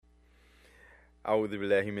أعوذ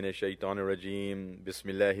بالله من الشيطان الرجيم بسم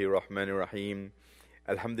الله الرحمن الرحيم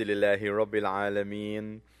الحمد لله رب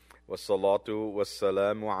العالمين والصلاة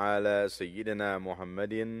والسلام على سيدنا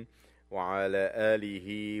محمد وعلى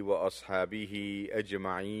آله وأصحابه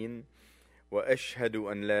أجمعين وأشهد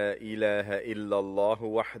أن لا إله إلا الله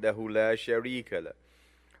وحده لا شريك له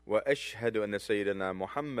وأشهد أن سيدنا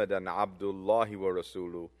محمدا عبد الله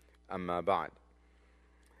ورسوله أما بعد.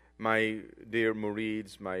 My dear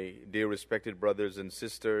Murids, my dear respected brothers and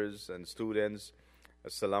sisters and students,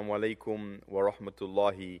 Assalamu alaikum wa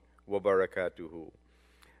rahmatullahi wa barakatuhu.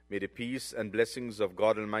 May the peace and blessings of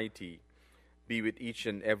God Almighty be with each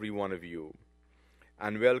and every one of you.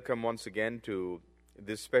 And welcome once again to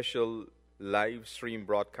this special live stream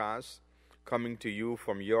broadcast coming to you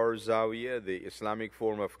from your Zawiya, the Islamic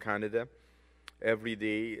Forum of Canada, every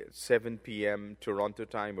day at 7 p.m. Toronto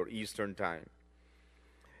time or Eastern time.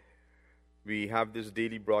 We have this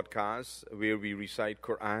daily broadcast where we recite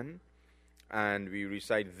Quran and we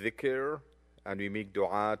recite dhikr and we make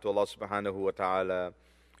dua to Allah subhanahu wa ta'ala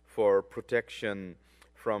for protection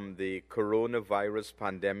from the coronavirus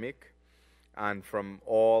pandemic and from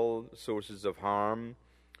all sources of harm,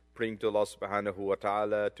 praying to Allah subhanahu wa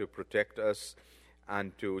ta'ala to protect us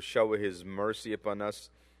and to shower His mercy upon us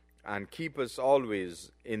and keep us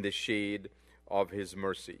always in the shade of His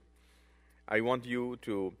mercy. I want you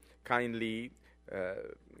to kindly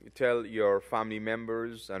tell your family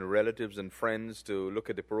members and relatives and friends to look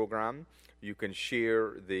at the program. You can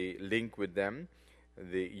share the link with them,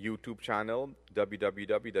 the YouTube channel,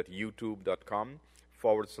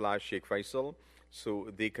 www.youtube.com/Sheikh Faisal,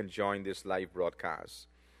 so they can join this live broadcast.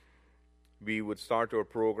 We would start our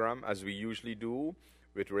program as we usually do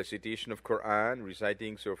with recitation of Quran,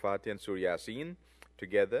 reciting Surah Fatiha and Surah Yasin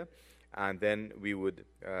together. And then we would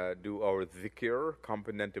do our dhikr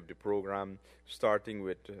component of the program, starting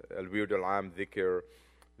with Al-Wird Al-Am dhikr,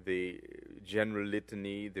 the general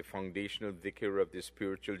litany, the foundational dhikr of the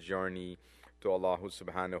spiritual journey to Allah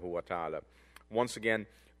subhanahu wa ta'ala. Once again,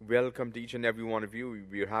 welcome to each and every one of you.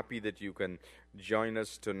 We are happy that you can join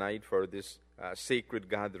us tonight for this sacred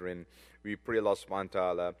gathering. We pray Allah subhanahu wa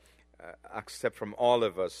ta'ala accept from all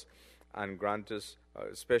of us and grant us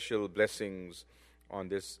special blessings on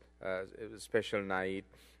this special night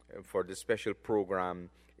for this special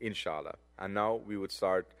program, inshallah. And now we would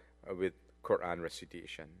start with Quran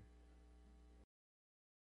recitation.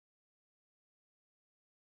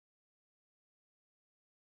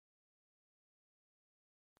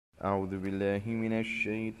 أعوذ بالله من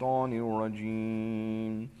الشيطان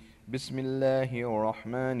الرجيم بسم الله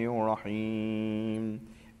الرحمن الرحيم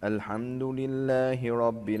الحمد لله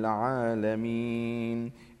رب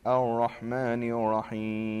العالمين الرحمن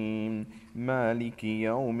الرحيم مالك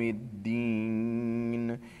يوم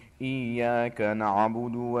الدين إياك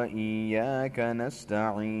نعبد وإياك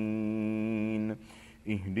نستعين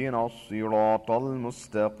اهدنا الصراط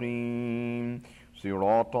المستقيم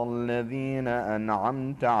صراط الذين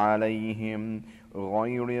أنعمت عليهم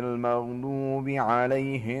غير المغضوب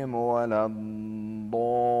عليهم ولا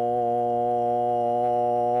الضالين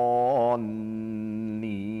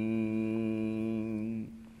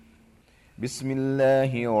بسم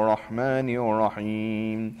الله الرحمن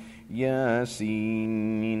الرحيم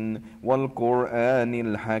ياسين والقرآن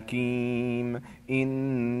الحكيم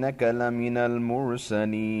إنك لمن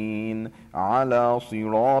المرسلين على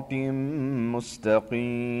صراط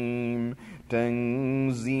مستقيم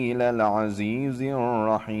تنزيل العزيز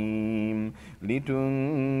الرحيم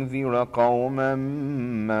لتنذر قوما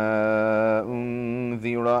ما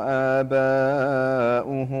أنذر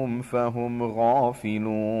آباؤهم فهم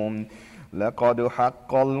غافلون لقد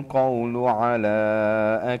حق القول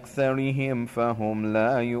على أكثرهم فهم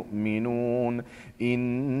لا يؤمنون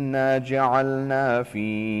إنا جعلنا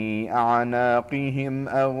في أعناقهم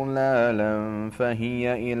أغلالا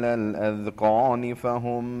فهي إلى الأذقان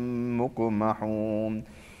فهم مقمحون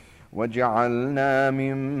وجعلنا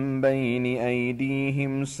من بين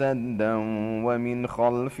أيديهم سدا ومن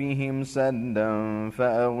خلفهم سدا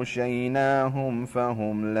فأغشيناهم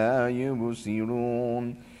فهم لا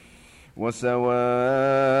يبصرون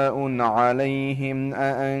وسواء عليهم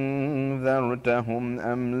أأنذرتهم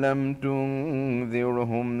أم لم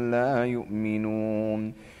تنذرهم لا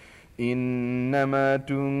يؤمنون إنما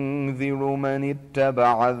تنذر من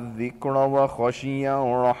اتبع الذكر وخشي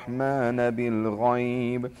الرحمن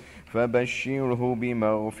بالغيب فبشره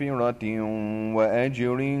بمغفرة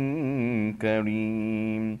وأجر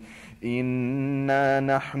كريم إنا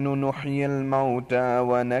نحن نحيي الموتى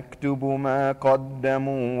ونكتب ما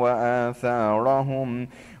قدموا وآثارهم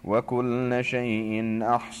وكل شيء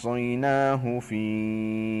أحصيناه في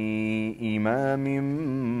إمام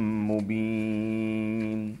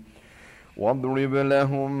مبين واضرب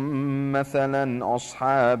لهم مثلا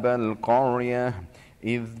أصحاب القرية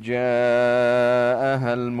إذ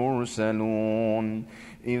جاءها المرسلون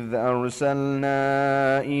إذ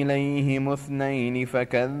أرسلنا إليهم 2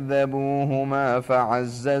 فكذبوهما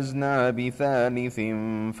فعززنا بثالث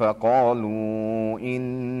فقالوا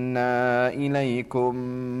إنا إليكم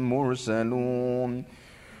مرسلون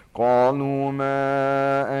قالوا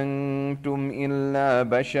ما أنتم إلا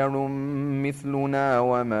بشر مثلنا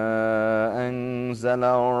وما أنزل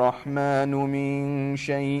الرحمن من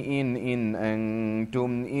شيء إن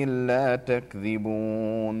أنتم إلا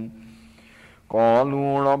تكذبون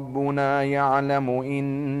قالوا ربنا يعلم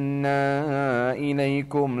إنا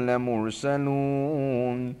إليكم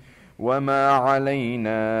لمرسلون وما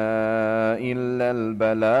علينا إلا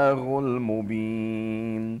البلاغ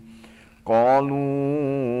المبين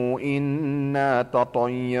قالوا إنا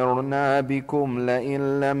تطيرنا بكم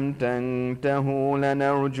لئن لم تنتهوا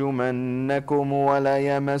لنرجمنكم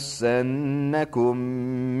وليمسنكم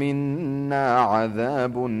منا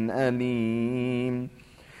عذاب أليم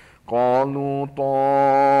قالوا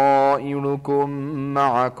طائركم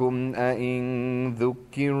معكم أئن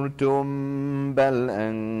ذكرتم بل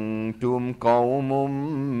أنتم قوم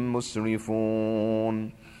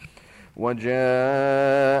مسرفون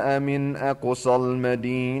وجاء من أقصى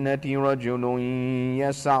المدينة رجل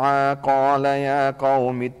يسعى قال يا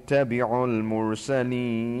قوم اتبعوا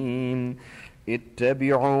المرسلين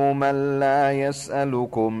اتبعوا من لا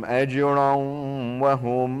يسألكم أجرا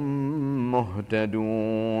وهم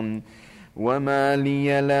مهتدون وما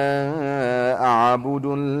لي لا أعبد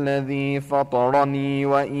الذي فطرني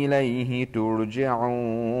وإليه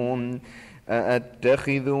ترجعون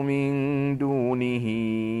أأتخذ من دونه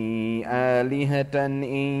آلهة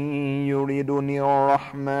إن يردني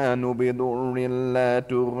الرحمن بضر لا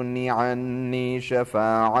تغن عني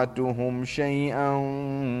شفاعتهم شيئا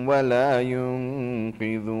ولا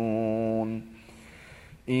ينقذون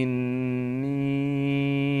إني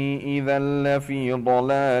إذا لفي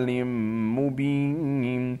ضلال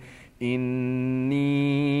مبين إني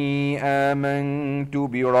آمنت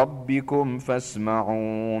بربكم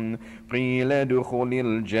فاسمعون قيل ادخل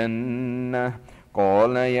الجنة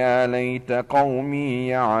قال يا ليت قومي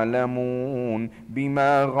يعلمون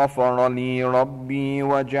بما غفر لي ربي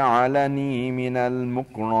وجعلني من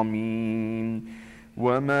المكرمين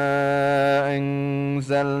وما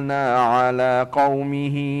أنزلنا على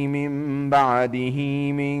قومه من بعده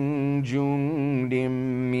من جند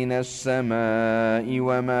من السماء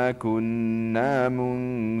وما كنا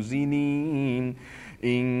منزلين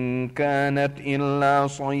إن كانت إلا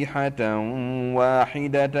صيحة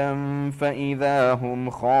واحدة فإذا هم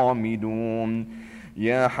خامدون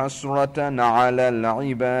يا حسرة على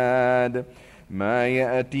العباد ما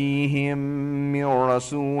يأتيهم من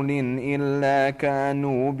رسول إلا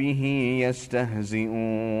كانوا به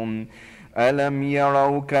يستهزئون ألم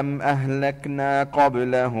يروا كم أهلكنا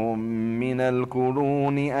قبلهم من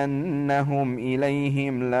القرون أنهم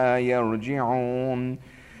إليهم لا يرجعون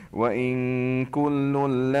وإن كل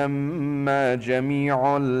لما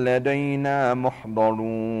جميع لدينا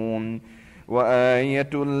محضرون وآية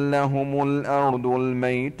لهم الأرض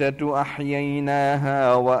الميتة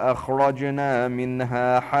أحييناها وأخرجنا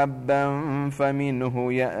منها حبا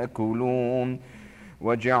فمنه يأكلون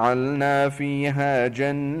وجعلنا فيها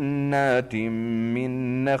جنات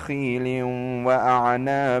من نخيل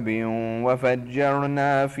وأعناب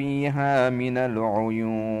وفجرنا فيها من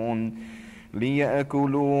العيون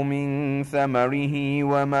ليأكلوا من ثمره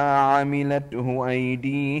وما عملته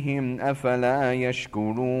أيديهم أفلا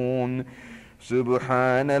يشكرون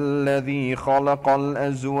سبحان الذي خلق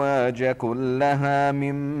الأزواج كلها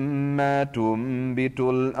مما تنبت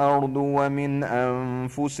الأرض ومن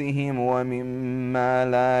أنفسهم ومما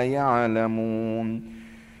لا يعلمون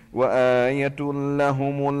وآية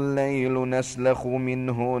لهم الليل نسلخ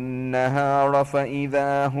منه النهار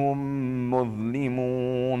فإذا هم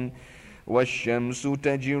مظلمون والشمس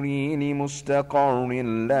تجري لمستقر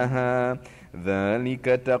لها ذلك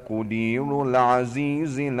تقدير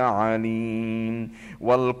العزيز العليم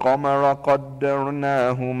والقمر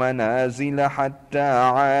قدرناه منازل حتى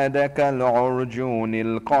عاد كالعرجون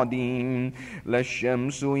القديم لا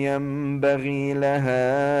الشمس ينبغي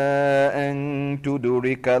لها أن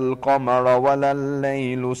تدرك القمر ولا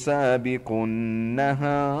الليل سابق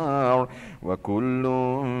النهار وكل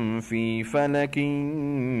في فلك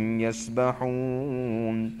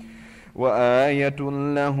يسبحون وآية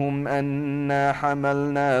لهم أنا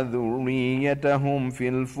حملنا ذريتهم في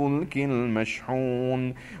الفلك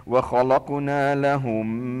المشحون وخلقنا لهم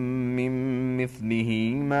من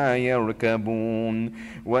مثله ما يركبون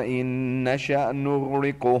وإن نشأ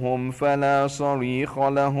نغرقهم فلا صريخ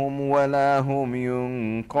لهم ولا هم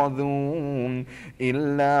ينقذون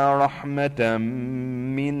إلا رحمة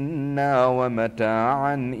منا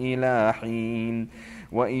ومتاعا إلى حين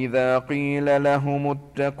وإذا قيل لهم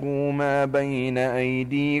اتقوا ما بين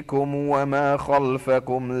أيديكم وما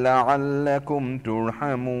خلفكم لعلكم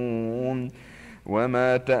ترحمون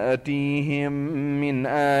وما تأتيهم من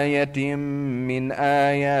آية من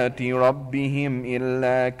آيات ربهم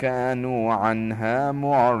إلا كانوا عنها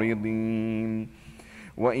معرضين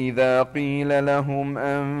وإذا قيل لهم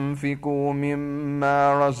أنفقوا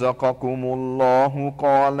مما رزقكم الله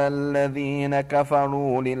قال الذين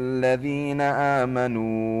كفروا للذين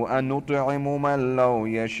آمنوا أنطعم من لو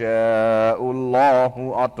يشاء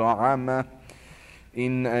الله أطعمه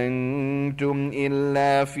إن أنتم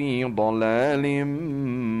إلا في ضلال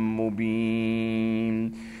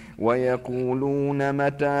مبين ويقولون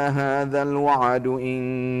متى هذا الوعد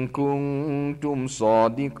إن كنتم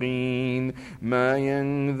صادقين ما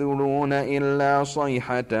ينذرون إلا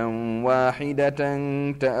صيحة واحدة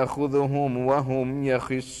تأخذهم وهم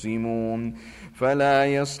يخصمون فلا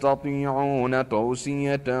يستطيعون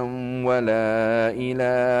توصية ولا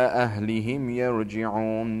إلى أهلهم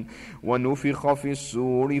يرجعون ونفخ في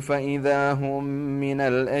السور فإذا هم من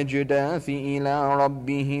الأجداث إلى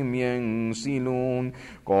ربهم ينسلون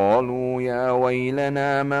قالوا يا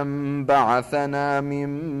ويلنا من بعثنا من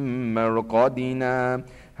مرقدنا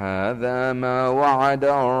هذا ما وعد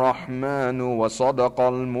الرحمن وصدق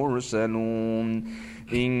المرسلون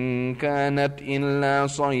إن كانت إلا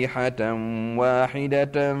صيحة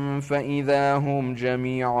واحدة فإذا هم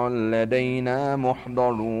جميع لدينا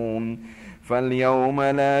محضرون فاليوم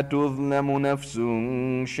لا تظلم نفس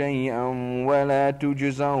شيئا ولا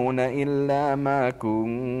تجزون إلا ما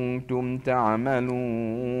كنتم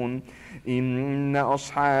تعملون إن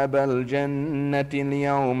أصحاب الجنة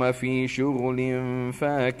اليوم في شغل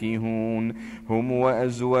فاكهون هم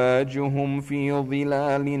وأزواجهم في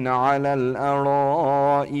ظلال على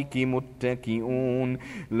الأرائك متكئون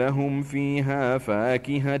لهم فيها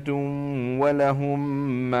فاكهة ولهم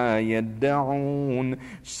ما يدعون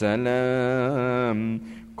سلام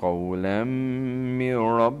قولا من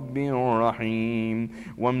رب رحيم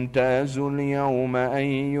وامتازوا اليوم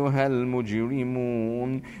أيها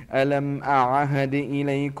المجرمون ألم أعهد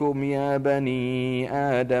إليكم يا بني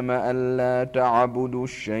آدم ألا تعبدوا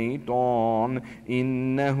الشيطان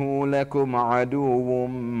إنه لكم عدو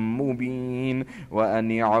مبين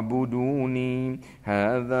وأن اعبدوني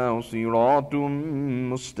هذا صراط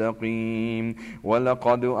مستقيم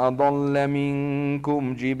ولقد أضل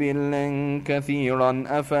منكم جبلا كثيرا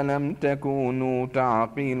أفلم تكونوا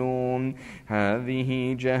تعقلون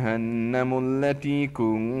هذه جهنم التي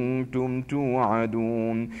كنتم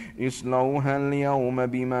توعدون اصلوها اليوم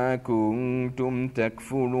بما كنتم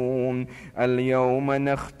تكفرون اليوم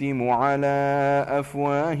نختم على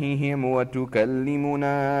أفواههم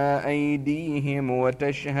وتكلمنا أيديهم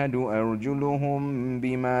وتشهد أرجلهم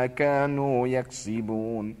بما كانوا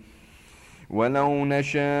يكسبون ولو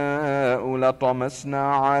نشاء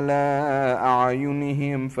لطمسنا على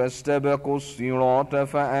أعينهم فاستبقوا الصراط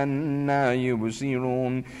فأنى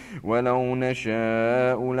يبصرون ولو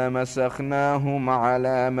نشاء لمسخناهم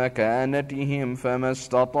على مكانتهم فما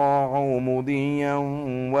استطاعوا مضيا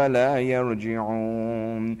ولا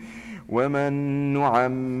يرجعون ومن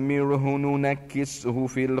نعمره ننكسه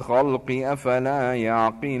في الخلق أفلا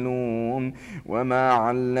يعقلون وما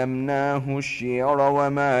علمناه الشعر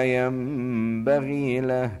وما ينبغي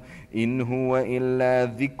له إن هو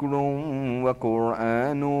إلا ذكر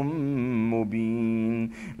وقرآن مبين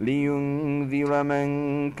لينذر من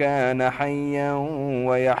كان حيا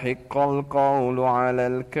ويحق القول على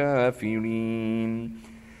الكافرين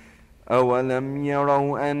أولم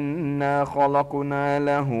يروا أنا خلقنا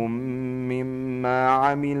لهم مما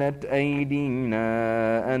عملت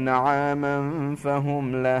أيدينا أنعاما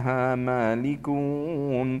فهم لها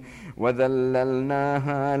مالكون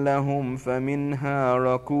وذللناها لهم فمنها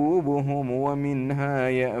ركوبهم ومنها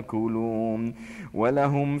يأكلون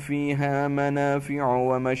ولهم فيها منافع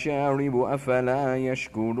ومشارب أفلا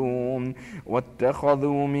يشكرون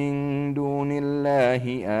واتخذوا من دون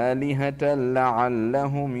الله آلهة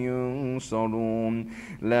لعلهم ينصرون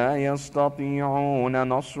لا يستطيعون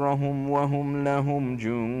نصرهم وهم لهم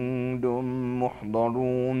جند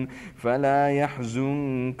محضرون فلا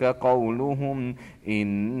يحزنك قولهم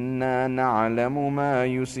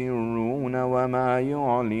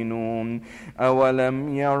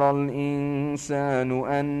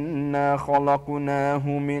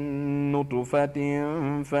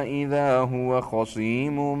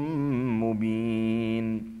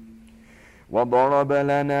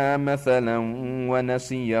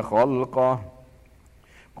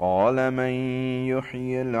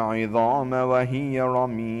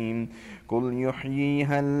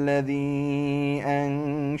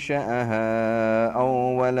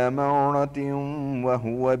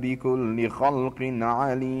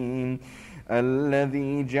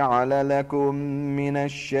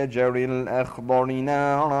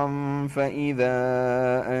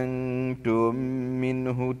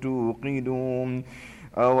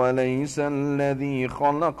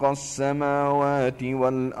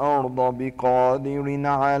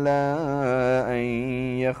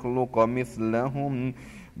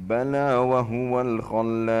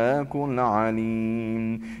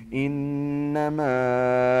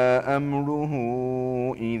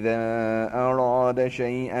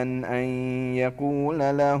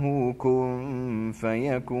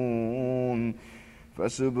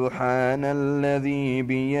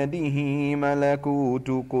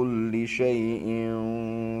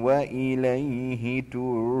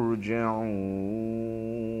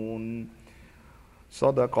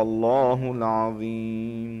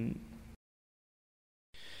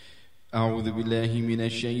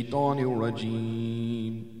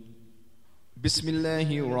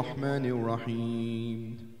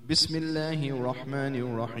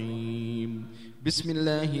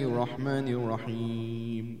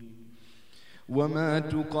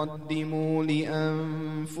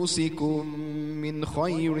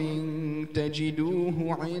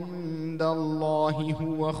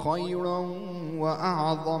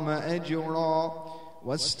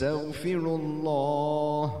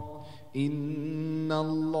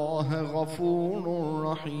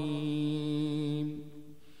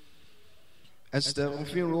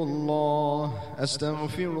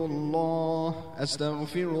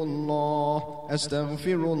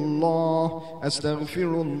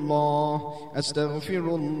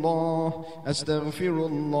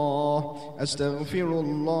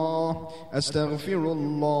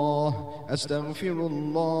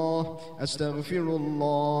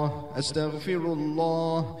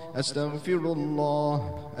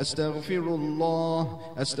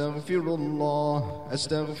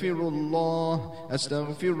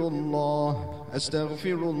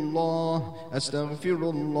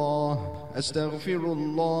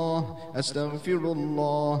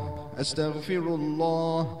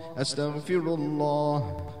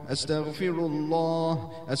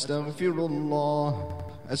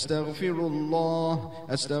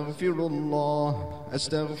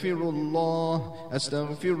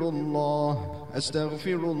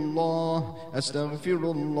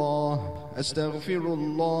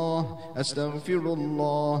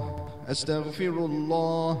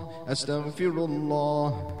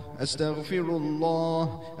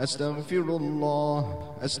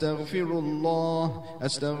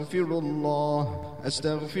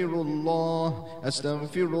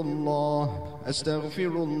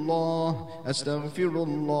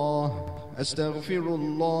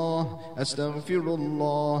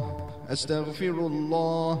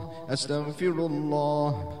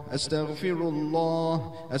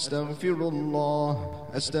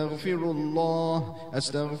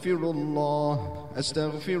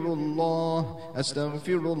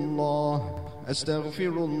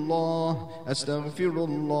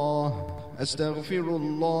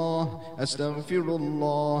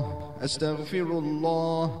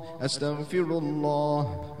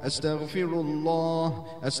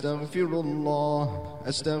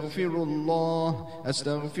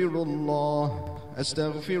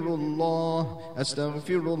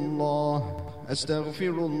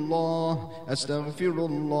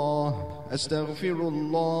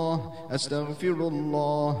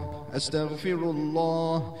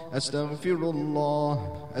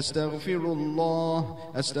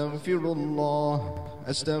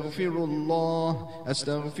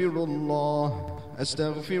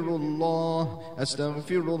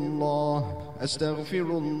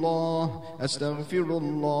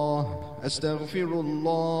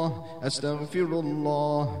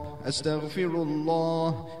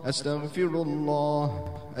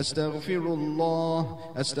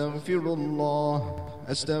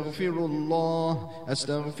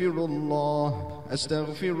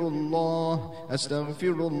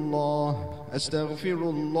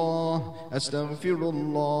الله أستغفر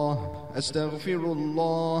الله أستغفر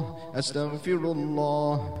الله أستغفر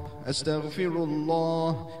الله أستغفر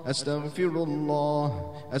الله أستغفر الله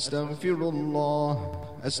أستغفر الله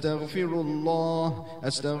أستغفر الله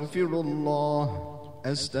أستغفر الله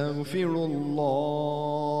أستغفر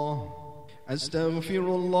الله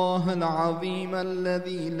أستغفر الله العظيم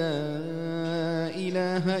الذي لا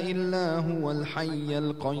إله إلا هو الحي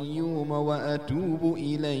القيوم وأتوب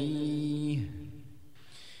إليه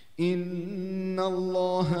إن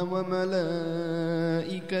الله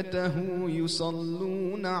وملائكته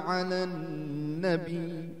يصلون على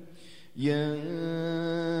النبي يا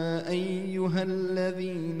أيها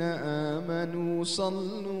الذين آمنوا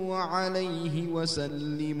صلوا عليه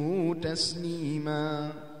وسلموا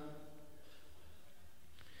تسليما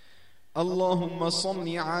اللهم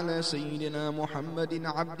صل على سيدنا محمد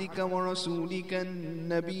عبدك ورسولك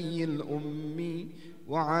النبي الأمي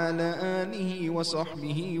وعلى آله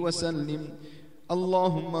وصحبه وسلم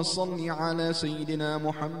اللهم صل على سيدنا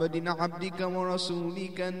محمد عبدك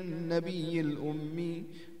ورسولك النبي الأمي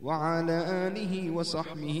وعلى آله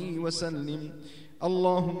وصحبه وسلم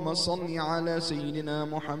اللهم صل على سيدنا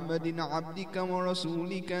محمد عبدك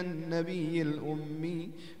ورسولك النبي الأمي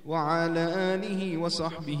وعلى آله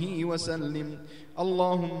وصحبه وسلم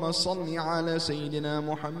اللهم صل على سيدنا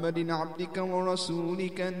محمد عبدك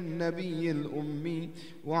ورسولك النبي الأمي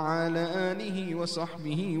وعلى آله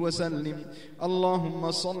وصحبه وسلم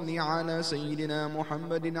اللهم صل على سيدنا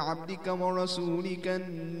محمد عبدك ورسولك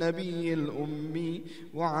النبي الأمي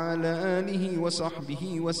وعلى آله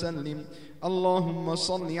وصحبه وسلم اللهم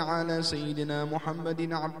صل على سيدنا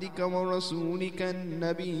محمد عبدك ورسولك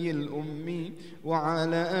النبي الأمي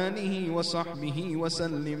وعلى آله وصحبه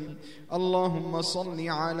وسلم اللهم صل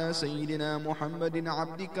على سيدنا محمد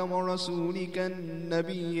عبدك ورسولك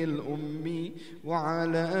النبي الأمي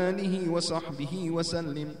وعلى آله وصحبه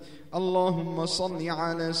وسلم اللهم صل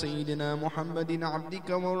على سيدنا محمد عبدك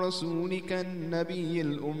ورسولك النبي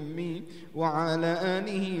الأمي وعلى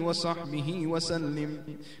آله وصحبه وسلم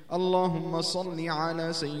اللهم صل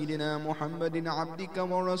على سيدنا محمد عبدك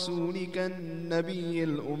ورسولك النبي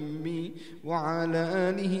الأمي وعلى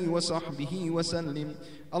آله وصحبه وسلم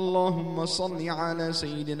اللهم صل على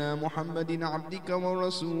سيدنا محمد عبدك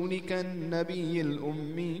ورسولك النبي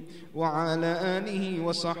الأمي وعلى آله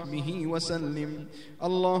وصحبه وسلم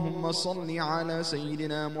اللهم صل على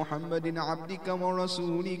سيدنا محمد عبدك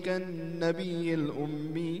ورسولك النبي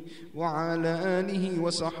الأمي وعلى آله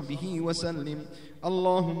وصحبه وسلم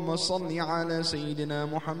اللهم صل على سيدنا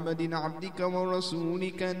محمد عبدك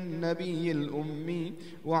ورسولك النبي الأمي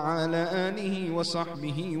وعلى آله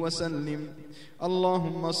وصحبه وسلم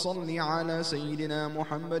اللهم صل على سيدنا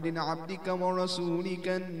محمد عبدك ورسولك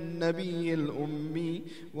النبي الأمي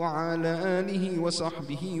وعلى آله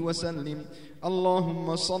وصحبه وسلم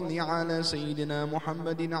اللهم صل على سيدنا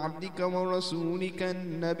محمد عبدك ورسولك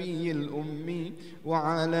النبي الأمي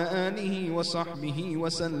وعلى آله وصحبه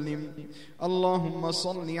وسلم اللهم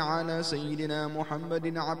صل على سيدنا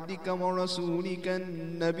محمد عبدك ورسولك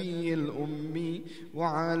النبي الأمي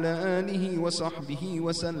وعلى آله وصحبه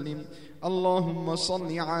وسلم اللهم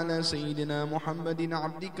صل على سيدنا محمد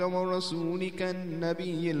عبدك ورسولك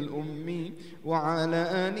النبي الأمي وعلى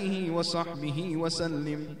آله وصحبه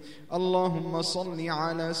وسلم اللهم صل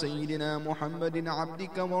على سيدنا محمد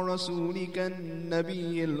عبدك ورسولك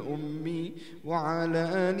النبي الأمي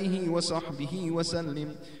وعلى آله وصحبه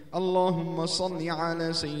وسلم اللهم صل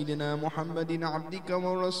على سيدنا محمد عبدك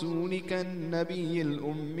ورسولك النبي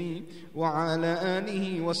الأمي وعلى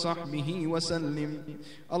آله وصحبه وسلم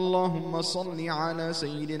اللهم صل على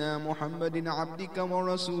سيدنا محمد عبدك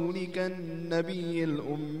ورسولك النبي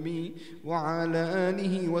الأمي وعلى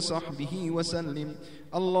آله وصحبه وسلم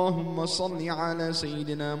اللهم صل على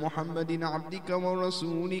سيدنا محمد عبدك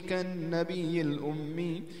ورسولك النبي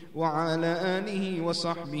الأمي وعلى آله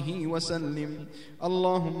وصحبه وسلم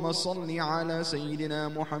اللهم صل على سيدنا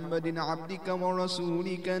محمد عبدك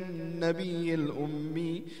ورسولك النبي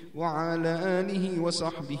الأمي وعلى آله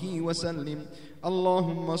وصحبه وسلم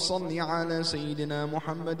اللهم صل على سيدنا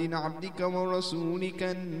محمد عبدك ورسولك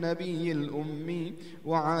النبي الأمي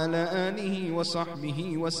وعلى آله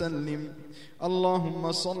وصحبه وسلم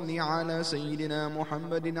اللهم صل على سيدنا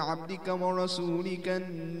محمد عبدك ورسولك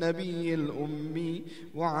النبي الأمي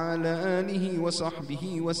وعلى آله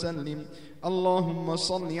وصحبه وسلم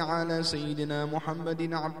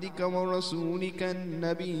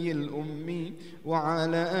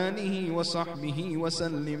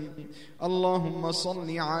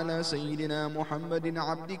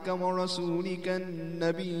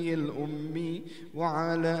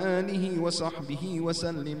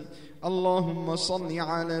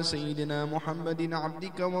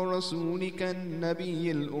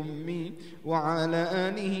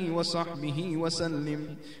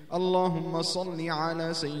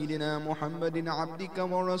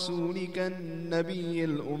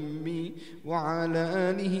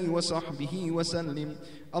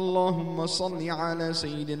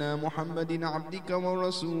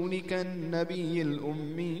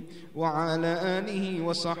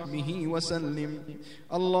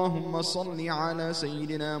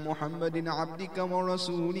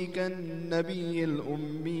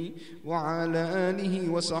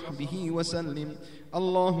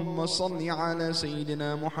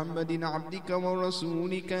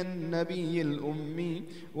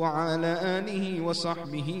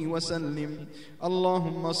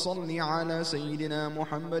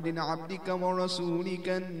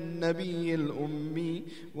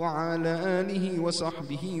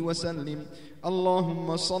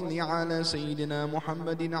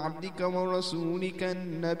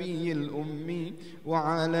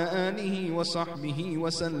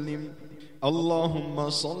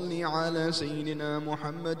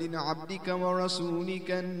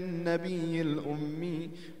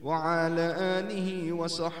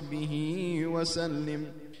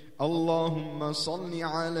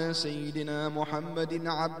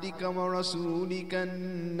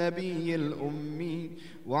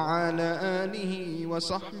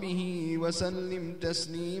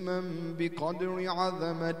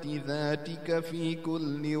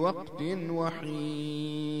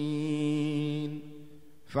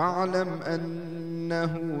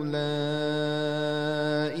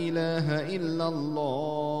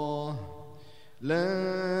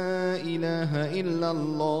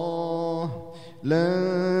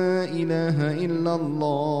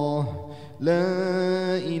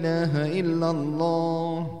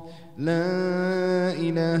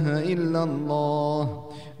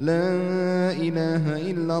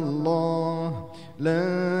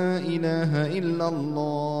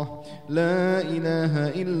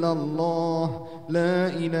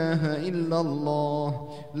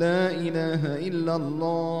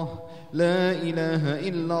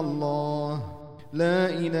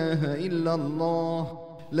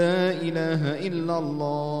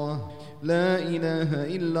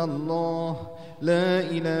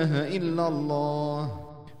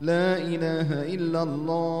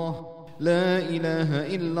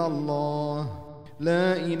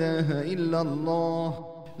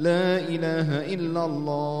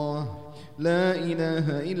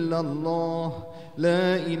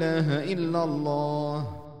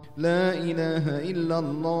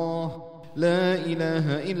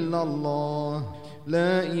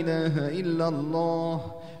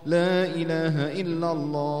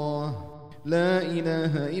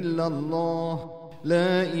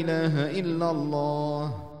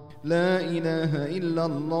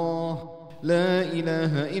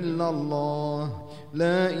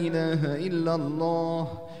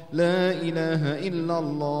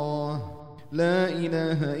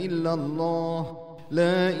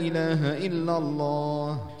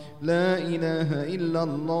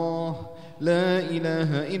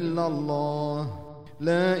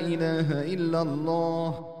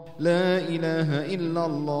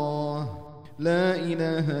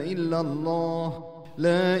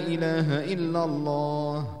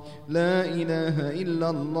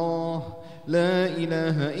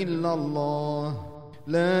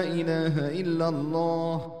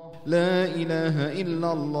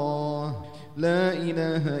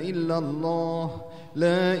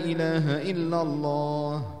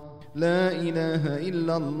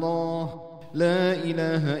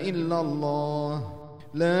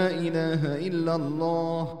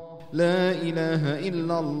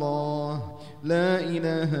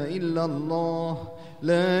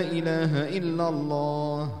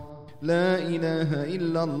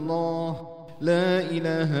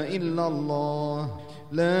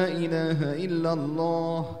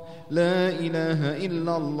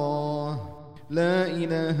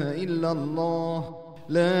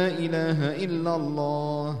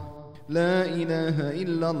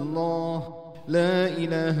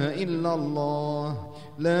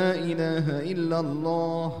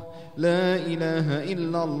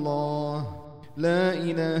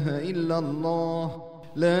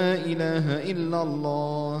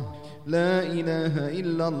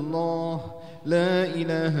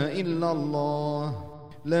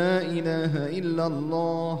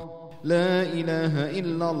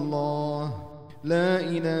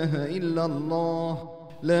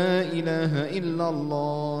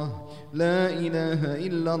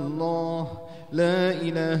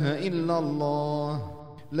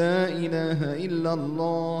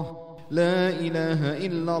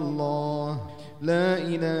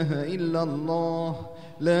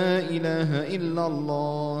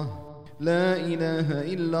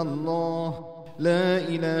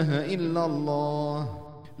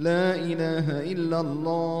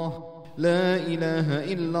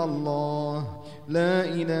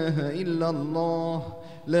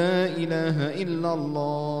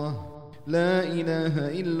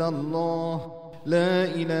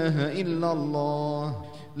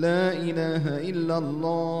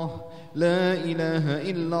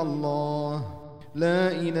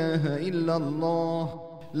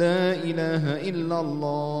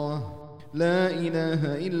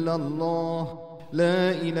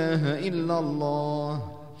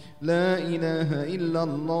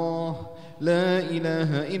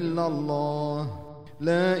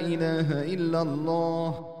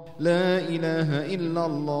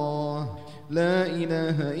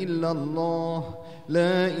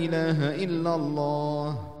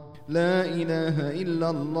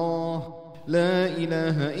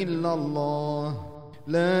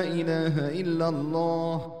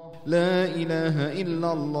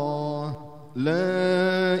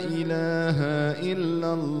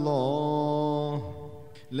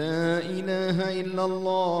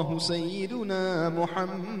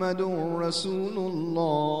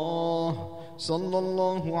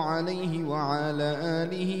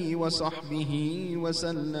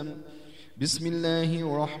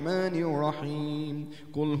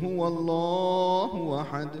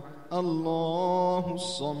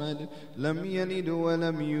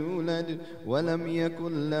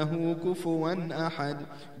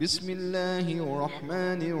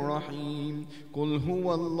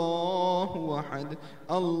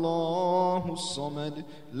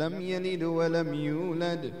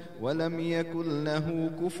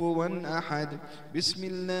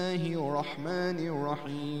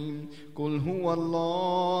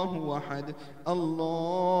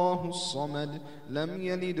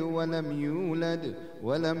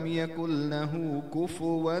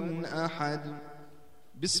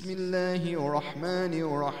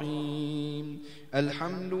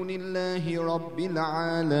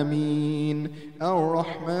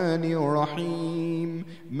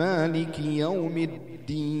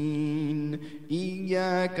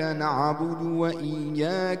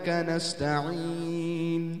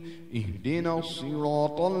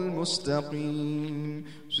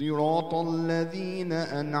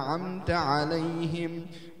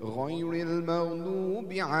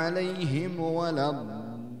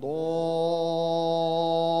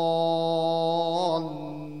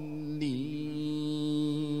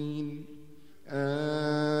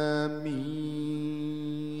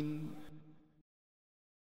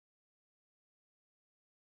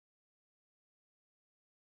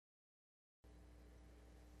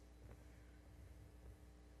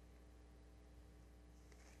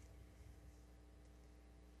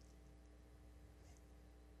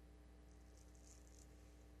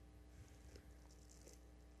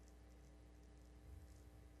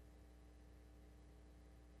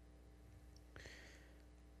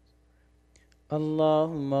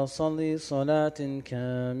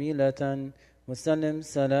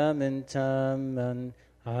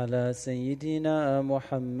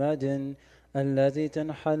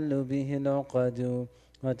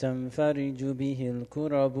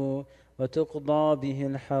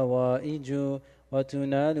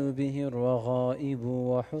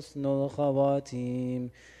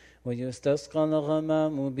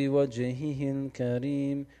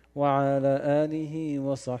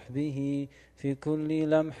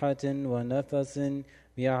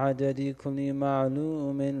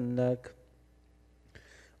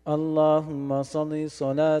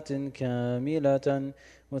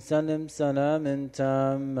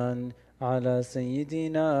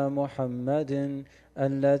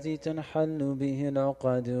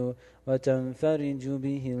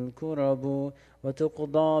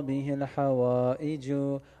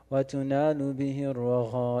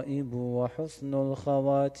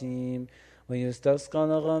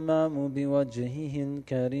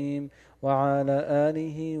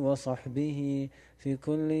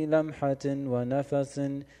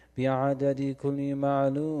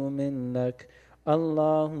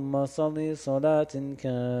اللهم صل صلاة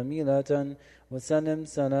كاملة وسلم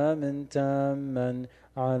سلاما تاما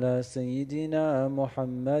على سيدنا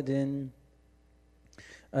محمد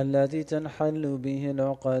الذي تنحل به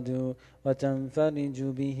العقد وتنفرج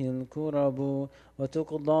به الكرب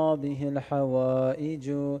وتقضى به الحوائج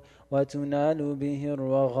وتنال به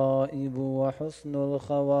الرغائب وحسن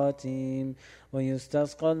الخواتيم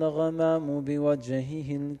ويستسقى الغمام بوجهه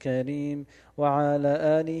الكريم وعلى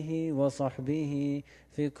آله وصحبه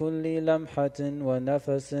في كل لمحة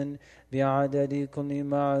ونفس بعدد كل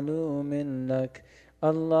معلوم لك.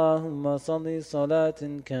 اللهم صل صلاة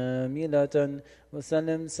كاملة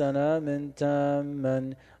وسلم سلاما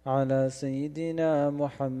تاما على سيدنا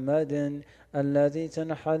محمد الذي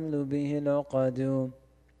تنحل به العقد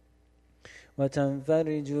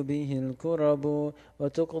وتنفرج به الكرب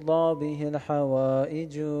وتقضى به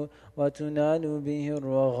الحوائج وتنال به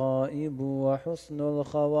الرغائب وحسن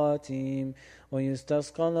الخواتيم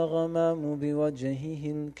ويستسقى الغمام بوجهه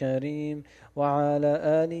الكريم وعلى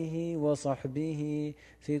آله وصحبه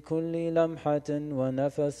في كل لمحة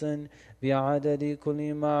ونفس بعدد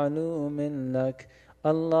كل معلوم لك.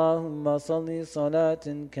 اللهم صل صلاة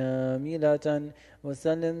كاملة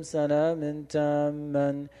وسلم سلاما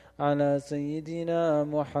تاما على سيدنا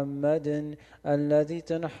محمد الذي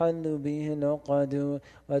تنحل به العقد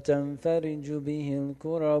وتنفرج به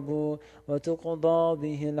الكرب وتقضى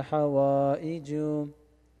به الحوائج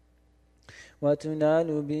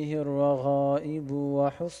وتنال به الرغائب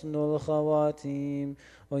وحسن الخواتيم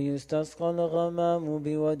ويستسقى الغمام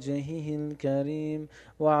بوجهه الكريم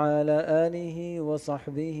وعلى آله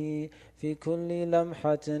وصحبه في كل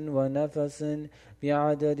لمحة ونفس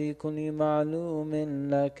بعدد كل معلوم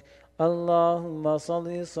لك. اللهم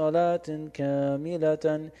صل صلاة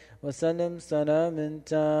كاملة وسلم سلاما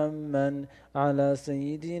تاما على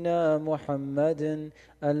سيدنا محمد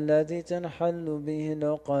الذي تنحل به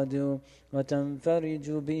العقد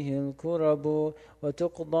وتنفرج به الكرب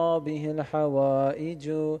وتقضى به الحوائج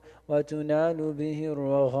وتنال به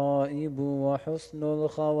الرغائب وحسن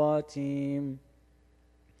الخواتيم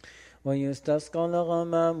ويستسقى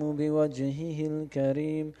الغمام بوجهه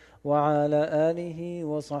الكريم وعلى آله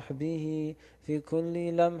وصحبه في كل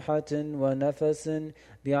لمحة ونفس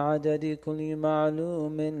بعدد كل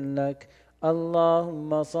معلوم لك.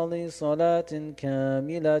 اللهم صل صلاة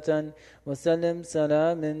كاملة وسلم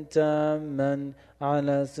سلاما تاما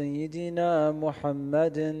على سيدنا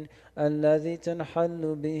محمد الذي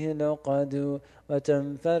تنحل به العقد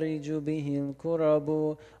وتنفرج به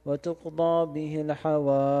الكرب وتقضى به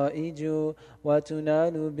الحوائج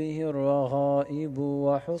وتنال به الرغائب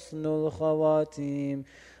وحسن الخواتيم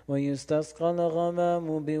ويستسقى الغمام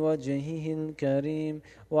بوجهه الكريم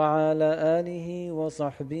وعلى آله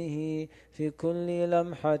وصحبه في كل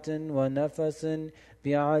لمحة ونفس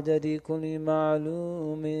بعدد كل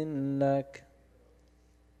معلوم لك.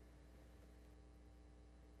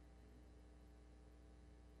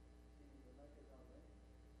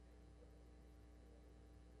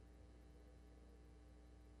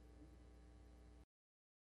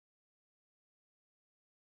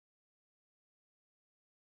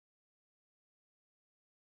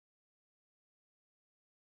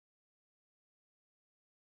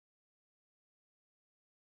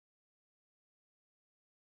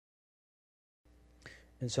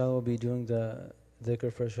 Inshallah, we'll be doing the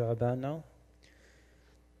dhikr for Sha'ban now.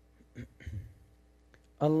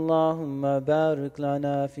 اللهم بارك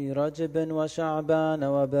لنا في رجب وشعبان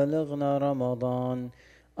وبلغنا رمضان.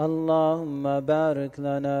 اللهم بارك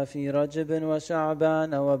لنا في رجب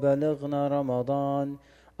وشعبان وبلغنا رمضان.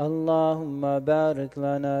 اللهم بارك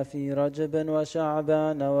لنا في رجب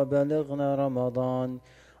وشعبان وبلغنا رمضان.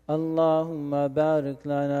 اللهم بارك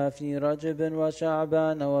لنا في رجب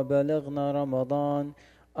وشعبان وبلغنا رمضان.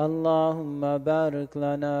 اللهم بارك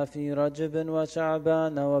لنا في رجب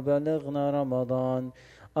وشعبان وبلغنا رمضان.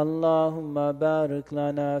 اللهم بارك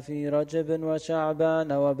لنا في رجب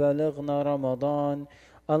وشعبان وبلغنا رمضان.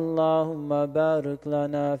 اللهم بارك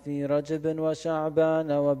لنا في رجب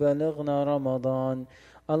وشعبان وبلغنا رمضان.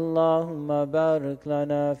 اللهم بارك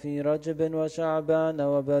لنا في رجب وشعبان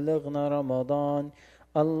وبلغنا رمضان.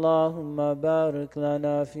 اللهم بارك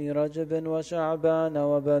لنا في رجب وشعبان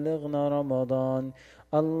وبلغنا رمضان.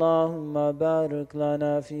 اللهم بارك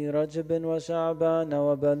لنا في رجب وشعبان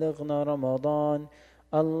وبلغنا رمضان.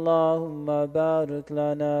 اللهم بارك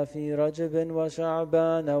لنا في رجب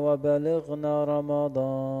وشعبان وبلغنا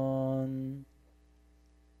رمضان.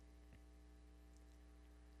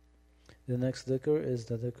 The next dhikr is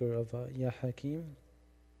the dhikr of Ya Hakim,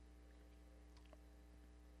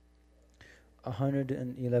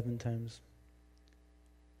 111 times.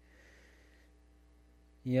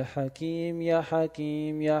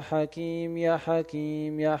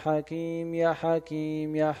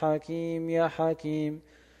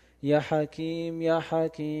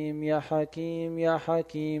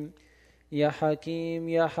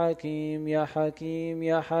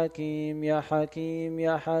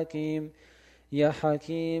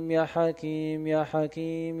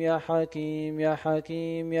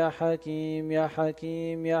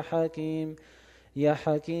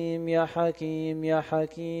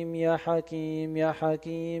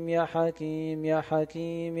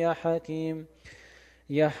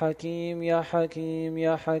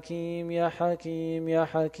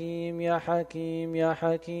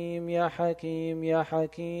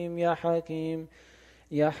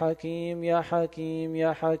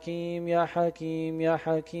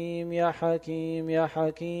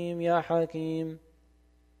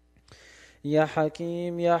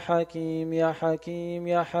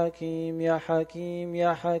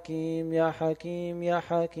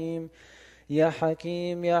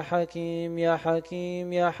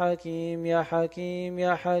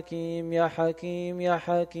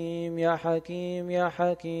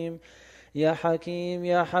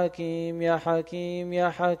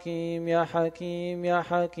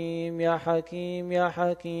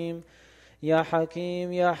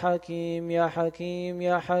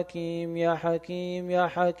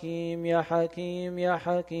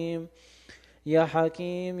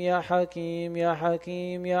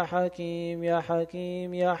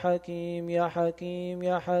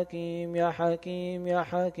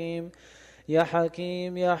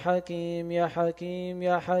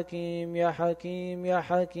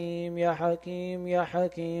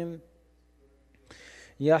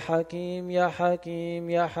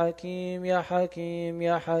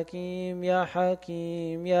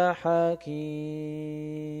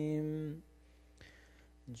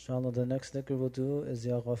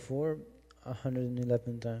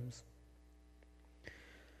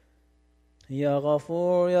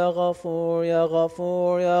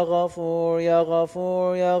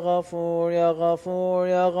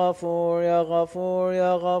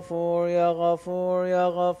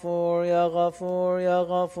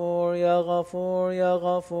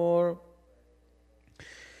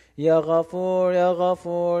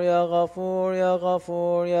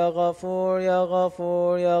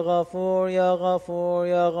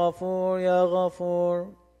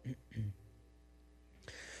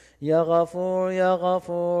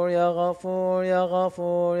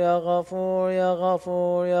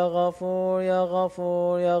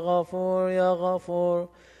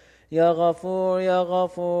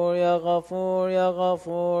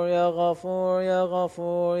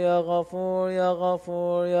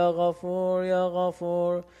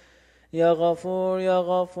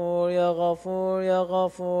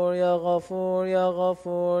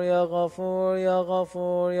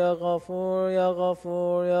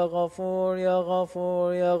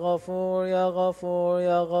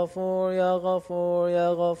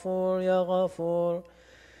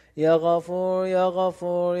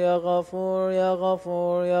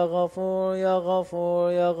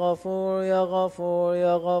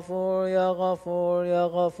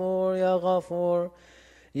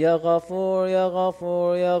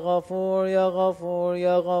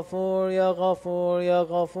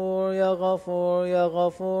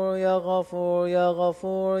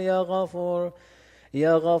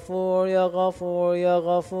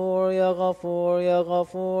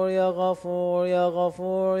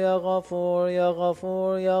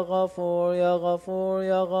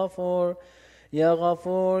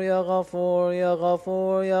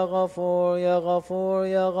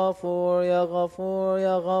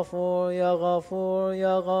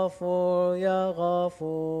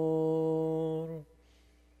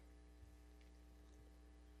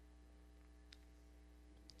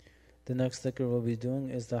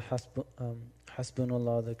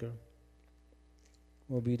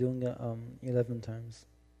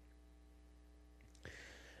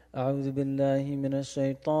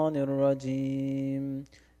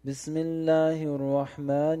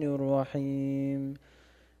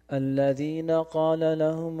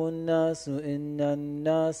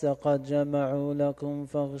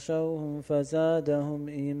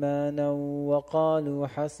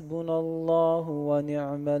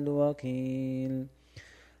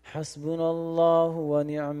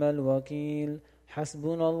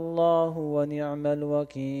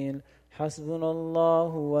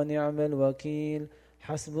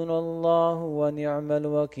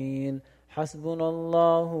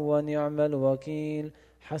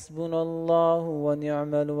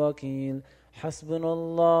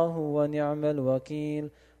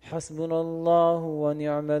 حسبنا الله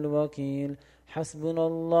ونعم الوكيل حسبنا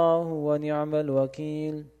الله ونعم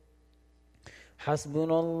الوكيل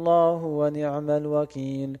حسبنا الله ونعم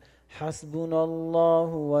الوكيل حسبنا الله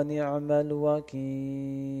ونعم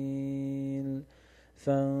الوكيل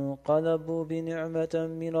فانقلبوا بنعمة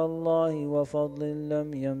من الله وفضل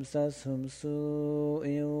لم يمسسهم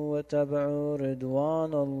سوء واتبعوا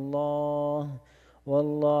رضوان الله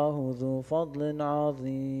والله ذو فضل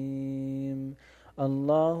عظيم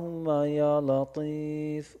اللهم يا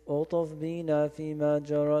لطيف أطف بنا فيما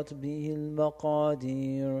جرت به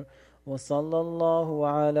المقادير وصلى الله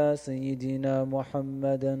على سيدنا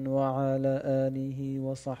محمد وعلى آله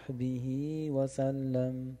وصحبه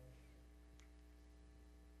وسلم.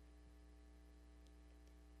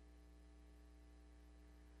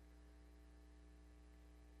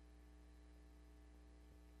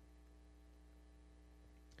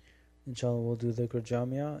 Inshallah, we'll do Dhikr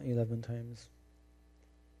Jamia 11 times.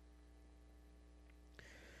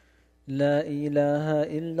 La ilaha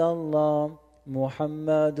illallah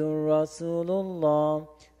Muhammadun Rasulullah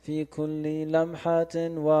fi kulli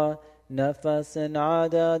lamhatin wa nafasin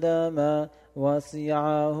adada ma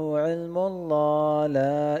wasi'ahu ilmullah.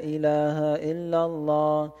 La ilaha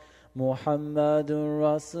illallah Muhammadun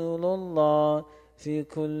Rasulullah fi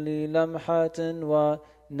kulli lamhatin wa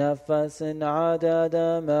نفس عدد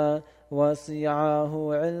ما وسعه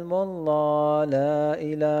علم الله. لا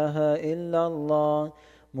إله إلا الله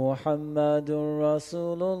محمد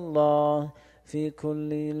رسول الله في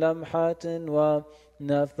كل لمحة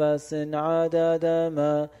ونفس عدد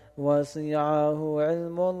ما وسعه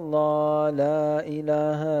علم الله. لا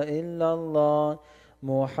إله إلا الله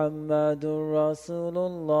محمد رسول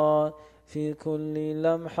الله في كل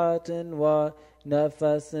لمحة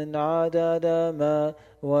ونفس عدد ما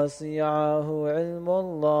وسعه علم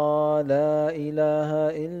الله. لا إله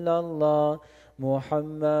إلا الله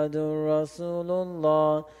محمد رسول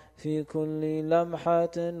الله في كل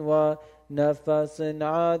لمحة ونفس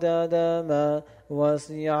عدد ما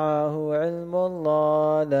وسعه علم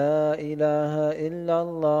الله. لا إله إلا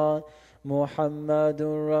الله محمد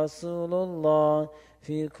رسول الله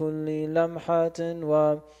في كل لمحة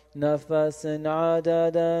ونفس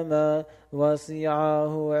عدد ما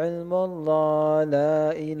وسعه علم الله.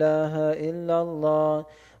 لا إله إلا الله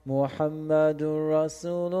محمد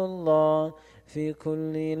رسول الله في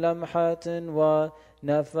كل لمحة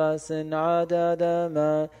ونفس عدد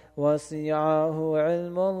ما وسعه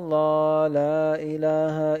علم الله. لا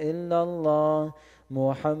إله إلا الله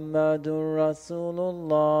محمد رسول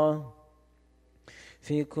الله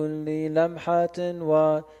في كل لمحة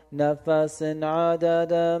ونفس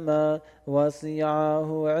عدد ما وسعه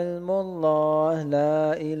علم الله. لا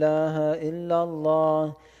إله إلا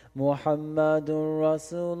الله محمد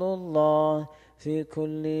رسول الله في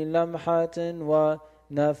كل لمحة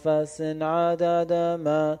ونفس عدد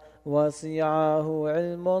ما وسعه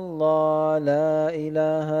علم الله. لا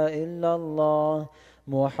إله إلا الله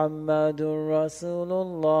محمد رسول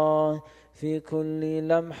الله في كل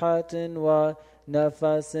لمحة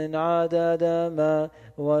ونفس عدد ما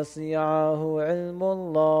وسعه علم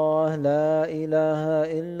الله. لا إله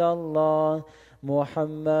إلا الله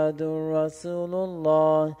محمد رسول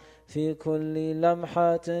الله في كل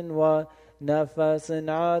لمحة ونفس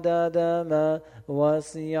عدد ما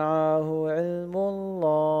وسعه علم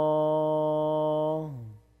الله.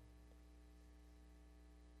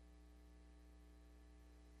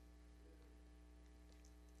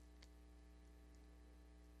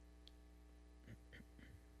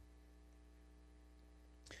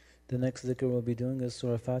 The next dhikr we'll be doing is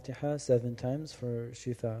Surah Fatiha 7 times for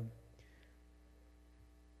Shifa.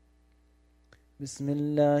 بسم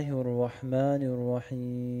الله الرحمن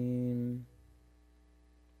الرحيم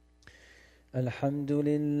الحمد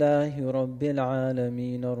لله رب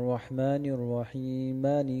العالمين الرحمن الرحيم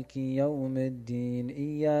مالك يوم الدين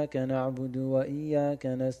إياك نعبد وإياك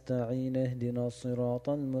نستعين اهدنا الصراط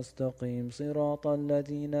المستقيم صراط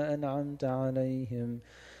الذين أنعمت عليهم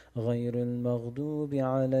غير المغضوب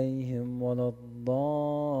عليهم ولا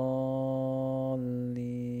الضالين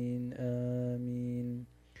آمين.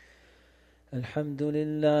 الحمد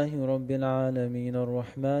لله رب العالمين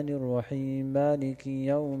الرحمن الرحيم مالك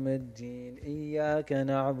يوم الدين إياك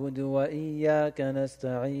نعبد وإياك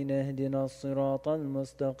نستعين اهدنا الصراط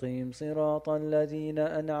المستقيم صراط الذين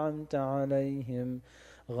أنعمت عليهم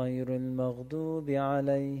غير المغضوب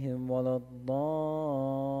عليهم ولا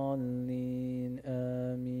الضالين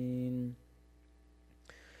آمين.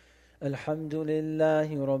 الحمد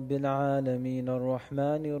لله رب العالمين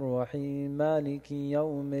الرحمن الرحيم مالك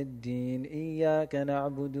يوم الدين إياك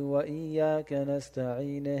نعبد وإياك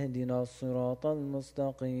نستعين اهدنا الصراط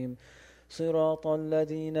المستقيم صراط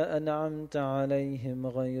الذين أنعمت عليهم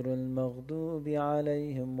غير المغضوب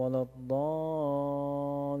عليهم ولا الضالين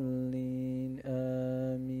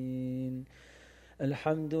آمين.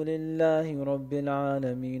 الحمد لله رب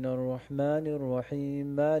العالمين الرحمن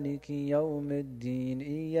الرحيم مالك يوم الدين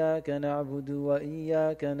إياك نعبد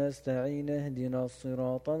وإياك نستعين اهدنا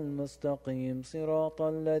الصراط المستقيم صراط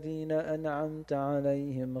الذين أنعمت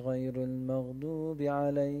عليهم غير المغضوب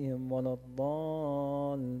عليهم ولا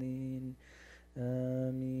الضالين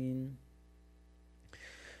آمين.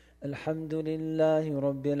 الحمد لله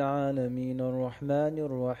رب العالمين الرحمن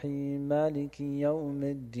الرحيم مالك يوم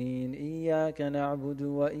الدين إياك نعبد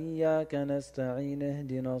وإياك نستعين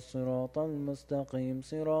اهدنا الصراط المستقيم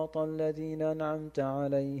صراط الذين أنعمت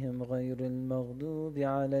عليهم غير المغضوب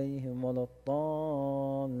عليهم ولا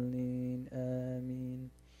الضالين آمين.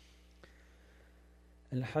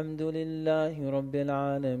 الحمد لله رب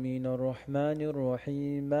العالمين الرحمن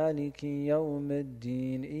الرحيم مالك يوم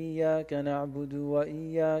الدين إياك نعبد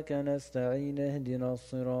وإياك نستعين اهدنا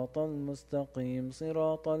الصراط المستقيم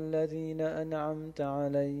صراط الذين أنعمت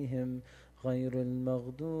عليهم غير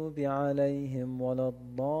المغضوب عليهم ولا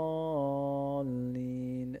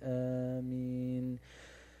الضالين آمين.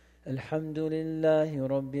 الحمد لله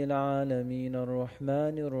رب العالمين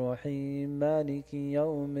الرحمن الرحيم مالك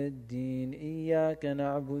يوم الدين إياك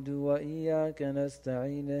نعبد وإياك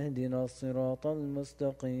نستعين اهدنا الصراط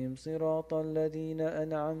المستقيم صراط الذين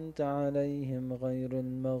أنعمت عليهم غير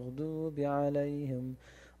المغضوب عليهم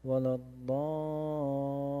ولا الضالين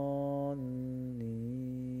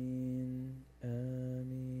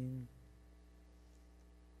آمين.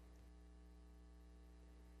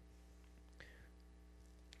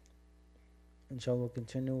 Inshallah, we'll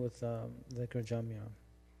continue with Dhikr Jamia.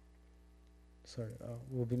 Sorry,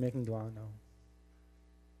 we'll be making dua now.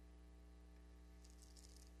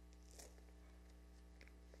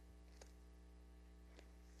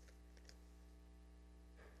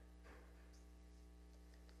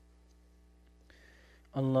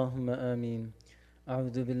 Allahumma ameen.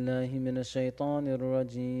 أعوذ بالله من الشيطان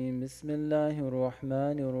الرجيم بسم الله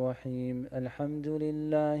الرحمن الرحيم الحمد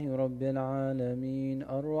لله رب العالمين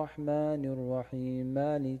الرحمن الرحيم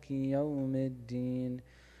مالك يوم الدين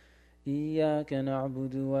إياك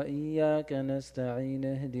نعبد وإياك نستعين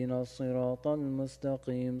اهدنا الصراط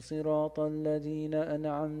المستقيم صراط الذين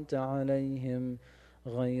أنعمت عليهم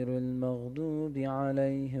غير المغضوب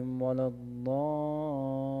عليهم ولا الضالين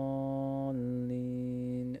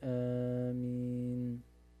آمين.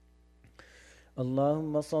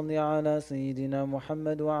 اللهم صل على سيدنا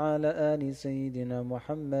محمد وعلى آل سيدنا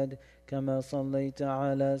محمد كما صليت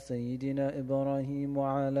على سيدنا إبراهيم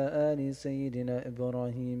وعلى آل سيدنا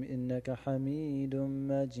إبراهيم إنك حميد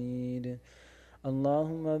مجيد.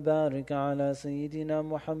 اللهم بارك على سيدنا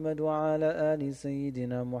محمد وعلى آل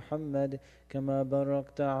سيدنا محمد كما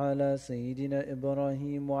باركت على سيدنا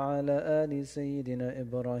إبراهيم وعلى آل سيدنا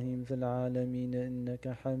إبراهيم في العالمين إنك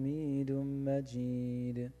حميد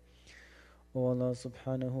مجيد. O Allah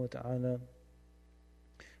subhanahu wa ta'ala,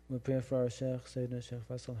 we pray for our Shaykh, Sayyidina Shaykh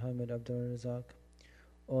Faisal Hamid Abdul Razak.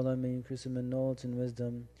 O Allah, may you increase him in knowledge and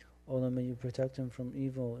wisdom. O Allah, may you protect him from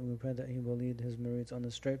evil, and we pray that he will lead his murids on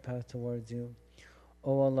the straight path towards you.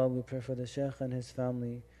 O Allah, we pray for the Shaykh and his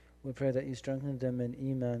family. We pray that you strengthen them in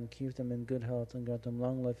Iman, keep them in good health, and grant them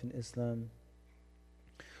long life in Islam.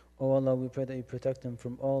 O Allah, we pray that you protect them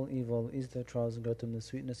from all evil, ease their trials, and grant them the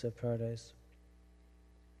sweetness of paradise.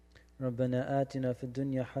 ربنا آتنا في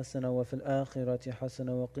الدنيا حسنة وفي الآخرة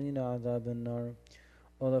حسنة وقنا عذاب النار.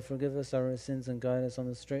 O Allah, forgive us our sins and guide us on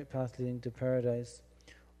the straight path leading to paradise.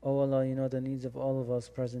 O Allah, you know the needs of all of us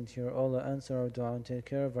present here. O Allah, answer our dua and take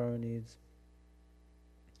care of our needs.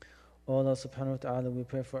 O Allah subhanahu wa ta'ala, we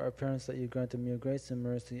pray for our parents that you grant them your grace and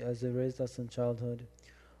mercy as they raised us in childhood.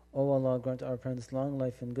 O Allah, grant our parents long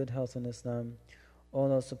life and good health in Islam. O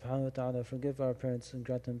Allah subhanahu wa ta'ala, forgive our parents and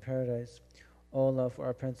grant them paradise. O Allah, for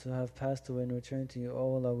our parents who have passed away and returned to you,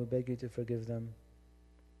 O Allah, we beg you to forgive them.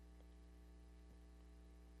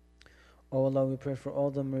 O Allah, we pray for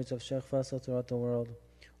all the murids of Shaykh Faisal throughout the world.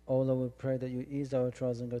 O Allah, we pray that you ease our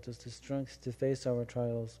trials and grant us the strength to face our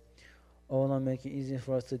trials. O Allah, make it easy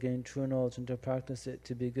for us to gain true knowledge and to practice it,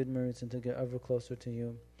 to be good murids and to get ever closer to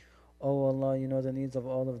you. O Allah, you know the needs of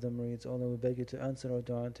all of the murids. O Allah, we beg you to answer our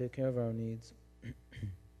dua and take care of our needs.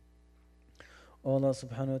 O Allah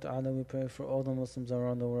subhanahu wa ta'ala, we pray for all the Muslims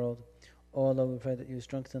around the world. O Allah, we pray that you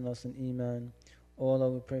strengthen us in Iman. O Allah,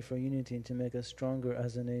 we pray for unity and to make us stronger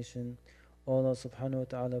as a nation. O Allah subhanahu wa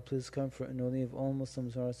ta'ala, please comfort and relieve all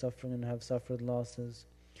Muslims who are suffering and have suffered losses.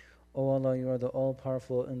 O Allah, you are the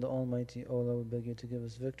all-powerful and the Almighty. O Allah, we beg you to give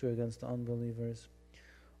us victory against the unbelievers.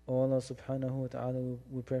 O Allah subhanahu wa ta'ala,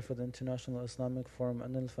 we pray for the International Islamic Forum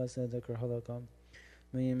and Al-Fasih Dhikr Halaqah.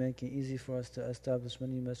 May you make it easy for us to establish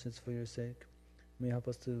many masjids for your sake. May you help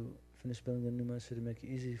us to finish building a new masjid and make it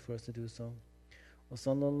easy for us to do so.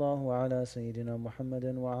 وصلى الله على سيدنا محمد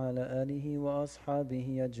وعلى آله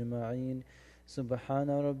وأصحابه أجمعين. سبحان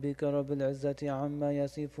ربك رب العزة عما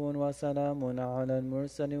يصفون وسلام على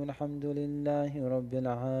المرسلين والحمد لله رب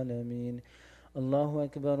العالمين. الله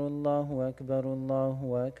أكبر الله أكبر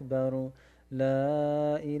الله أكبر.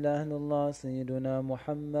 لا إله إلا الله سيدنا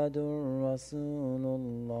محمد رسول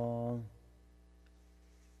الله.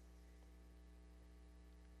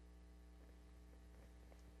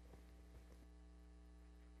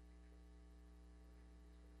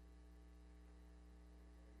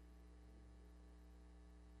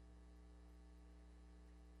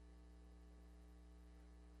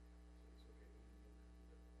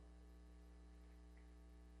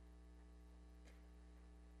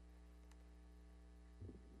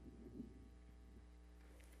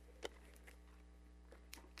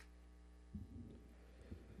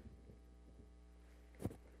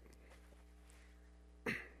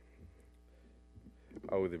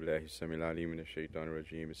 أعوذ بالله السميع العليم من الشيطان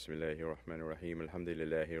الرجيم بسم الله الرحمن الرحيم الحمد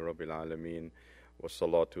لله رب العالمين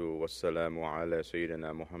والصلاة والسلام على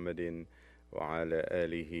سيدنا محمد وعلى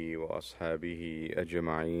آله وأصحابه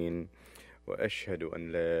أجمعين وأشهد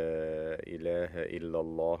أن لا إله إلا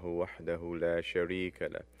الله وحده لا شريك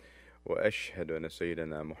له وأشهد أن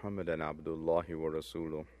سيدنا محمدا عبد الله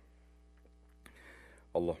ورسوله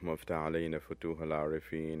اللهم افتح علينا فتوح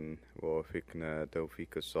العارفين ووفقنا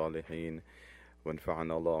توفيق الصالحين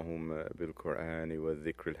وانفعنا اللهم بالقرآن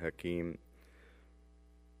والذكر الحكيم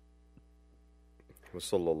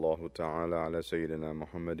وصلى الله تعالى على سيدنا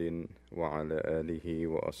محمد وعلى آله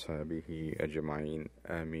وأصحابه أجمعين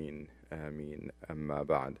آمين آمين أما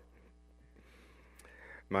بعد.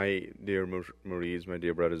 My dear Murids, my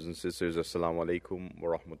dear brothers and sisters, Assalamu alaikum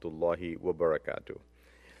wa rahmatullahi wa barakatuh.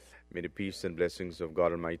 May the peace and blessings of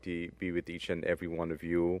God Almighty be with each and every one of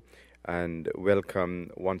you, and welcome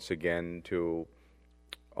once again to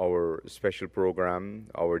our special program,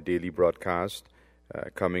 our daily broadcast,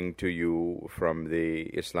 coming to you from the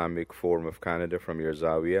Islamic Forum of Canada, from your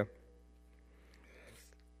Zawiya,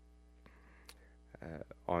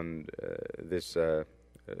 on this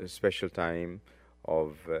special time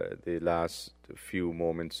of the last few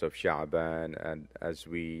moments of Sha'ban, and as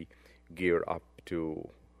we gear up to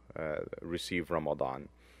receive Ramadan.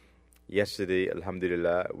 Yesterday,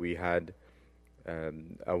 alhamdulillah, we had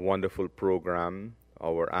a wonderful program,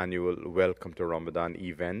 our annual Welcome to Ramadan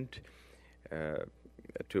event,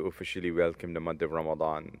 to officially welcome the month of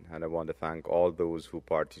Ramadan. And I want to thank all those who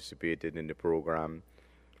participated in the program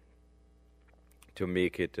to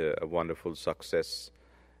make it a wonderful success.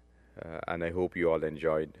 And I hope you all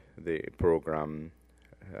enjoyed the program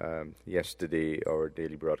yesterday, our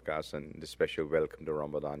daily broadcast, and the special Welcome to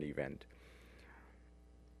Ramadan event.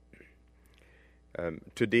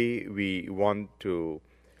 Today we want to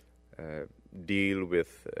deal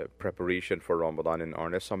with preparation for Ramadan in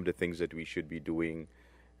earnest, some of the things that we should be doing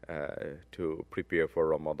to prepare for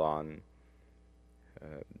Ramadan,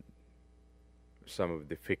 some of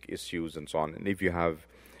the fiqh issues and so on. And if you have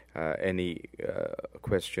any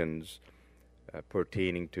questions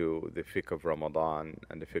pertaining to the fiqh of Ramadan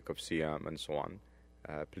and the fiqh of Siyam and so on,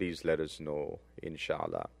 please let us know,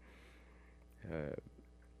 inshallah.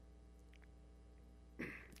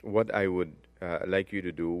 What I would like you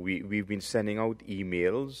to do, we've been sending out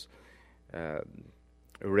emails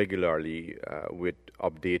regularly with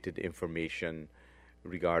updated information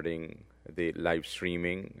regarding the live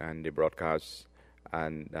streaming and the broadcasts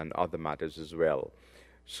and other matters as well.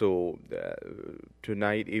 So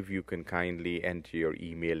tonight, if you can kindly enter your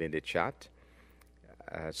email in the chat,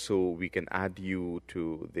 so we can add you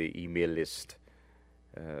to the email list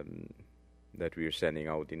that we are sending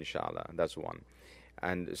out, inshallah. That's one.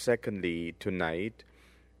 And secondly, tonight,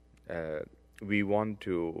 we want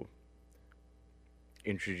to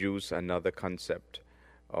introduce another concept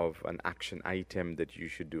of an action item that you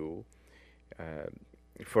should do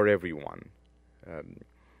for everyone.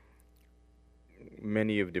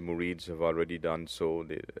 Many of the Murids have already done so,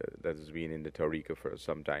 that has been in the Tariqah for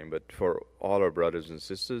some time. But for all our brothers and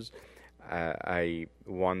sisters, I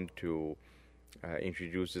want to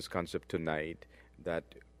introduce this concept tonight, that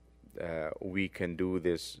we can do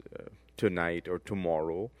this tonight or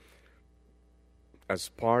tomorrow as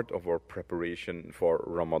part of our preparation for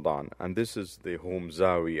Ramadan. And this is the Home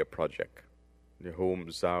Zawiya project. The Home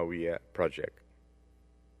Zawiya project.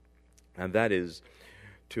 And that is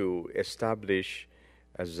to establish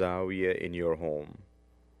a Zawiya in your home.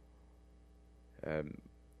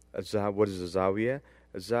 What is a zawiya?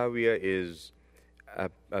 A zawiya is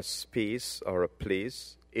a space or a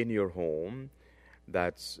place in your home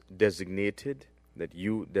that's designated, that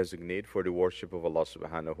you designate for the worship of Allah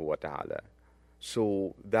subhanahu wa ta'ala.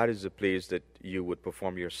 So that is a place that you would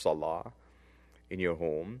perform your salah in your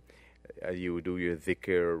home. You would do your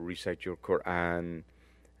dhikr, recite your Quran,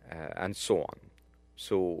 and so on.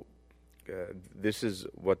 So this is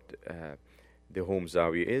what the home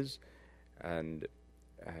zawiya is. And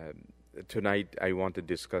tonight I want to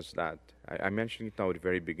discuss that. I mentioned it now at the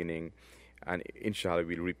very beginning, and inshallah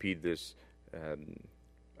we'll repeat this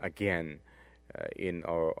again in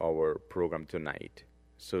our program tonight,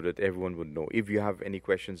 so that everyone would know. If you have any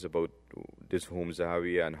questions about this home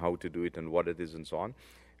zawiya and how to do it and what it is and so on,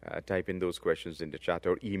 type in those questions in the chat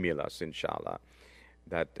or email us, inshallah,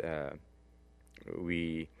 that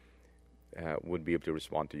we would be able to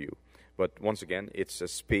respond to you. But once again, it's a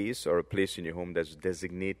space or a place in your home that's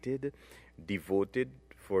designated, devoted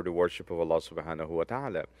for the worship of Allah subhanahu wa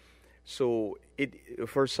ta'ala. So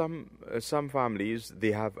for some families,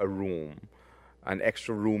 they have a room, an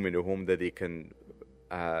extra room in the home that they can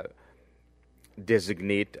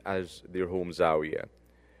designate as their home zawiya.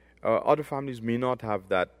 Other families may not have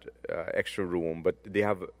that extra room, but they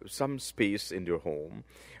have some space in their home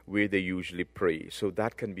where they usually pray. So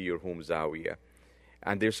that can be your home zawiya.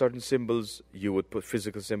 And there are certain symbols you would put,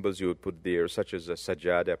 physical symbols you would put there, such as a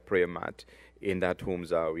sajada, prayer mat, in that home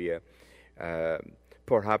zawiya.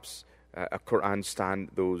 Perhaps a Quran stand,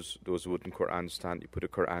 those wooden Quran stand, you put a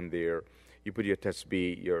Quran there. You put your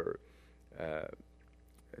tasbih, your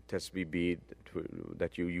tasbih bead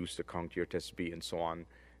that you use to count your tasbih and so on.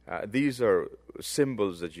 These are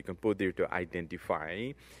symbols that you can put there to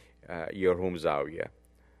identify your home zawiya.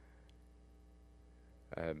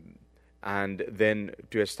 And then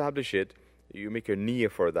to establish it, you make a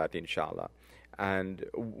niyyah for that, inshallah. And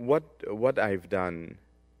what I've done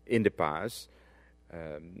in the past,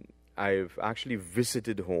 I've actually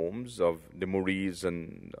visited homes of the Murids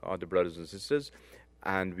and other brothers and sisters,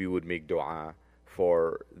 and we would make dua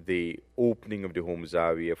for the opening of the home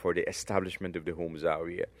zawiya, for the establishment of the home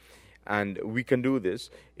zawiya. And we can do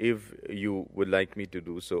this if you would like me to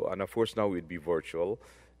do so. And of course, now it would be virtual,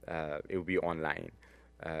 it will be online.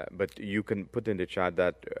 But you can put in the chat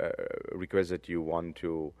that request that you want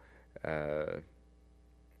to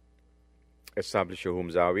establish your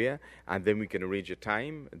home zawiya, and then we can arrange a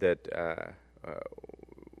time that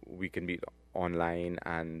we can be online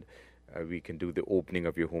and we can do the opening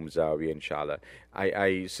of your home zawiya, inshallah.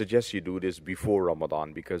 I suggest you do this before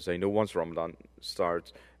Ramadan, because I know once Ramadan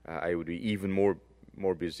starts, I would be even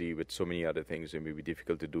more busy with so many other things. It may be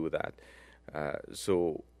difficult to do that.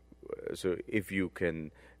 So if you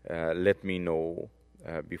can let me know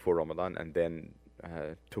before Ramadan, and then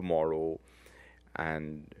tomorrow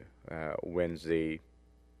and Wednesday,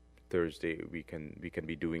 Thursday, we can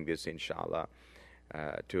be doing this, inshallah,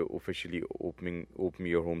 to officially open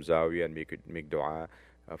your home zawiya and make dua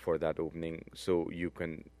for that opening, so you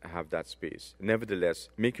can have that space. Nevertheless,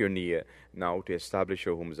 make your niyyah now to establish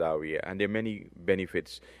your home zawiya, and there are many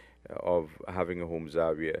benefits of having a home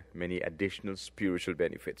zawiya, many additional spiritual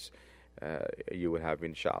benefits you will have,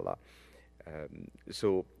 inshallah.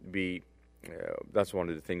 So that's one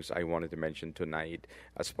of the things I wanted to mention tonight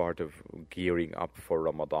as part of gearing up for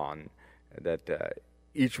Ramadan, that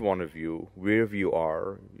each one of you, wherever you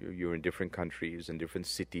are, you're in different countries and different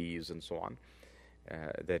cities and so on,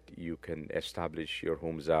 that you can establish your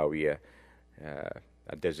home zawiya,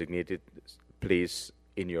 a designated place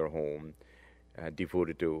in your home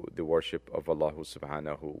devoted to the worship of Allah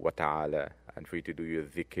subhanahu wa ta'ala, and for you to do your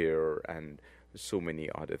dhikr and so many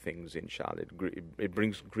other things, inshallah. It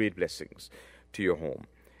brings great blessings to your home.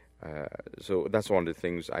 So that's one of the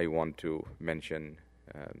things I want to mention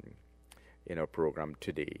in our program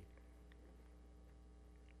today.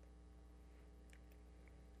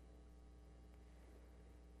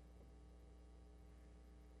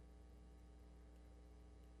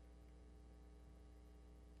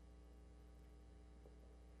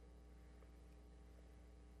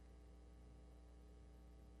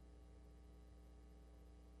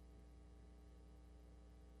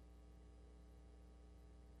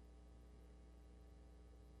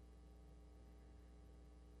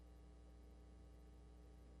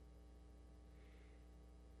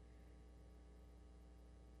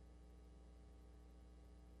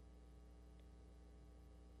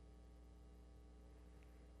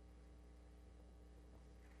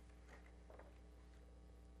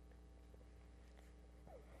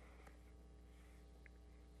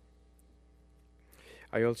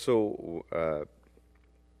 I also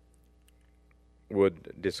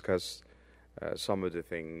would discuss some of the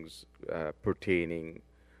things pertaining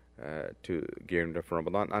to gearing up for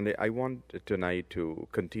Ramadan. And I want tonight to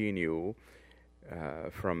continue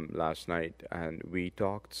from last night, and we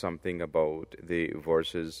talked something about the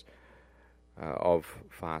verses of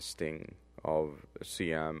fasting, of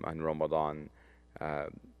Siyam and Ramadan.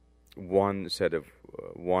 One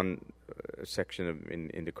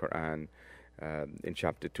section in the Quran, in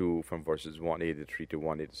chapter 2, from verses 183 to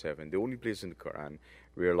 187, the only place in the Quran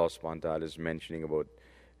where Allah subhanahu wa ta'ala is mentioning about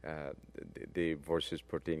the verses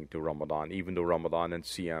pertaining to Ramadan, even though Ramadan and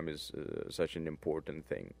Siyam is such an important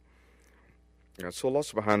thing. So Allah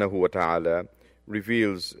subhanahu wa ta'ala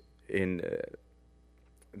reveals in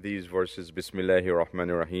these verses, Bismillahir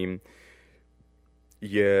Rahmanir Rahim,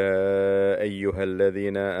 يا أيها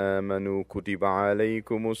الذين آمنوا كتب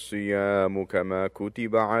عليكم الصيام كما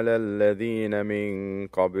كتب على الذين من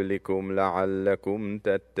قبلكم لعلكم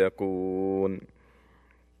تتقون.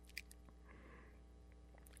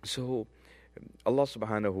 So Allah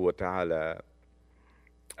subhanahu wa ta'ala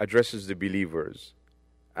addresses the believers,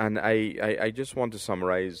 and I just want to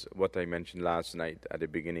summarize what I mentioned last night at the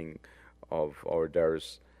beginning of our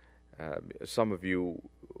dars. Some of you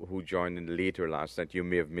who joined in later last night, you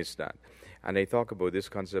may have missed that. And I talk about this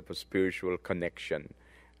concept of spiritual connection.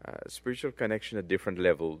 Spiritual connection at different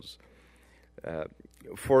levels.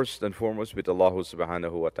 First and foremost with Allah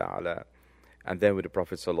subhanahu wa ta'ala, and then with the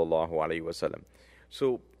Prophet sallallahu alaihi wasallam.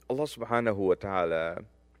 So Allah subhanahu wa ta'ala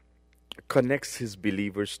connects His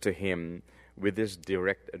believers to Him with this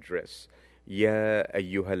direct address. Ya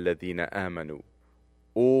ayyuhalladhina amanu.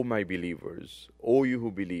 O my believers, O you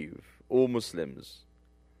who believe, O Muslims.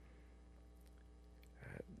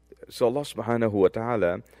 So Allah subhanahu wa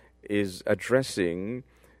ta'ala is addressing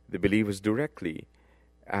the believers directly.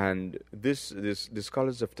 And the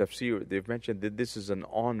scholars of tafsir, they've mentioned that this is an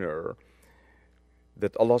honor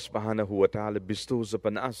that Allah subhanahu wa ta'ala bestows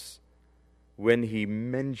upon us. When He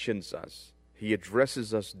mentions us, He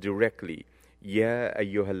addresses us directly. Ya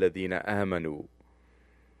ayyuhalladhina amanu.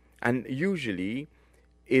 And usually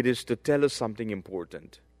it is to tell us something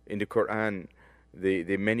important. In the Quran,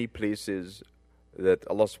 the many places that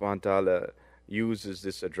Allah subhanahu wa ta'ala uses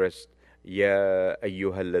this address, Ya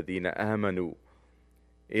ayyuhalladhina amanu.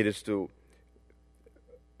 It is to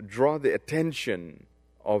draw the attention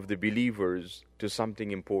of the believers to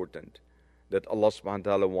something important that Allah subhanahu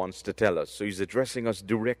wa ta'ala wants to tell us. So He's addressing us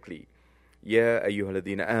directly. Ya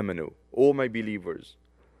ayyuhalladhina amanu. O my believers.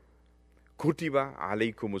 Kutiba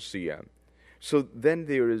alaykumus siyam. So then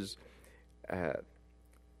there is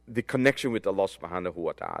the connection with Allah subhanahu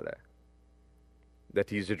wa ta'ala,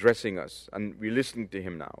 that He's addressing us, and we're listening to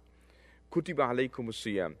Him now. Kutiba alaykumus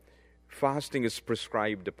siyam. Fasting is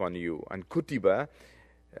prescribed upon you. And kutiba,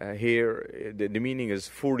 here the meaning is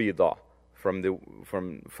furida, from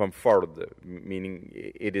fard, meaning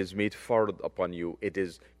it is made fard upon you, it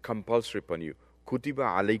is compulsory upon you. Kutiba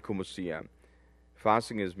alaykumus siyam.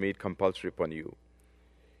 Fasting is made compulsory upon you.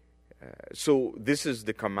 So this is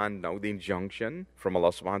the command now, the injunction from Allah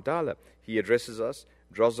subhanahu wa ta'ala. He addresses us,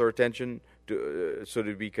 draws our attention to, so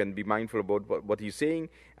that we can be mindful about what He's saying,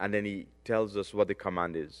 and then He tells us what the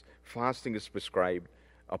command is. Fasting is prescribed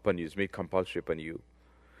upon you, it's made compulsory upon you.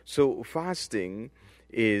 So fasting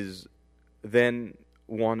is then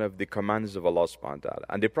one of the commands of Allah subhanahu wa ta'ala.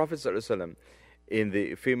 And the Prophet sallallahu alaihi wasallam, in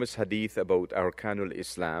the famous hadith about Arkanul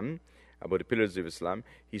Islam, about the pillars of Islam,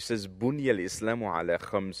 he says, Bunya al-Islamu ala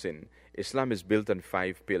khamsin. Islam is built on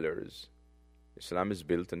 5 pillars. Islam is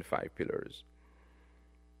built on 5 pillars.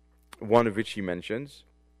 One of which he mentions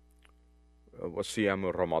was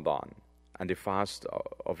Siyam Ramadan, and the fast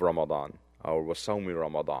of Ramadan, or was Sawmi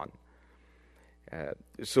Ramadan.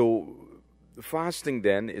 So fasting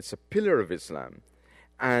then, it's a pillar of Islam.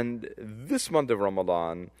 And this month of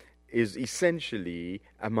Ramadan is essentially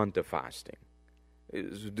a month of fasting.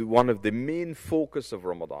 One of the main focus of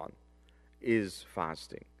Ramadan is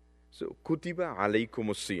fasting. So, kutiba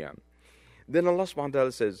alaykumus siyam. Then Allah subhanahu wa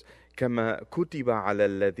ta'ala says, kama kutiba ala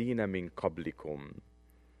alladhina min qablikum.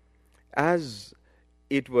 As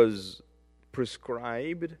it was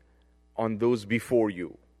prescribed on those before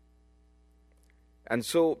you. And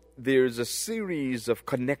so there's a series of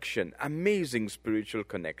connection, amazing spiritual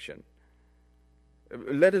connection.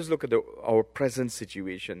 Let us look at our present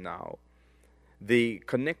situation now. The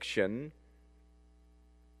connection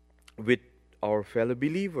with our fellow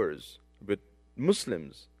believers, with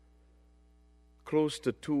Muslims. Close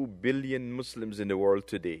to 2 billion Muslims in the world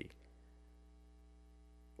today.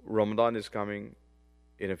 Ramadan is coming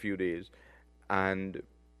in a few days, and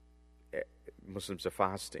Muslims are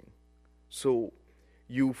fasting. So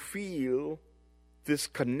you feel this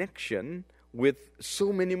connection with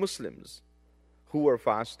so many Muslims. who are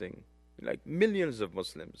fasting. Like millions of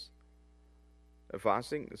Muslims are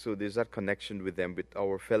fasting. So there's that connection with them, with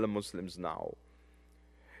our fellow Muslims now.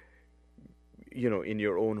 In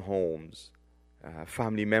your own homes,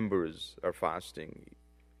 family members are fasting.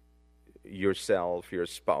 Yourself, your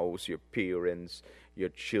spouse, your parents, your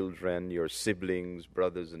children, your siblings,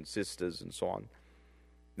 brothers and sisters, and so on.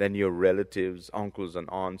 Then your relatives, uncles and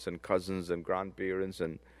aunts and cousins and grandparents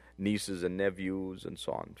and nieces and nephews and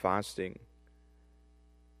so on, fasting.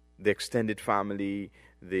 The extended family,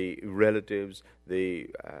 the relatives,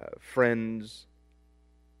 the friends,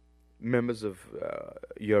 members of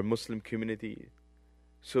your Muslim community.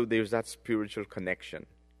 So there's that spiritual connection.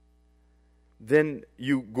 Then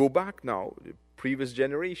you go back now, the previous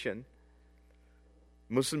generation,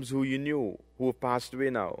 Muslims who you knew, who have passed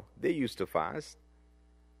away now, they used to fast.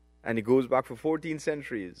 And it goes back for 14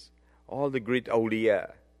 centuries. All the great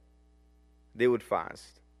awliya, they would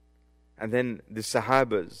fast. And then the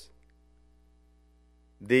Sahabas,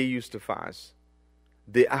 they used to fast.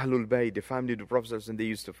 The Ahlul Bayt, the family of the Prophet, they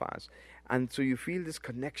used to fast. And so you feel this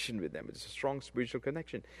connection with them. It's a strong spiritual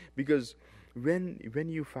connection. Because when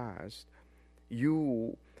you fast,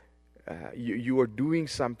 you are doing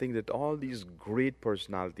something that all these great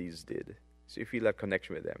personalities did. So you feel that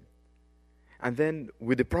connection with them. And then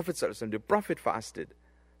with the Prophet ﷺ, the Prophet fasted,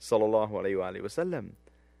 sallallahu alayhi wa sallam.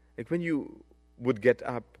 Like when you would get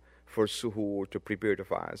up for suhoor to prepare to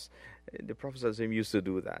fast, the Prophet ﷺ used to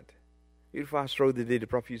do that. You fast throughout the day, the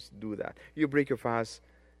Prophet used to do that. You break your fast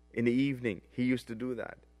in the evening, he used to do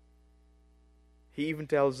that. He even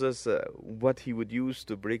tells us what he would use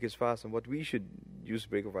to break his fast and what we should use to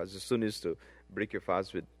break our fast. The sunnah is to break your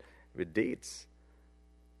fast with dates.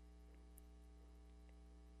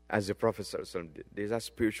 As the Prophet ﷺ did. There's a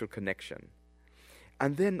spiritual connection.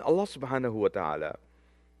 And then Allah subhanahu wa ta'ala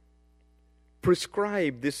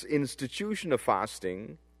prescribed this institution of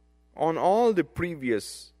fasting on all the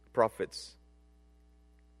previous prophets.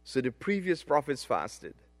 So the previous prophets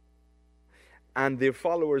fasted. And their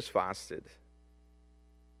followers fasted.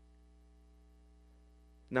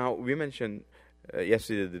 Now, we mentioned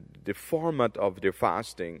yesterday the format of their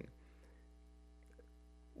fasting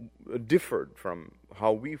differed from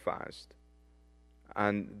how we fast.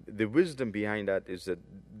 And the wisdom behind that is that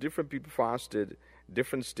different people fasted,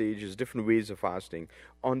 different stages, different ways of fasting,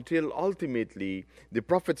 until ultimately the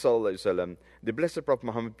Prophet ﷺ, the Blessed Prophet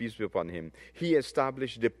Muhammad, peace be upon him, he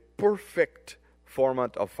established the perfect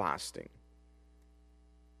format of fasting.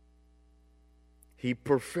 He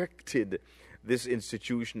perfected this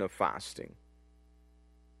institution of fasting.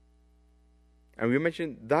 And we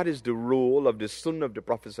mentioned that is the role of the Sunnah of the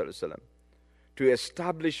Prophet ﷺ, to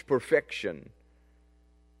establish perfection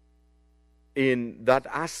in that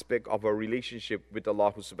aspect of our relationship with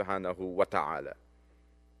Allah subhanahu wa ta'ala.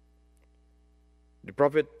 The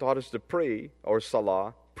Prophet taught us to pray, or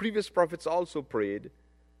salah. Previous prophets also prayed,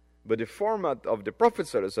 but the format of the Prophet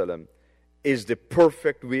ﷺ is the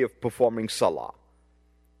perfect way of performing salah.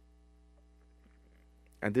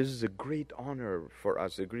 And this is a great honor for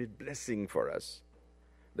us, a great blessing for us,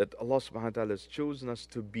 that Allah subhanahu wa ta'ala has chosen us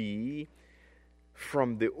to be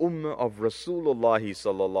from the ummah of Rasulullah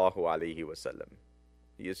sallallahu alayhi wa sallam.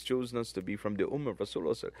 He has chosen us to be from the ummah of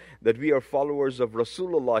Rasulullah, that we are followers of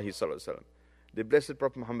Rasulullah sallallahu alayhi wa sallam, the Blessed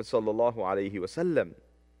Prophet Muhammad sallallahu alayhi wa sallam.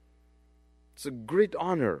 It's a great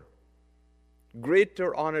honor,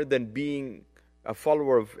 greater honor than being a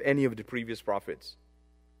follower of any of the previous prophets.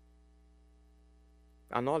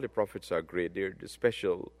 And all the prophets are great. They're the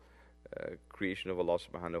special creation of Allah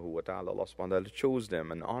subhanahu wa ta'ala. Allah subhanahu wa ta'ala chose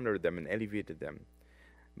them and honored them and elevated them.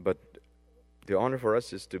 But the honor for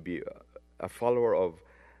us is to be a follower of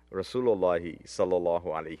Rasulullah sallallahu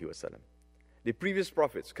alayhi wa sallam. The previous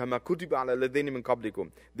prophets, kama kutiba ala alladhina min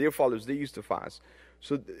qablikum, their followers, they used to fast.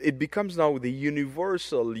 So it becomes now the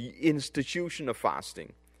universal institution of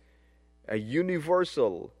fasting. A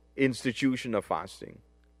universal institution of fasting.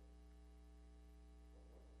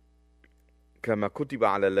 كَمَا كُتِبَ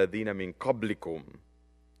عَلَى الَّذِينَ مِنْ قَبْلِكُمْ.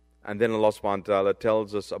 And then Allah subhanahu wa ta'ala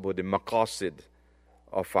tells us about the maqasid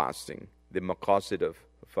of fasting. The maqasid of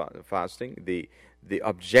fasting, the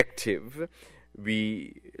objective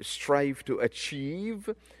we strive to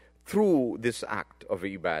achieve through this act of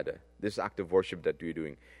ibadah, this act of worship that we're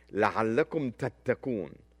doing. لَعَلَّكُمْ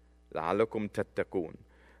تَتَّقُونَ. لَعَلَّكُمْ تَتَّقُونَ.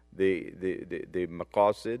 The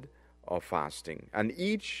maqasid of fasting. And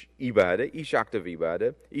each ibadah, each act of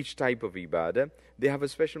ibadah, each type of ibadah, they have a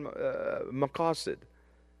special maqasid,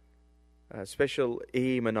 a special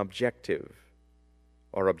aim and objective,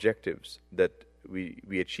 or objectives that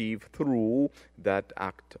we achieve through that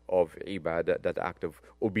act of ibadah, that act of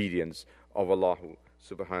obedience of Allah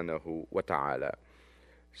subhanahu wa ta'ala.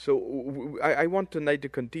 So I want tonight to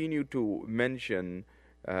continue to mention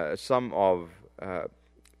some of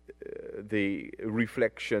the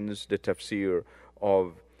reflections, the tafsir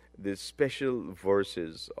of the special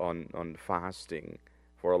verses on fasting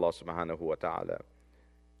for Allah subhanahu wa ta'ala.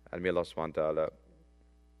 And may Allah subhanahu wa ta'ala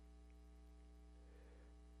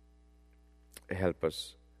help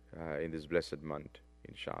us in this blessed month,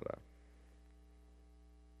 inshallah.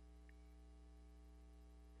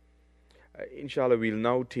 Inshallah, we'll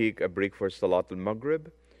now take a break for Salat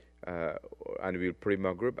al-Maghrib, and we'll pray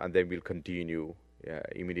Maghrib, and then we'll continue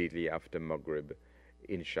immediately after Maghrib,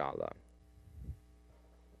 inshallah.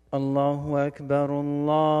 Allahu Akbar,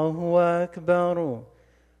 Allahu Akbar,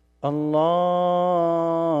 Allahu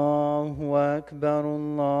Akbar,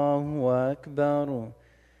 Allahu Akbar.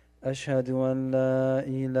 أشهد أن لا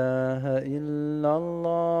إله إلا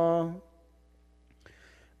الله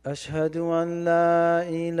أشهد أن لا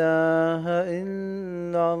إله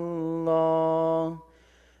إلا الله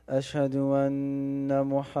أشهد أن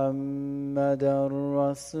محمدا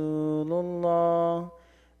رسول الله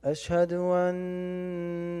أشهد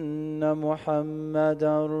أن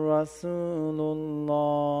محمدا رسول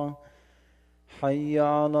الله حي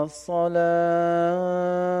على الصلاة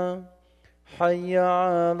حي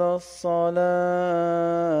على الصلاة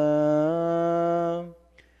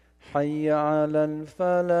حي على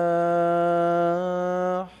الفلاح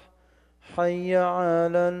حي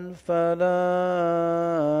على الفلاح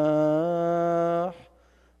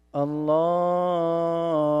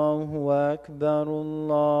الله أكبر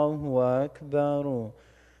الله أكبر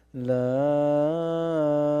لا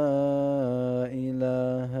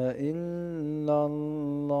إله إلا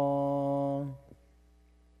الله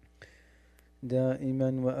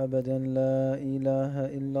دائما وأبدا لا إله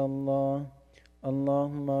إلا الله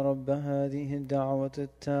اللهم رب هذه الدعوة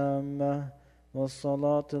التامة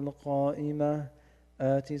والصلاة القائمة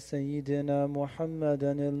آت سيدنا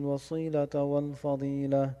محمدا الوصيلة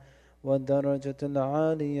والفضيلة والدرجة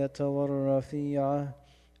العالية والرفيعة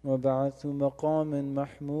وبعث مقام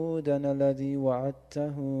محمودا الذي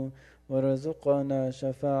وعدته ورزقنا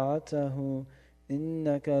شفاعته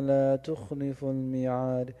إنك لا تخلف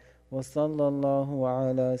الميعاد وصلى الله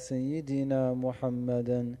على سيدنا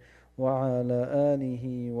محمد وعلى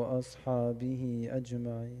آله وأصحابه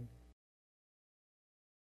أجمعين.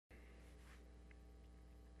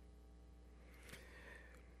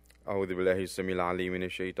 أعوذ بالله السميع العليم من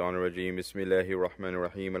الشيطان الرجيم بسم الله الرحمن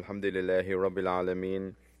الرحيم الحمد لله رب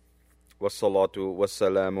العالمين والصلاة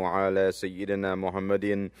والسلام على سيدنا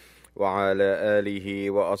محمد وعلى آله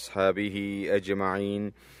وأصحابه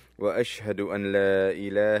أجمعين وأشهد أن لا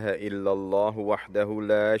إله إلا الله وحده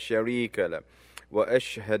لا شريك له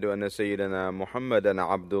وأشهد أن سيدنا محمدا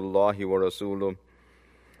عبد الله ورسوله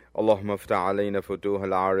اللهم افتح علينا فتوح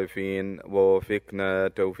العارفين ووفقنا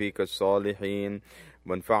توفيق الصالحين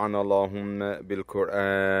وانفعنا اللهم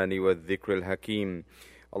بالقرآن والذكر الحكيم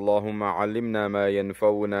اللهم علمنا ما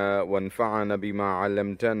ينفعنا وانفعنا بما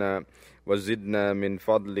علمتنا وزدنا من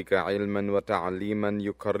فضلك علما وتعليما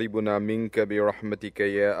يقربنا منك برحمتك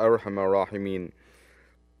يا أرحم الراحمين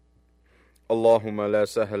اللهم لا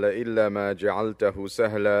سهل إلا ما جعلته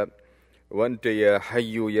سهلا وأنت يا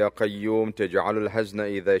حي يا قيوم تجعل الحزن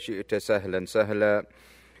إذا شئت سهلا سهلا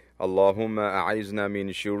اللهم أعذنا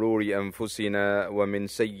من شرور أنفسنا ومن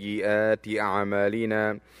سيئات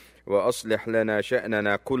أعمالنا وأصلح لنا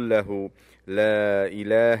شأننا كله لا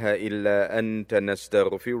إله إلا أنت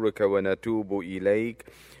نستغفرك ونتوب إليك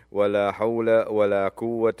ولا حول ولا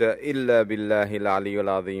قوة إلا بالله العلي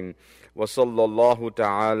العظيم وصلى الله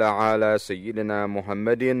تعالى على سيدنا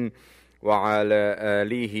محمد وعلى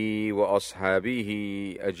آله وأصحابه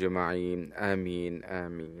أجمعين آمين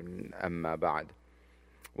آمين أما بعد.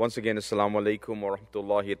 Once again, Assalamu alaikum wa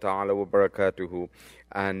rahmatullahi ta'ala wa barakatuhu,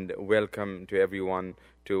 and welcome to everyone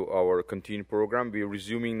to our continued program. We are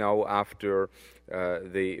resuming now after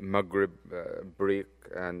the Maghrib break,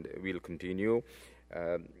 and we'll continue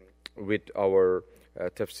with our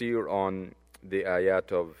tafsir on the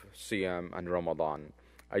ayat of Siyam and Ramadan.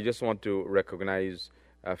 I just want to recognize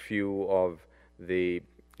a few of the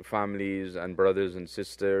families and brothers and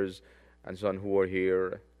sisters and so on who are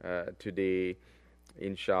here today.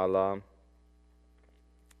 Inshallah,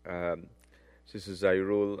 Sister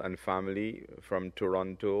Zairul and family from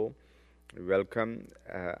Toronto, welcome,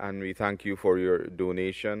 and we thank you for your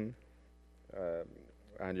donation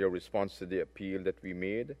and your response to the appeal that we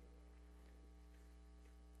made.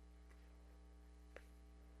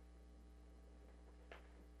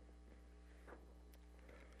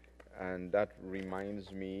 And that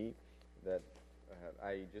reminds me that I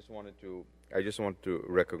I just want to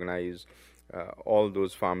recognize all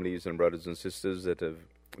those families and brothers and sisters that have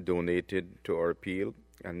donated to our appeal,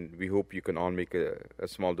 and we hope you can all make a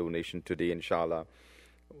small donation today, inshallah.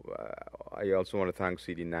 I also want to thank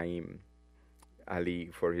Sidi Naeem Ali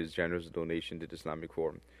for his generous donation to the Islamic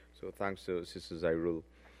Forum. So thanks to Sister Zairul,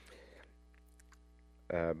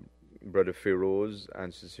 Brother Feroz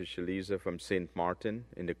and Sister Shaliza from St. Martin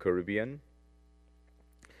in the Caribbean,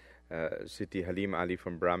 Siti Halim Ali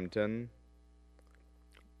from Brampton,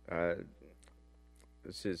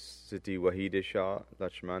 Siti Wahida Shah,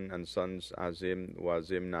 Lachman and Sons Azim,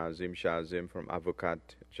 Wazim, Nazim, Shazim from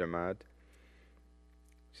Avocat Jamaat,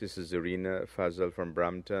 Sister Zarina Fazal from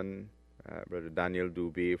Brampton, Brother Daniel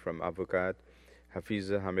Dubey from Avocat,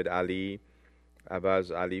 Hafiza Hamid Ali,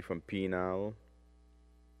 Abbas Ali from Penal,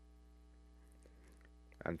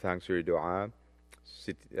 and thanks for your dua.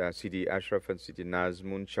 Sidi Ashraf and Sidi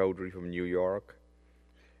Nazmun Chowdhury from New York,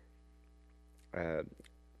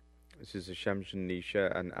 Sister Shamsun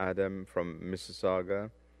Nisha and Adam from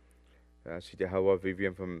Mississauga, Sidi Hawa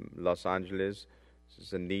Vivian from Los Angeles,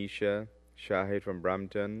 Sister Nisha Shahid from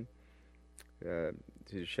Brampton,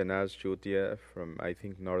 Sister Shanaz Chotia from, I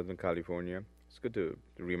think, Northern California. It's good to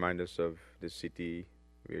remind us of the city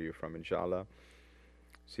where you're from, inshallah.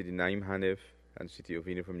 Sidi Naim Hanif and Sidi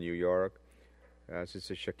Ovina from New York,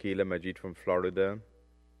 Sister Shakila Majid from Florida,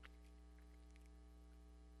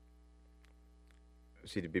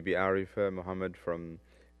 Sidi Bibi Arifa Muhammad from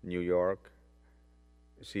New York,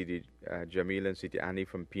 Sidi Jamil and Sidi Annie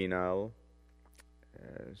from Penal,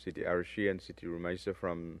 Sidi Arshi and Sidi Rumaisa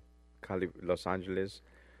from Los Angeles,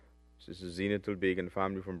 Sister Zinatul Beg and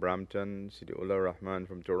family from Brampton, Sidi Ullah Rahman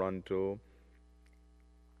from Toronto,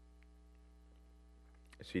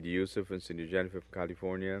 Sidi Yusuf and Sidi Jennifer from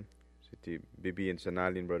California, Sidi Bibi and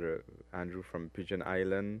Sanali and Brother Andrew from Pigeon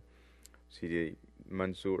Island, Sidi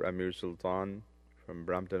Mansoor Amir Sultan from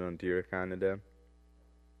Brampton, Ontario, Canada,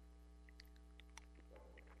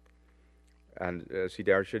 and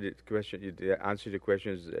Sidi Arshad, the answer to the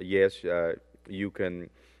question is yes, you can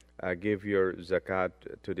give your zakat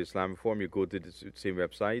to the Islamic Forum. You go to the same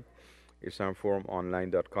website,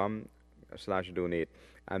 islamforumonline.com/donate,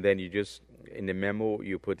 and then you just, in the memo,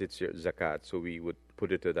 you put it's your zakat. So we would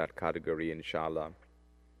put it to that category, inshallah.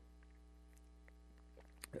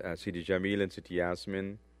 Sidi Jamil and Sidi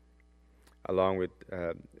Yasmin, along with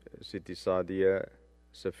Sidi Sadia,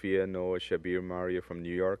 Safiya, Noah, Shabir, Maria from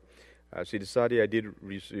New York. Sidi Sadia, I did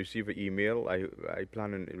receive an email. I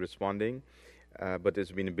plan on responding, but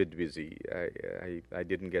it's been a bit busy. I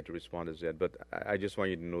didn't get to respond as yet, but I just want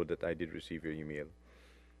you to know that I did receive your email.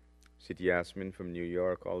 Sidi Yasmin from New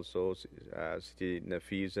York also, Sidi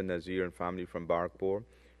Nafiz and Nazir and family from Barkpur,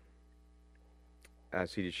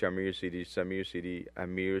 Sidi Shamir, Sidi Samir, Sidi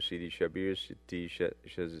Amir, Sidi Shabir, Sidi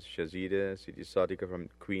Shazida, Sidi Sadika from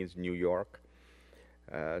Queens, New York,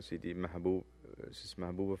 Sidi Mahbooba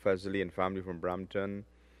Fazli and family from Brampton,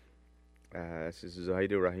 Sidi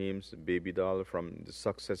Zuhaida Rahim's baby doll from the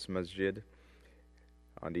Success Masjid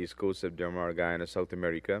on the east coast of Denmark, Guyana, South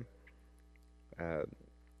America,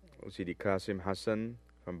 Sidi Qasim Hassan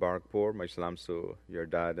from Barkpur, my salams to your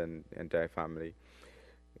dad and entire family,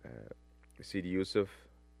 Sidi Yusuf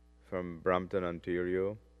from Brampton,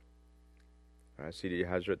 Ontario, Sidi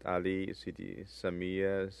Hazrat Ali, Sidi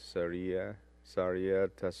Samia, Saria,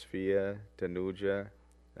 Tasfiya, Tanuja,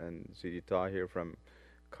 and Sidi Tahir from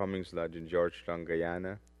Cummings Lodge in Georgetown,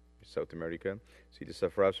 Guyana, South America, Sidi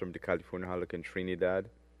Safras from the California Halak in Trinidad,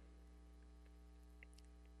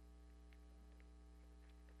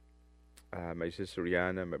 my sister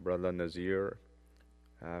Rihanna, my brother Nazir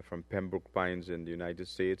from Pembroke Pines in the United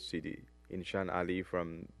States, Sidi Inshan Ali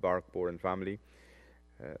from Barkpur and family,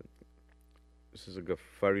 this is a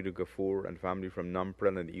Faridu Ghafoor and family from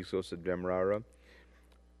Nampral and the east coast of Demerara,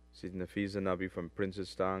 Sidi Nafiza Nabi from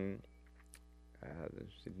Princeton,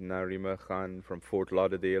 Sidi Narima Khan from Fort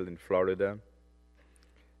Lauderdale in Florida,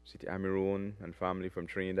 Sidi Amirun and family from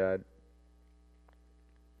Trinidad,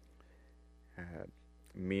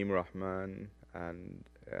 Meem Rahman and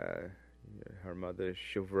her mother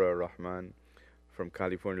Shuvra Rahman from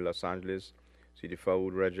California, Los Angeles, Sidi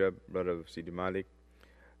Faoud Rajab, brother of Sidi Malik,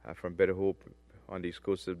 from Better Hope on the east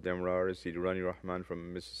coast of Demerara, Sidi Rani Rahman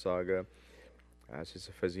from Mississauga,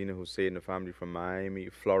 Sister Fazina Hussein, a family from Miami,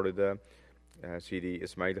 Florida, Sidi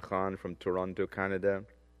Ismail Khan from Toronto, Canada,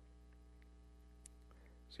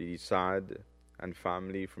 Sidi Saad and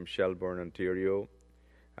family from Shelburne, Ontario,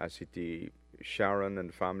 Sidi Sharon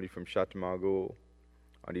and family from Chatamago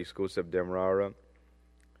on the east coast of Demerara,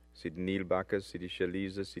 Sidi Neil Bacchus, Sidi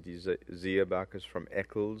Shaliza, Sidi Zia Bacchus from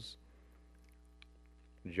Eccles,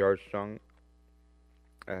 Georgetown,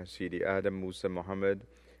 Sidi Adam Musa Muhammad,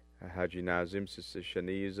 Haji Nazim, Sister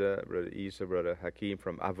Shaniza, Brother Isa, Brother Hakim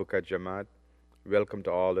from Avocat Jamaat. Welcome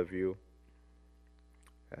to all of you.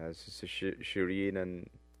 Sister Shireen and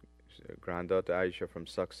granddaughter Aisha from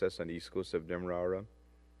Success on the east coast of Demerara.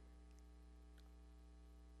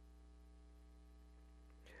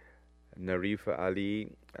 Narifa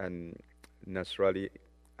Ali and Nasrali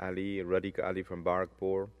Ali, Radhika Ali from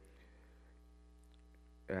Barakpur.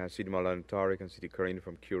 Sidi Maulana Tariq and Sidi Kareen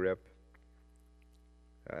from Curep.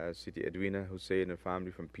 Sidi Edwina Hussein and family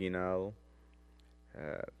from Penal.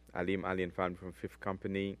 Alim Ali and family from Fifth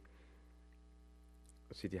Company.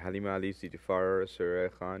 Sidi Halima Ali, Sidi Farah, Surah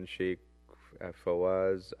Khan, Sheikh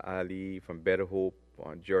Fawaz Ali from Better Hope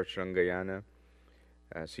on Georgetown, Guyana.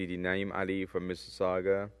 Sidi Naim Ali from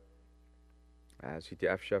Mississauga. Sidi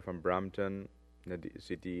Afsha from Brampton.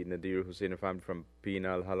 Sidi Nadir Hussein and family from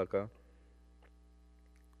Penal, Halaka.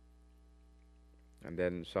 And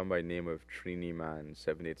then some by name of Trini Man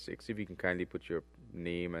 786. If you can kindly put your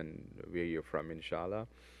name and where you're from, inshallah.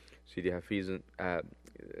 Sidi Hafiz,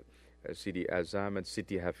 Sidi Azam and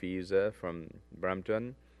Siti Hafiza from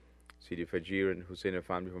Brampton. Sidi Fajir and Hussein and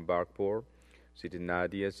family from Barkpur. Sidi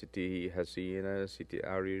Nadia, Siti Hasina, Siti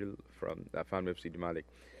Ariel from the family of Sidi Malik.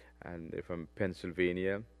 And they're from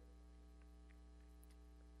Pennsylvania.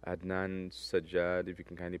 Adnan Sajjad, if you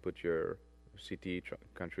can kindly put your city,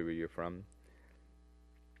 country where you're from.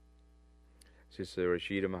 Sister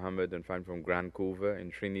Rashida Muhammad and family from Grand Couva in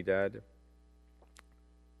Trinidad.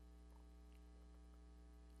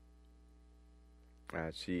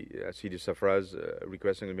 Sidi Safraz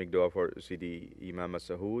requesting to make dua for Sidi Imam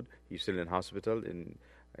Sahood. He's still in hospital in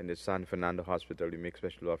the San Fernando Hospital. We make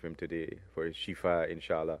special dua for him today for his shifa,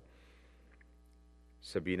 inshallah.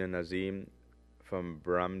 Sabina Nazim from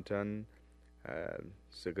Brampton.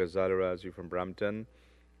 Ghazal Razi from Brampton.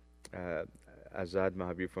 Azad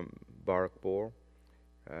Mahabir from Barakpur.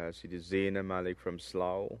 Sidi Zaina Malik from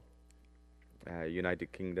Slough,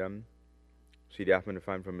 United Kingdom. Sidi Ahmed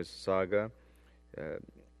Afan from Mississauga.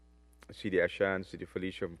 Sidi Ashan, Sidi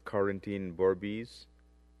Felicia from Quarantine, Berbice.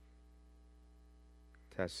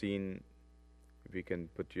 Tassin, if you can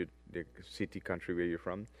put the city, country where you're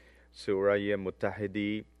from. Suraya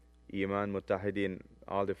Mutahidi, Iman Mutahidi, and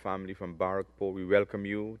all the family from Barakpur. We welcome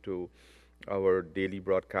you to our daily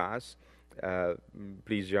broadcast.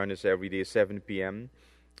 Please join us every day, 7 p.m.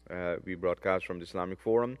 We broadcast from the Islamic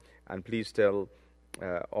Forum. And please tell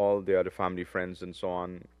all the other family, friends, and so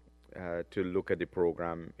on to look at the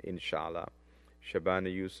program, inshallah.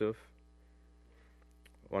 Shabana Yusuf.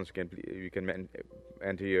 Once again, you can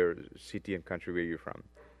enter your city and country where you're from.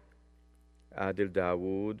 Adil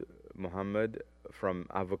Dawood Muhammad from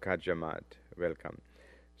Avocat Jamaat. Welcome.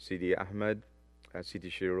 Sidi Ahmed, Sidi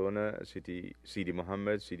Shirona, Sidi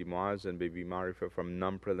Muhammad, Sidi Muaz, and Baby Marifa from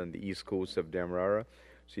Numpril and the east coast of Demerara.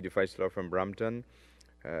 Sidi Faisal from Brampton.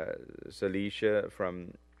 Salisha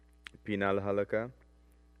from Penal Halaka.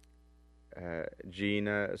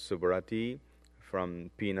 Gina Subrati from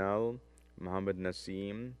Penal. Muhammad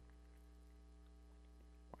Naseem.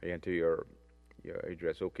 I enter your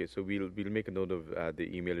address. Okay, so we'll make a note of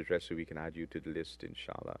the email address so we can add you to the list,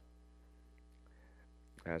 inshallah.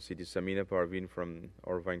 Sidi Samina Parveen from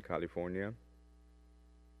Irvine, California.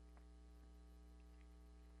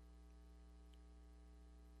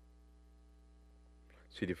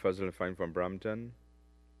 Sidi Fazl Fine from Brampton.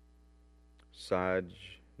 Saj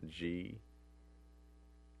G.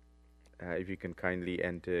 If you can kindly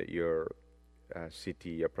enter your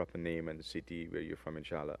city, your proper name, and the city where you're from,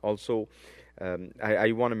 inshallah. Also,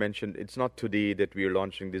 I want to mention, it's not today that we are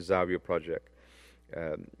launching this Zawiya project.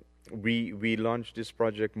 We launched this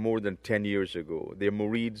project more than 10 years ago. There are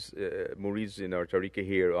murids in our tariqah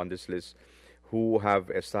here on this list who have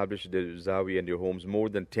established the Zawiya in their homes more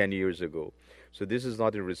than 10 years ago. So this is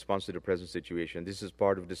not in response to the present situation. This is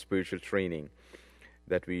part of the spiritual training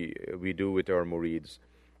that we do with our murids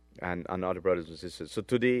and other brothers and sisters. So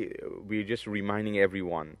today we're just reminding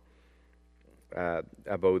everyone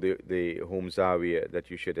about the home Zawiya that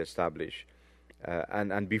you should establish.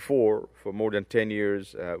 And before, for more than 10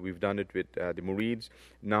 years, we've done it with the murids.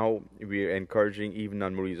 Now we're encouraging even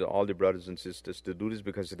non-murids, all the brothers and sisters, to do this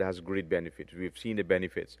because it has great benefits. We've seen the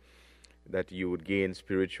benefits that you would gain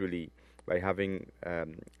spiritually by having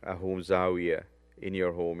a home Zawiya in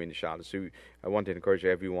your home, inshallah. So I want to encourage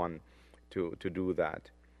everyone to do that,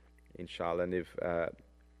 inshallah. And if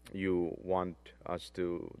you want us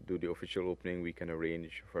to do the official opening, we can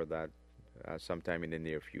arrange for that sometime in the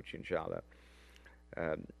near future, inshallah.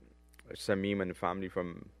 Samim and family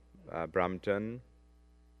from Brampton.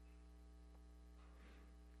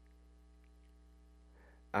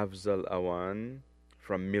 Afzal Awan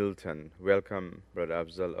from Milton. Welcome, Brother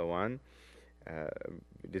Afzal Awan.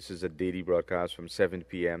 This is a daily broadcast from 7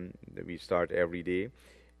 p.m. that we start every day.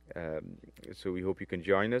 So we hope you can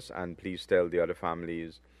join us, and please tell the other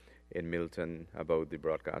families in Milton about the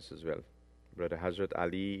broadcast as well. Brother Hazrat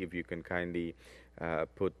Ali, if you can kindly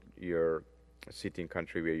put your city and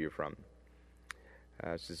country where you're from.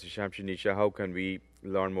 Sister Shamshi Nisha, how can we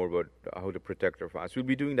learn more about how to protect our fast? We'll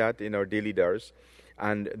be doing that in our daily dars.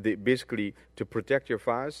 And basically, to protect your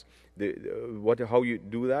fast, how you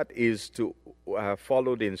do that is to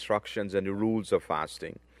follow the instructions and the rules of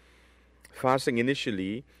fasting. Fasting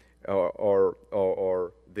initially, or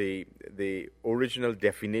the original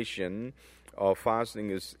definition of fasting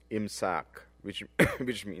is imsak,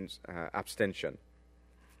 which means abstention.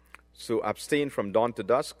 So abstain from dawn to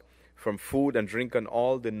dusk, from food and drink and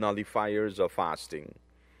all the nullifiers of fasting.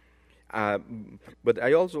 But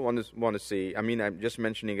I also want to say, I'm just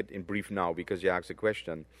mentioning it in brief now because you asked a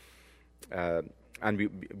question, and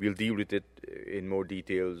we'll deal with it in more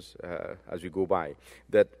details as we go by,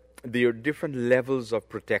 that there are different levels of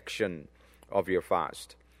protection of your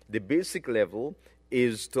fast. The basic level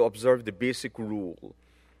is to observe the basic rule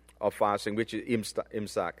of fasting, which is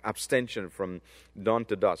imsak, abstention from dawn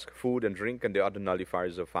to dusk, food and drink and the other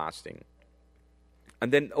nullifiers of fasting.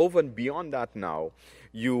 And then over and beyond that now,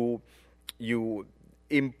 you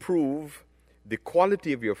improve the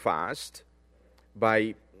quality of your fast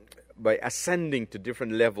by ascending to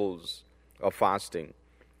different levels of fasting.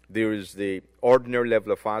 There is the ordinary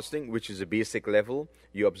level of fasting, which is a basic level.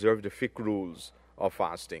 You observe the fiqh rules of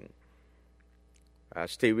fasting.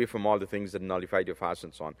 Stay away from all the things that nullify your fast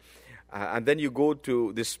and so on. And then you go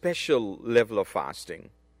to the special level of fasting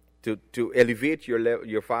to elevate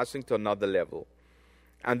your fasting to another level.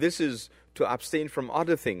 And this is to abstain from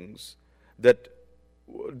other things that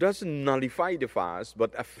doesn't nullify the fast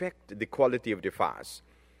but affect the quality of the fast.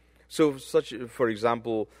 So, for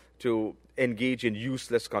example, to engage in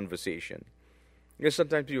useless conversation.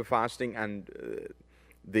 Sometimes you're fasting and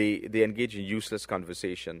they engage in useless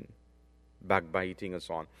conversation, backbiting and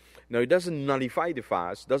so on. Now, it doesn't nullify the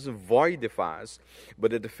fast, doesn't void the fast,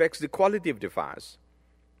 but it affects the quality of the fast.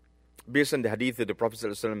 Based on the hadith of the Prophet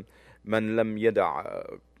ﷺ, "Man lam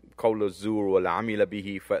yada' qawla az-zur wal 'amila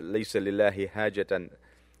bihi fa laysa lillahi hajatan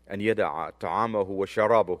an yada'a ta'amahu wa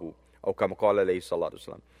sharabahu," or kama qala alayhi salatu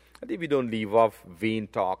wasalam. And if you don't leave off vain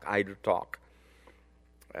talk, idle talk,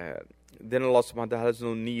 then Allah subhanahu wa ta'ala has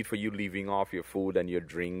no need for you leaving off your food and your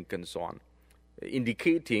drink and so on,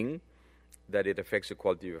 indicating that it affects the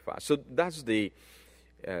quality of your fast. So that's the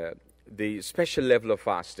special level of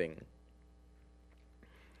fasting.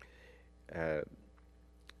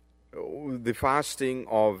 The fasting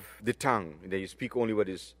of the tongue, that you speak only what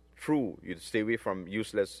is true. You stay away from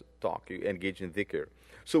useless talk. You engage in dhikr.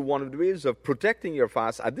 So one of the ways of protecting your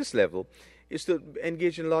fast at this level is to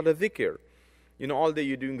engage in a lot of dhikr. All day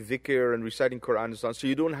you're doing dhikr and reciting Quran and so on, so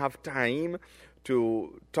you don't have time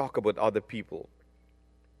to talk about other people.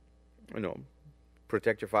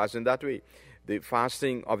 Protect your fast in that way. The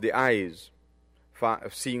fasting of the eyes,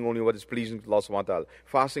 seeing only what is pleasing to Allah subhanahu wa ta'ala.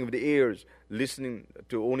 Fasting of the ears, listening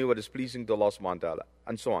to only what is pleasing to Allah subhanahu wa ta'ala,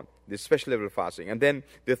 and so on. The special level of fasting. And then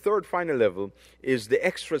the third final level is the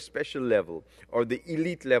extra special level, or the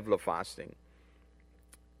elite level of fasting,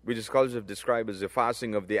 which scholars have described as the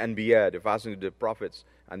fasting of the Anbiya, the fasting of the prophets.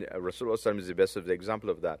 And Rasulullah is the best of the example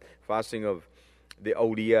of that. Fasting of the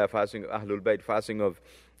awliya, fasting of Ahlul Bayt, fasting of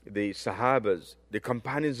the Sahabas, the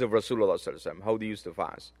companions of Rasulullah, how they used to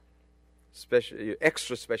fast.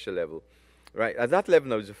 Extra special level. Right? At that level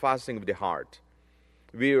now is the fasting of the heart,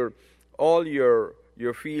 where all your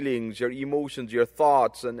feelings, your emotions, your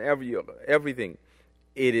thoughts, and everything,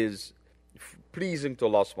 it is pleasing to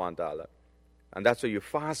Allah subhanahu wa ta'ala. And that's why you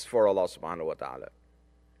fast for Allah subhanahu wa ta'ala.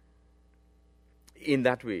 In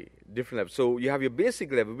that way, different levels. So you have your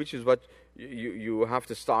basic level, which is what you have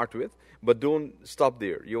to start with, but don't stop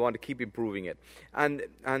there. You want to keep improving it.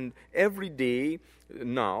 And every day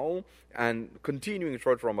now, and continuing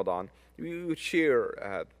throughout Ramadan, we would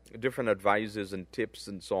share different advices and tips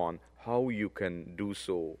and so on, how you can do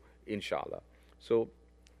so, inshallah. So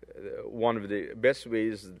one of the best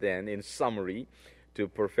ways then, in summary, to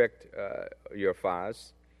perfect your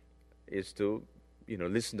fast is to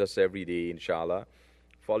listen to us every day, inshallah.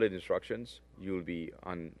 Follow the instructions. You'll be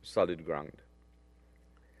on solid ground.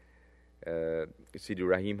 Sidi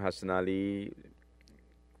Rahim Hassan Ali,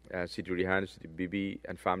 Sidi Rihan, Sidi Bibi,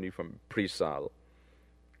 and family from Prisal.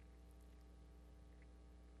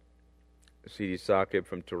 Sidi Saqib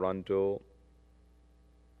from Toronto.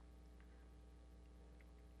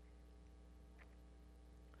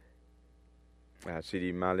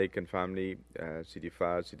 Sidi Malik and family, Sidi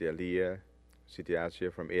Faz, Sidi Aliyah, Sidi Asia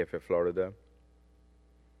from AFF, Florida,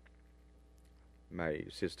 my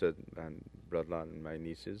sister and brother and my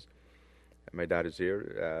nieces. My dad is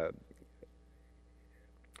here,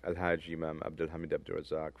 Al-Hajj Imam Abdul Hamid Abdul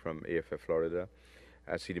Razak from AFF, Florida,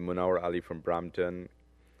 Sidi Munawar Ali from Brampton,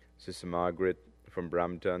 Sister Margaret from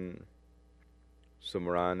Brampton,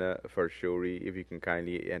 Sumrana Farshori, if you can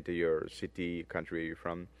kindly enter your city, country where you're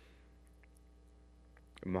from,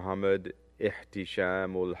 Muhammad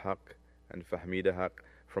Ihtishamul Haq and Fahmida Haq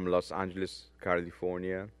from Los Angeles,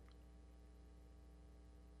 California.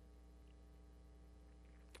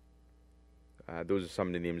 Those are some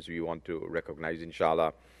of the names we want to recognize,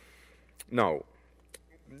 inshallah. Now,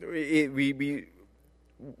 we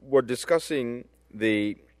were discussing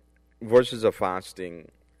the verses of fasting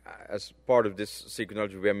as part of this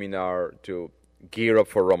Seeking-Knowledge webinar to gear up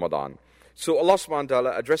for Ramadan. So Allah subhanahu wa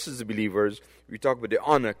ta'ala addresses the believers. We talk about the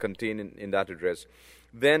honor contained in that address.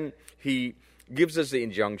 Then He gives us the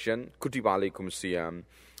injunction, Kutiba alaykum siyam.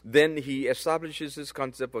 Then He establishes this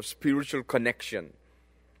concept of spiritual connection,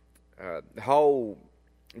 how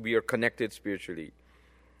we are connected spiritually.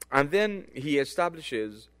 And then He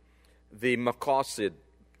establishes the maqasid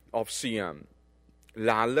of siyam,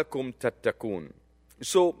 la'allakum tattaqun.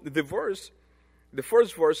 So the first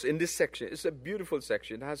verse in this section is a beautiful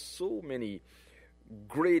section. It has so many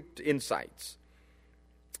great insights.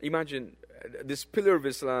 Imagine this pillar of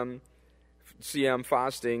Islam, siyam,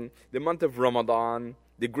 fasting, the month of Ramadan,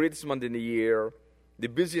 the greatest month in the year, the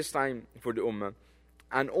busiest time for the ummah,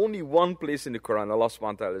 and only one place in the Quran Allah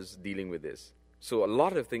subhanahu wa ta'ala is dealing with this. So a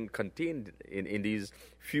lot of things contained in these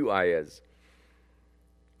few ayahs,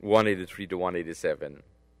 183 to 187.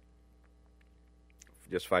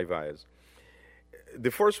 Just 5 ayahs.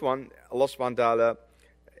 The first one, Allah subhanahu wa ta'ala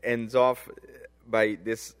ends off by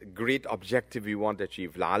this great objective we want to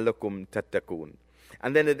achieve, لَعَلَّكُمْ تَتَّقُونَ.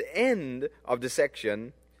 And then at the end of the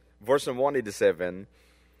section, verse number 187,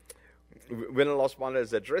 when Allah subhanahu wa ta'ala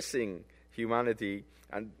is addressing humanity,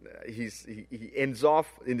 and he ends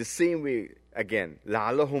off in the same way again,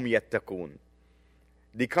 لَعَلَّهُمْ يَتَّقُونَ.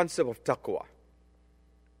 The concept of taqwa.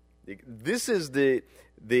 This is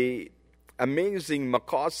the amazing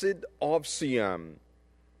maqasid of siyam,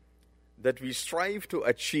 that we strive to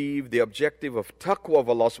achieve the objective of taqwa of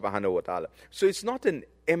Allah subhanahu wa ta'ala. So it's not an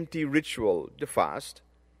empty ritual, the fast.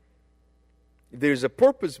 There's a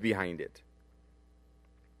purpose behind it.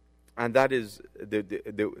 And that is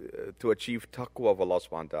to achieve taqwa of Allah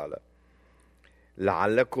subhanahu wa ta'ala.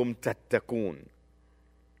 لَعَلَّكُمْ تَتَّقُونَ.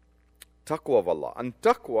 Taqwa of Allah. And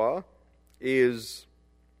taqwa is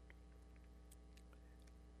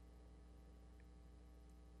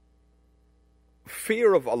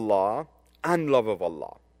fear of Allah and love of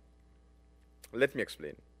Allah. Let me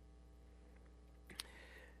explain.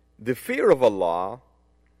 The fear of Allah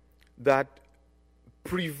that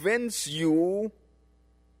prevents you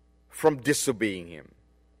from disobeying Him.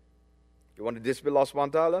 You want to disobey Allah subhanahu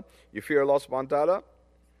wa ta'ala? You fear Allah subhanahu wa ta'ala?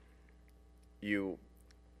 You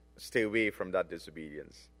stay away from that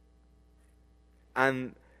disobedience.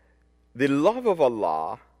 And the love of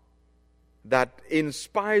Allah that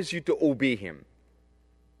inspires you to obey Him.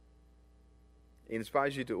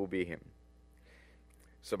 Inspires you to obey Him.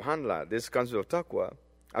 SubhanAllah, this concept of taqwa,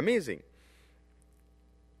 amazing.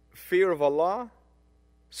 Fear of Allah,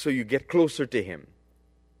 so you get closer to Him.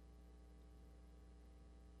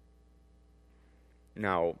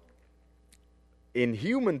 Now, in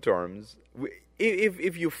human terms,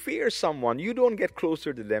 if you fear someone, you don't get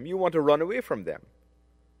closer to them. You want to run away from them.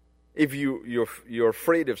 If you're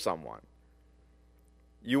afraid of someone,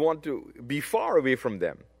 you want to be far away from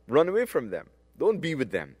them. Run away from them. Don't be with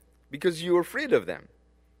them because you're afraid of them.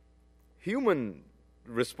 Human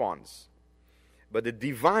response. But the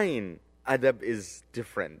divine adab is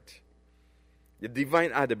different. The divine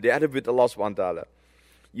adab, the adab with Allah subhanahu wa ta'ala.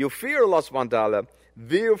 You fear Allah subhanahu wa ta'ala,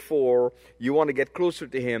 therefore you want to get closer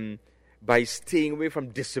to Him by staying away from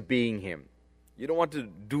disobeying Him. You don't want to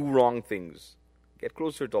do wrong things. Get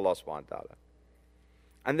closer to Allah subhanahu wa ta'ala.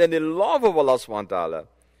 And then the love of Allah subhanahu wa ta'ala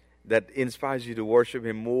that inspires you to worship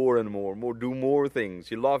Him more and more, do more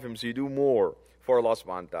things. You love Him, so you do more for Allah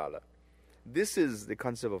subhanahu wa ta'ala. This is the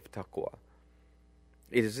concept of taqwa.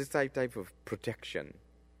 It is this type of protection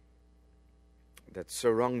that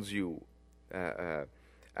surrounds you, a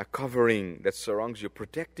covering that surrounds you,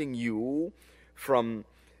 protecting you from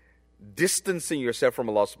distancing yourself from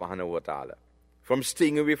Allah subhanahu wa ta'ala, from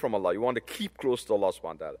staying away from Allah. You want to keep close to Allah subhanahu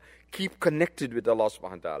wa ta'ala, keep connected with Allah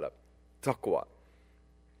subhanahu wa ta'ala. Taqwa.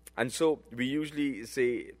 And so we usually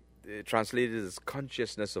say translated as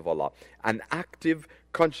consciousness of Allah, an active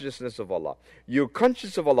consciousness of Allah. You're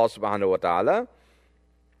conscious of Allah subhanahu wa ta'ala,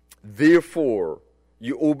 therefore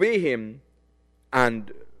you obey Him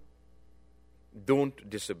and don't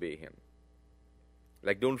disobey Him.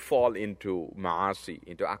 Like, don't fall into ma'asi,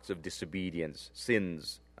 into acts of disobedience,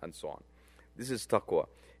 sins, and so on. This is taqwa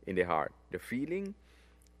in the heart, the feeling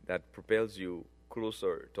that propels you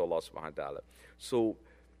closer to Allah subhanahu wa ta'ala. So,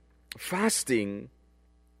 fasting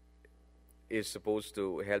is supposed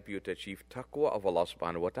to help you to achieve taqwa of Allah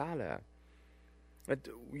subhanahu wa ta'ala. But,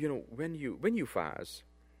 when you fast,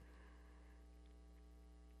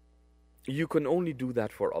 you can only do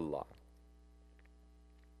that for Allah.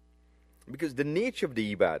 Because the nature of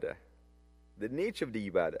the ibadah,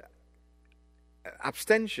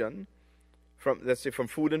 abstention from, let's say, from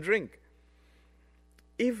food and drink.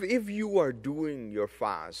 If you are doing your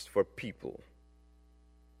fast for people,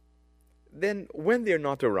 then when they're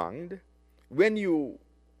not around, when you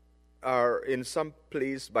are in some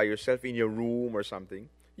place by yourself in your room or something,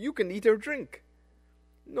 you can eat or drink.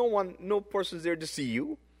 No person's there to see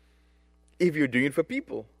you if you're doing it for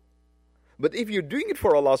people. But if you're doing it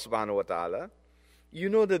for Allah subhanahu wa ta'ala, you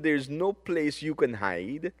know that there's no place you can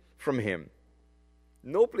hide from Him.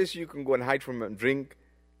 No place you can go and hide from Him, drink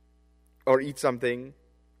or eat something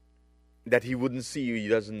that He wouldn't see you, He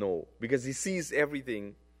doesn't know. Because He sees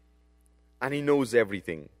everything and He knows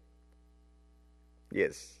everything.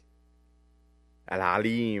 Yes.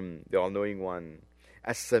 Al-Alim, the all-knowing one.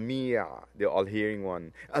 As-Sami', the all-hearing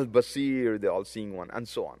one. Al-Basir, the all-seeing one, and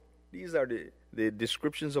so on. These are the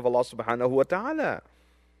descriptions of Allah subhanahu wa ta'ala.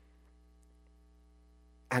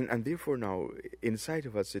 And therefore now, inside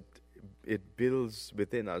of us, it builds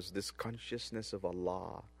within us this consciousness of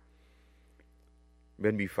Allah.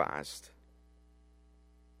 When we fast,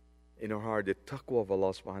 in our heart, the taqwa of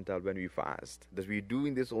Allah subhanahu wa ta'ala when we fast, that we're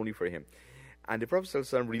doing this only for Him. And the Prophet sallallahu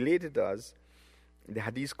alaihi wasallam related us the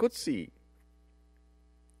Hadith Qudsi,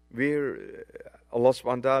 where Allah subhanahu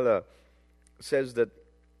wa ta'ala says that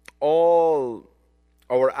all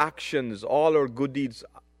our actions, all our good deeds,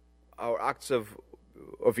 our acts of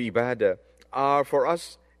ibadah are for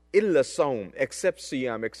us illa sawm, except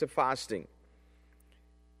siyam, except fasting.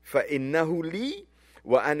 فَإِنَّهُ لِي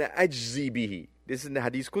وَأَنَا أَجْزِي بِهِ. This is in the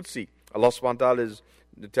Hadith Qudsi. Allah subhanahu wa ta'ala is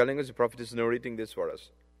telling us, the Prophet is narrating this for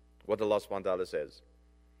us. What Allah subhanahu wa ta'ala says.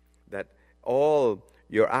 That all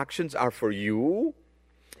your actions are for you,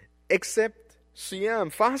 except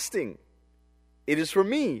siyam, fasting. It is for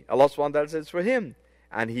me. Allah subhanahu wa ta'ala says for Him.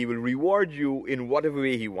 And He will reward you in whatever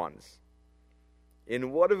way He wants.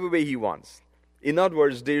 In whatever way He wants. In other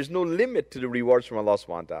words, there is no limit to the rewards from Allah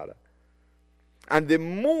subhanahu wa ta'ala. And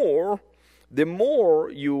the more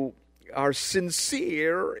you are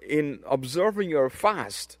sincere in observing your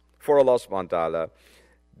fast for Allah subhanahu wa ta'ala,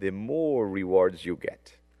 the more rewards you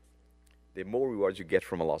get. The more rewards you get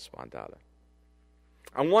from Allah subhanahu wa ta'ala.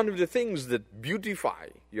 And one of the things that beautify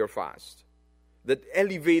your fast, that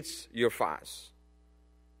elevates your fast,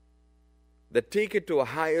 that take it to a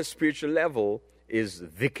higher spiritual level, is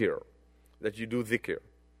dhikr. That you do dhikr.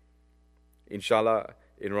 Inshallah,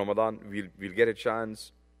 in Ramadan, we'll get a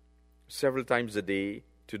chance several times a day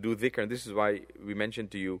to do dhikr. And this is why we mentioned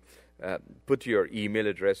to you, put your email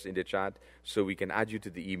address in the chat so we can add you to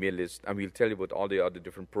the email list. And we'll tell you about all the other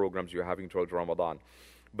different programs you're having throughout Ramadan.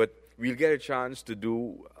 But we'll get a chance to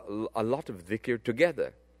do a lot of dhikr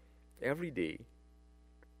together every day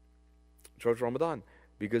throughout Ramadan.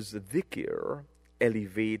 Because the dhikr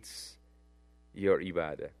elevates your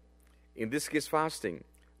ibadah. In this case, fasting.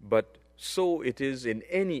 But so it is in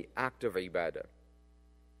any act of ibadah.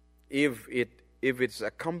 If it's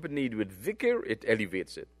accompanied with dhikr, it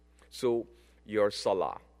elevates it. So, your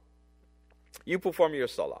salah. You perform your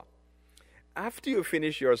salah. After you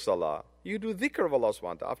finish your salah, you do dhikr of Allah subhanahu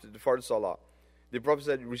wa ta'ala. After the first salah, the Prophet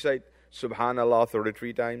said, recite Subhanallah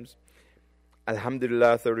 33 times,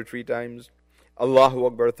 Alhamdulillah 33 times, Allahu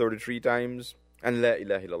Akbar 33 times, and La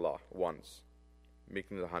ilaha illallah once,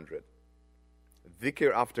 making it 100.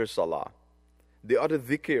 Dhikr after salah. The other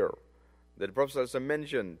dhikr that the Prophet ﷺ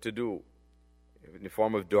mentioned to do in the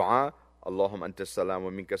form of dua, Allahumma anta salam wa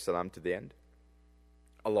minka salam to the end.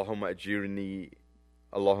 Allahumma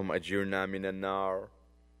ajirna minan nar.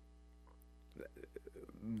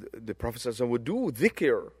 The Prophet ﷺ would do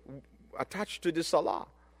dhikr attached to the salah.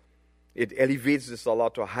 It elevates the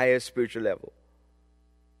salah to a higher spiritual level.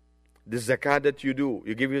 The zakat that you do,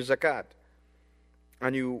 you give your zakat,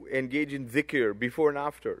 and you engage in dhikr before and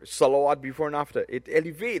after, salawat before and after, it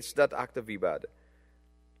elevates that act of ibadah.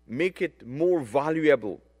 Make it more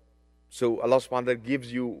valuable. So Allah subhanahu wa ta'ala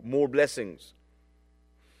gives you more blessings.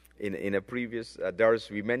 In a previous dars,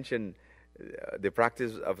 we mentioned the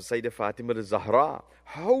practice of Sayyidah Fatima al-Zahra,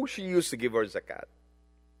 how she used to give her zakat,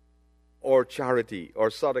 or charity, or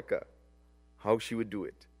sadaqah, how she would do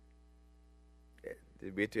it.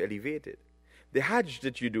 The way to elevate it. The Hajj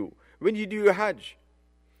that you do, when you do your Hajj,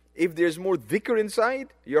 if there's more dhikr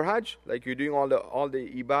inside your Hajj, like you're doing all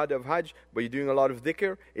the ibadah of Hajj, but you're doing a lot of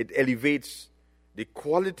dhikr, it elevates the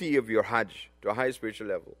quality of your Hajj to a high spiritual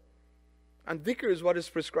level. And dhikr is what is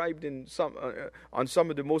prescribed in on some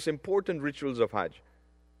of the most important rituals of Hajj.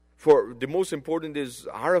 For the most important is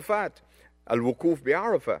Arafat, al-Wukuf bi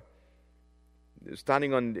Arafah,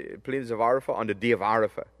 standing on the plains of Arafah on the day of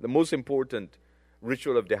Arafah, the most important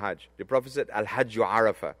ritual of the Hajj. The Prophet said, Al-Hajju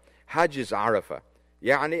Arafah. Hajj is Arafah.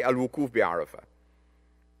 Yani al-Wukuf bi Arafah.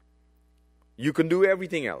 You can do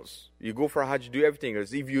everything else. You go for Hajj, do everything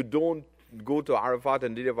else. If you don't go to Arafat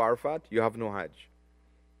on the day of Arafat, you have no Hajj.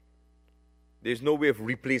 There's no way of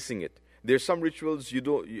replacing it. There's some rituals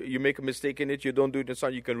you make a mistake in it, you don't do it and so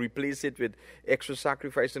on. You can replace it with extra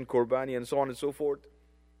sacrifice and Qurbani and so on and so forth.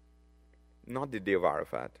 Not the day of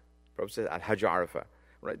Arafat. Prophet said, Al-Hajj Arafah.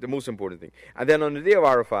 Right, the most important thing. And then on the day of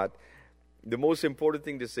Arafat, the most important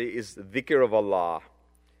thing to say is dhikr of Allah.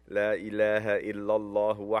 La ilaha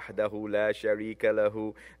illallah wahdahu la sharika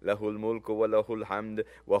lahu, lahul mulku wa lahul hamd,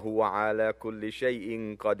 wa huwa ala kulli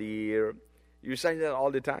shay'in qadir. You say that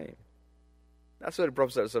all the time. That's what the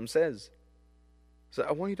Prophet says. So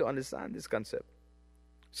I want you to understand this concept.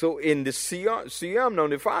 So in the siyam, now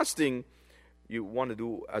in the fasting, you want to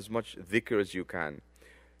do as much dhikr as you can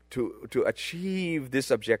to achieve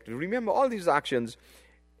this objective. Remember, all these actions,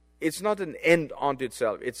 it's not an end unto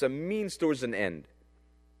itself. It's a means towards an end.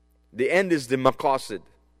 The end is the maqasid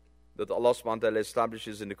that Allah subhanahu wa ta'ala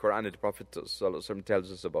establishes in the Quran and the Prophet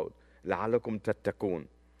tells us about. لَعَلَكُمْ تَتَّقُونَ.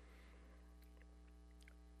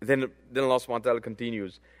 Then Allah subhanahu wa ta'ala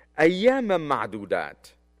continues, أَيَّامًا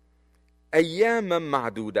مَعْدُودَاتٍ.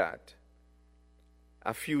 أَيَّامًا مَعْدُودَاتٍ.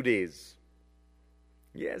 A few days.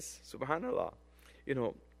 Yes, subhanallah. You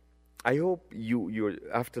know, I hope you're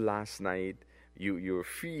after last night, you're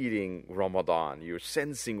feeling Ramadan, you're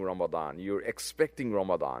sensing Ramadan, you're expecting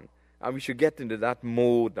Ramadan. And we should get into that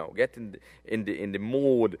mode now. Get in the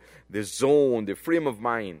mode, the zone, the frame of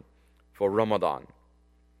mind for Ramadan.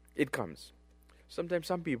 It comes. Sometimes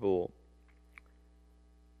some people,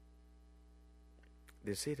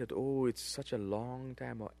 they say that, oh, it's such a long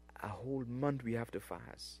time, a whole month we have to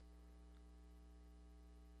fast.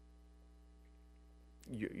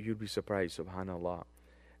 You'll be surprised, subhanAllah,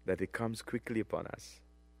 that it comes quickly upon us.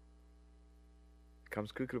 It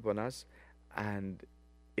comes quickly upon us, and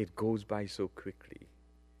it goes by so quickly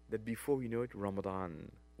that before we know it,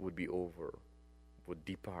 Ramadan would be over, would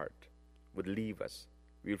depart, would leave us.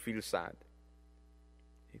 We'll feel sad.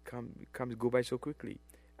 It go by so quickly.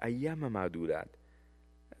 Ayyama ma'dudat.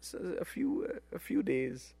 That's a few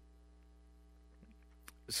days.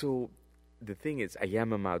 So the thing is,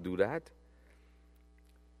 ayyama ma'dudat,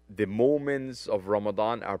 the moments of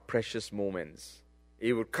Ramadan are precious moments.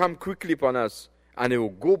 It will come quickly upon us, and it will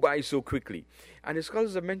go by so quickly. And the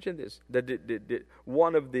scholars have mentioned this, that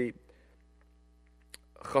one of the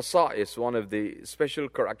khasa'is, one of the special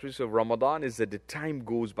characteristics of Ramadan is that the time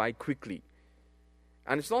goes by quickly.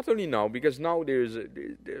 And it's not only now, because now there's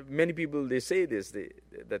many people, they say this,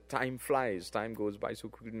 that time flies, time goes by so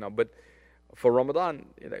quickly now. But for Ramadan,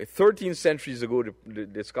 13 centuries ago,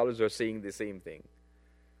 the scholars are saying the same thing.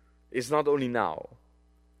 It's not only now.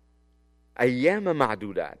 Ayyama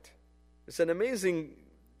ma'dudat. It's an amazing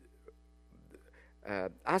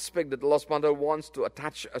aspect that Allah subhanahu wa ta'ala wants to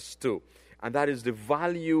attach us to. And that is the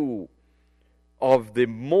value of the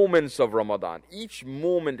moments of Ramadan. Each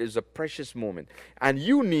moment is a precious moment. And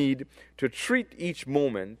you need to treat each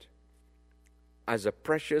moment as a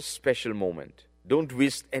precious, special moment. Don't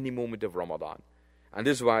waste any moment of Ramadan. And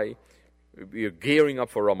this is why we are gearing up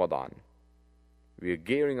for Ramadan. We are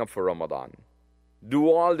gearing up for Ramadan. Do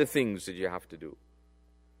all the things that you have to do.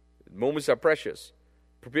 Moments are precious.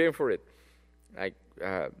 Preparing for it. Like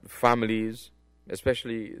families,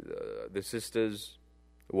 especially the sisters,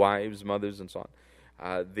 wives, mothers, and so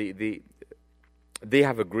on. They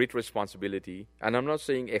have a great responsibility. And I'm not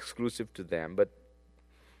saying exclusive to them, but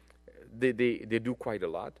they do quite a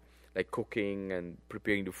lot. Like cooking and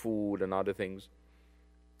preparing the food and other things.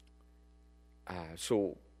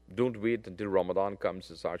 So don't wait until Ramadan comes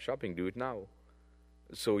to start shopping. Do it now.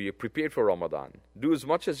 So you're prepared for Ramadan. Do as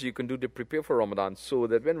much as you can do to prepare for Ramadan, so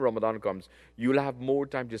that when Ramadan comes, you'll have more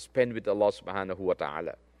time to spend with Allah subhanahu wa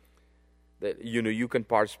ta'ala. That you can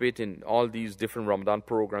participate in all these different Ramadan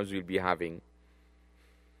programs we'll be having.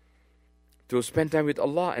 To spend time with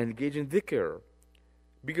Allah and engage in dhikr.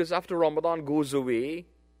 Because after Ramadan goes away,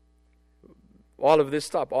 all of this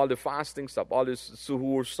stuff, all the fasting stuff, all this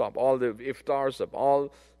suhoor stuff, all the iftar stuff,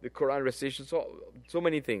 all the Quran recitation, so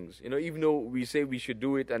many things. Even though we say we should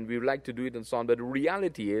do it and we would like to do it and so on, but the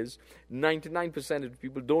reality is 99% of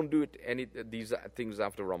people don't do these things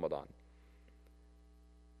after Ramadan.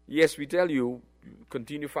 Yes, we tell you,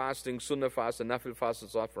 continue fasting, sunnah fast, and nafil fast and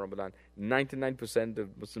so on for Ramadan. 99%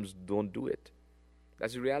 of Muslims don't do it.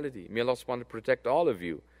 That's the reality. May Allah subhanahu wa ta'ala protect all of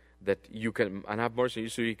you, that you can, and have mercy on you,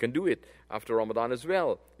 so you can do it after Ramadan as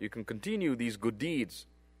well. You can continue these good deeds.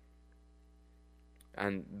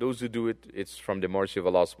 And those who do it, it's from the mercy of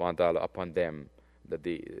Allah subhanahu wa ta'ala upon them that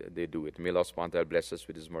they do it. May Allah subhanahu wa ta'ala bless us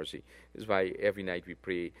with His mercy. This is why every night we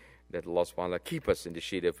pray that Allah subhanahu wa ta'ala keep us in the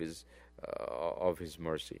shade of His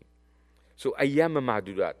mercy. So ayyam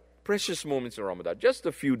ma'dudat, precious moments in Ramadan, just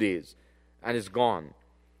a few days, and it's gone.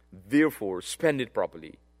 Therefore, spend it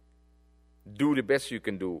properly. Do the best you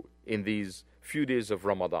can do in these few days of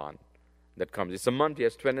Ramadan that comes. It's a month,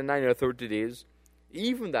 yes, 29 or 30 days.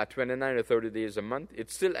 Even that 29 or 30 days a month,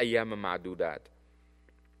 it's still ayyam ma'dudat.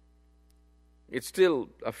 It's still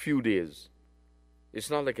a few days. It's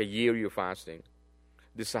not like a year you're fasting.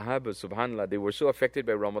 The Sahaba, subhanAllah, they were so affected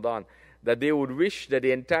by Ramadan that they would wish that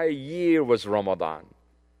the entire year was Ramadan.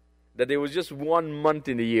 That there was just 1 month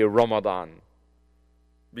in the year, Ramadan.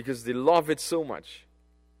 Because they love it so much.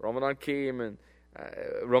 Ramadan came and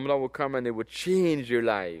Ramadan would come and it would change their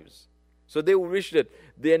lives. So they would wish that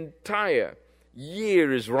the entire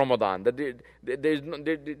year is Ramadan. That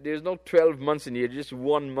there's no 12 months in a year, just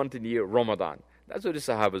 1 month in a year, Ramadan. That's what the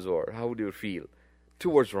Sahabas were. How would they feel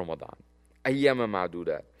towards Ramadan? أيام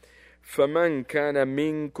معدودات. فمن كان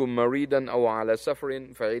منكم مريضا أو على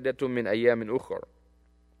سفر فعدة من أيام أخر.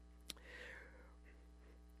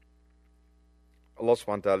 Allah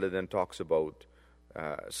subhanahu wa ta'ala then talks about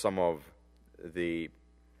some of the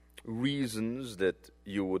reasons that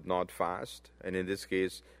you would not fast. And in this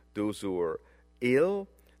case, those who are ill,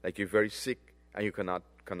 like you're very sick and you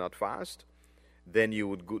cannot fast, then you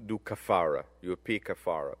would do kafara. You would pay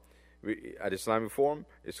kafara. At Islamic form,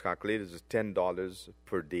 it's calculated as $10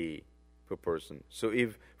 per day per person. So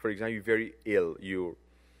if, for example, you're very ill,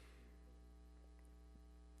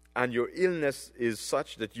 and your illness is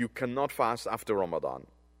such that you cannot fast after Ramadan.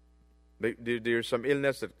 There's some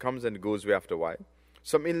illness that comes and goes away after a while.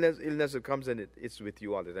 Some illness that comes and it's with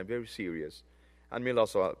you all the time, very serious. And may Allah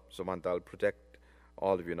subhanahu wa ta'ala protect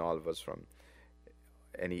all of you and all of us from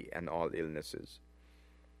any and all illnesses.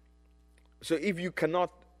 So if you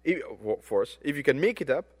cannot, if you can make it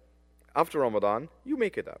up after Ramadan, you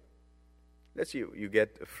make it up. Let's say you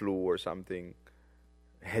get a flu or something,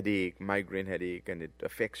 headache, migraine headache, and it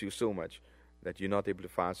affects you so much that you're not able to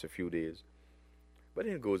fast a few days. But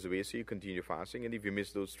then it goes away, so you continue fasting, and if you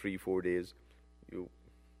miss those 3-4 days, you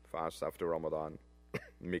fast after Ramadan,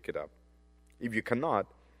 make it up. If you cannot,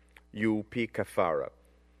 you pay kafara,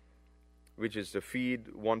 which is to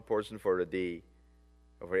feed one person for a day,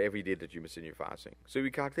 or for every day that you miss in your fasting. So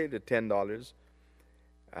we calculated $10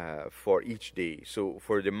 for each day. So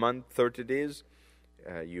for the month, 30 days,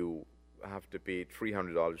 you have to pay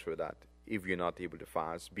 $300 for that if you're not able to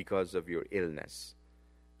fast because of your illness.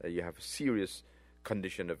 You have a serious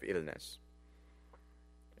condition of illness.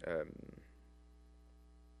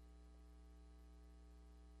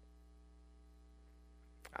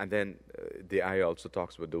 And then the ayah also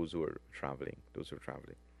talks about those who are traveling.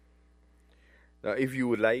 Now, if you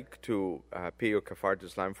would like to pay your kafar to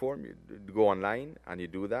Islam form, you go online and you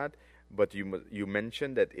do that. But you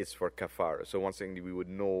mentioned that it's for kafar. So once again, we would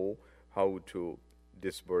know how to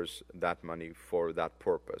disburse that money for that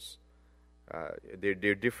purpose. There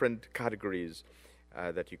are different categories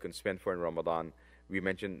that you can spend for in Ramadan. We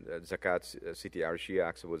mentioned zakat, City Arshia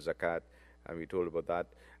asks about zakat, and we told about that.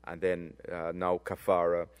 And then now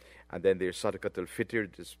kafara. And then there's sadaqat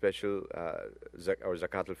al-fitr, the special, or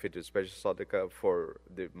zakat al-fitr, special sadaqah for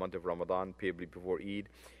the month of Ramadan, payable before Eid.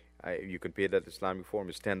 You can pay that Islamic form.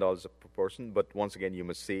 It's $10 per person. But once again, you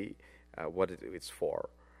must say what it's for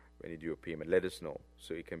when you do your payment. Let us know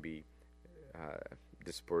so it can be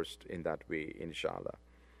dispersed in that way, inshallah.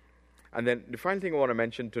 And then the final thing I want to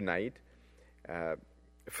mention tonight, فَمَنْ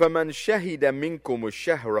شَهِدَ مِنْكُمُ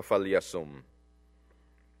الشَّهْرَ فَلْيَصُمْ.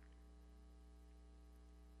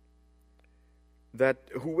 That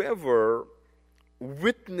whoever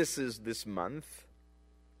witnesses this month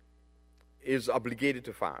is obligated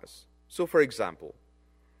to fast. So, for example,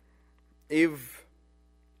 if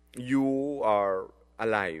you are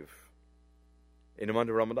alive in the month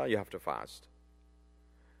of Ramadan, you have to fast.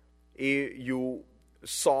 If you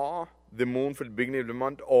saw the moon for the beginning of the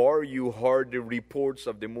month, or you heard the reports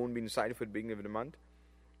of the moon being sighted for the beginning of the month,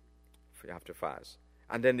 you have to fast.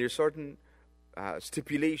 And then there's certain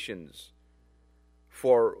stipulations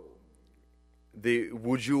for the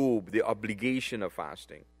wujub, the obligation of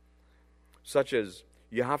fasting, such as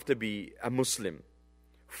you have to be a Muslim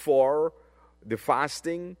for the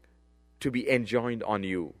fasting to be enjoined on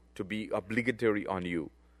you, to be obligatory on you.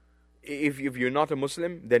 If you're not a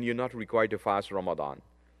Muslim, then you're not required to fast Ramadan.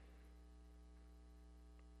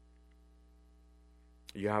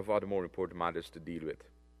 You have other more important matters to deal with.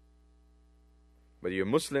 But you're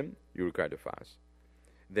Muslim, you're required to fast.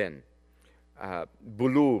 Then,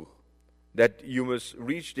 bulugh, that you must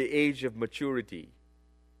reach the age of maturity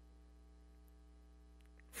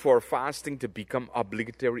for fasting to become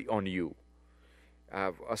obligatory on you.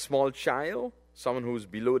 A small child, someone who's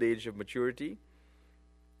below the age of maturity,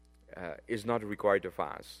 is not required to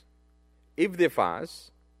fast. If they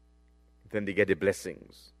fast, then they get the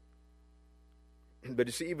blessings. But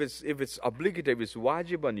you see, if it's obligatory, if it's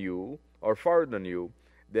wajib on you or fard on you,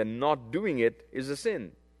 then not doing it is a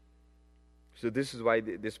sin. So this is why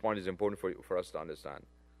this point is important for us to understand.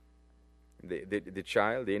 The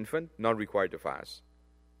child, the infant, not required to fast.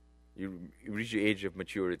 You reach the age of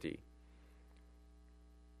maturity,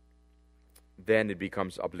 then it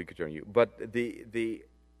becomes obligatory on you. But the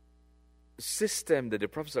system that the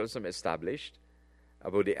Prophet ﷺ established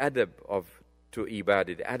about the adab to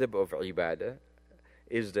ibadah, the adab of ibadah,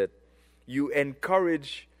 is that you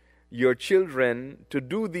encourage your children to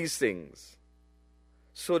do these things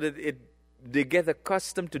so that they get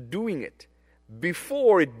accustomed to doing it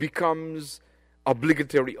before it becomes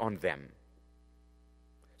obligatory on them.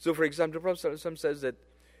 So, for example, the Prophet ﷺ says that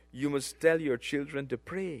you must tell your children to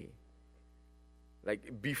pray,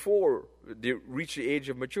 like before they reach the age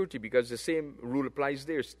of maturity, because the same rule applies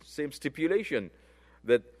there, same stipulation,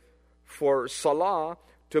 that for salah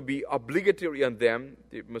to be obligatory on them,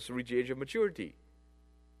 they must reach the age of maturity.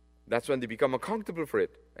 That's when they become accountable for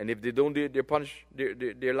it. And if they don't do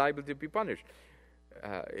it, they're liable to be punished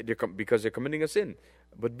because they're committing a sin.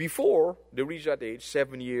 But before they reach that age,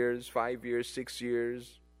 7 years, 5 years, 6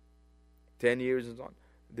 years, 10 years, and so on,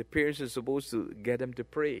 the parents are supposed to get them to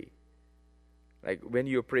pray. Like when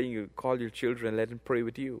you're praying, you call your children and let them pray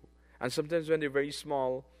with you. And sometimes when they're very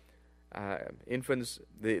small, infants,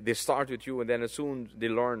 they start with you, and then as soon as they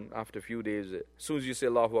learn after a few days, as soon as you say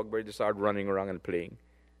Allahu Akbar, they start running around and playing.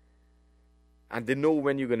 And they know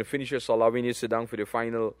when you're going to finish your salah, when you sit down for the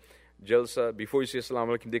final jalsa, before you say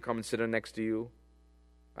Assalamu Alaikum, they come and sit down next to you,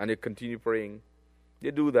 and they continue praying.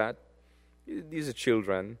 They do that. These are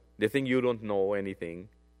children. They think you don't know anything,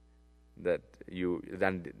 that you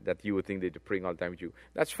would think they're praying all the time with you.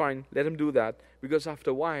 That's fine. Let them do that, because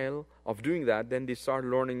after a while of doing that, then they start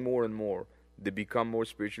learning more and more. They become more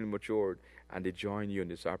spiritually matured, and they join you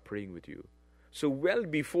and they start praying with you. So well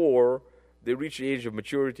before they reach the age of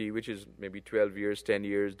maturity, which is maybe 12 years, 10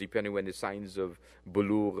 years, depending when the signs of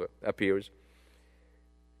bulugh appears,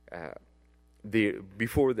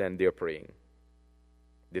 before then they're praying.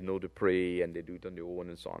 They know to pray and they do it on their own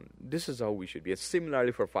and so on. This is how we should be. And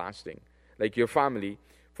similarly for fasting. Like your family,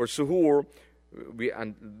 for suhoor,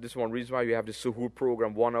 and this is one reason why we have the suhoor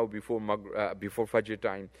program 1 hour before Fajr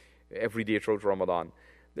time, every day throughout Ramadan.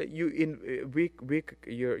 That you wake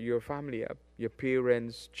your family up, your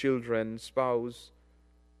parents, children, spouse,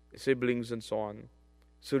 siblings and so on,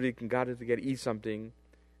 so they can gather together, eat something.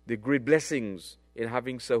 The great blessings in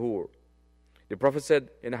having suhoor. The Prophet said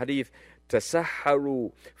in a hadith,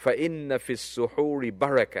 "Tasahharu fa inna fi suhuri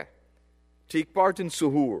barakah." Take part in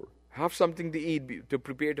suhoor. Have something to eat to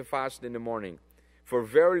prepare to fast in the morning. For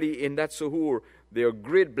verily in that suhoor there are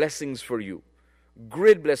great blessings for you.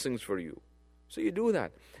 Great blessings for you. So you do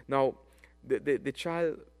that. Now, your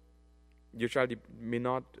child may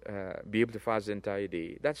not be able to fast the entire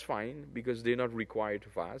day. That's fine, because they're not required to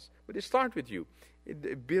fast. But they start with you.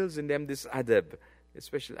 It builds in them this adab, a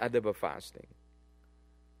special adab of fasting.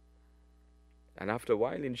 And after a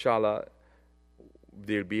while, inshallah,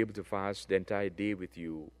 they'll be able to fast the entire day with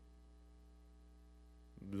you,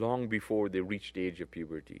 long before they reach the age of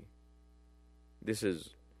puberty. This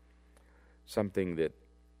is something that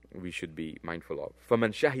we should be mindful of.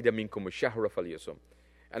 فَمَنْ شَهِدَ مِنْكُمُ الشَّهْرَ فَلْيَصُمْ.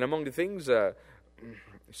 And among the things,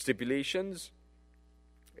 stipulations,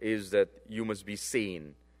 is that you must be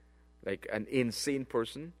sane. Like an insane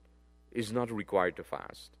person is not required to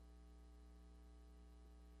fast.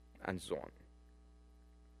 And so on.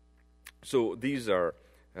 So these are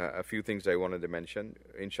a few things I wanted to mention.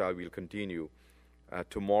 Inshallah, we'll continue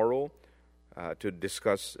tomorrow to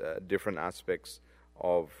discuss different aspects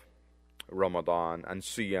of Ramadan and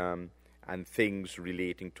Siyam and things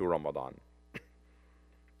relating to Ramadan.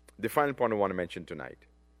 The final point I want to mention tonight,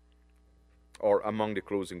 or among the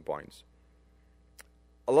closing points,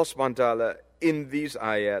 Allah subhanahu wa ta'ala in these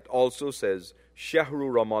ayat also says,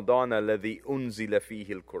 Shahru Ramadan alladhi unzila fihi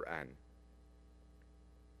al-Quran.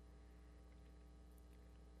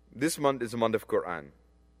 This month is a month of Quran.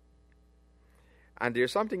 And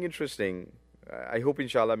there's something interesting. I hope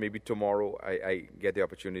inshallah maybe tomorrow I get the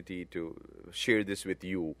opportunity to share this with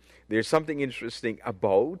you. There's something interesting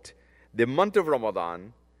about the month of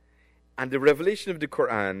Ramadan and the revelation of the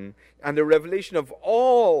Quran and the revelation of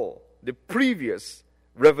all the previous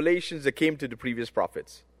revelations that came to the previous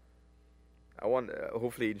prophets. I want,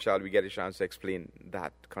 hopefully inshallah we get a chance to explain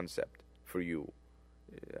that concept for you.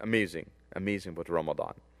 Amazing about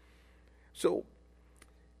Ramadan. So,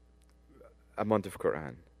 a month of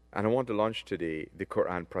Quran. And I want to launch today the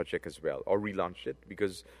Quran project as well, or relaunch it,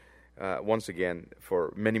 because once again,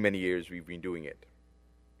 for many, many years we've been doing it.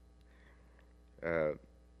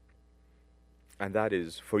 And that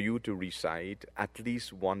is for you to recite at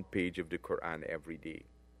least one page of the Quran every day.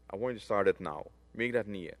 I want you to start it now. Make that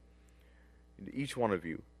niyyah. Each one of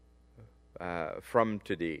you, from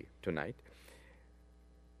today, tonight,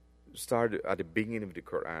 start at the beginning of the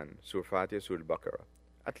Quran, Surah Fatiha, Surah Al-Baqarah.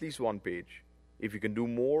 At least one page. If you can do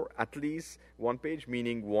more, at least one page,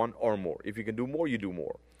 meaning one or more. If you can do more, you do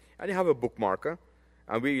more. And you have a bookmarker.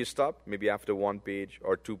 And where you stop, maybe after one page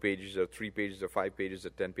or 2 pages or 3 pages or 5 pages or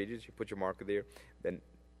 10 pages, you put your marker there. Then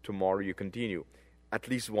tomorrow you continue. At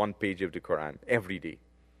least one page of the Quran every day.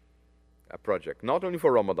 A project. Not only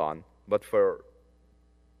for Ramadan, but for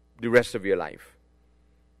the rest of your life.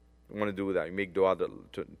 You want to do that. You make dua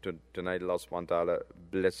tonight. Allah subhanahu wa ta'ala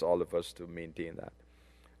bless all of us to maintain that.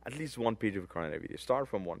 At least one page of the Quran every day. Start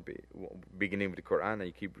from one page, beginning of the Quran, and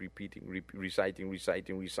you keep repeating,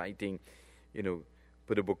 reciting. You know,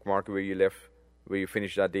 put a bookmark where you left, where you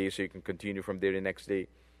finished that day, so you can continue from there the next day.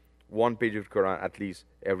 One page of the Quran at least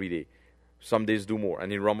every day. Some days do more.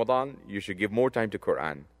 And in Ramadan, you should give more time to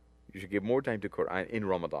Quran. You should give more time to Quran in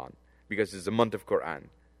Ramadan, because it's a month of Quran.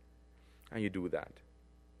 And you do that.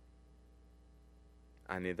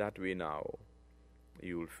 And in that way now,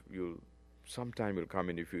 sometime will come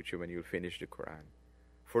in the future when you'll finish the Quran.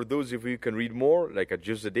 For those of you who can read more, like a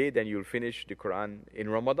juz a day, then you'll finish the Quran in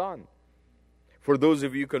Ramadan. For those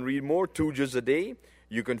of you who can read more, 2 juz a day,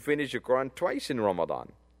 you can finish the Quran twice in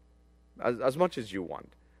Ramadan. As much as you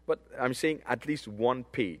want. But I'm saying at least one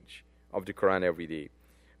page of the Quran every day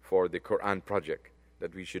for the Quran project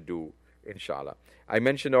that we should do, inshallah. I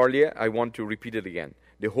mentioned earlier, I want to repeat it again.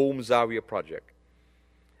 The Home Zawiyah project.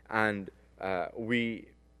 And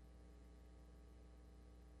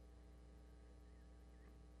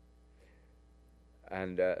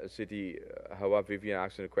Siti Hawa Vivian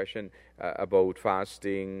asked a question about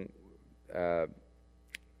fasting a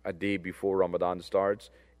day before Ramadan starts.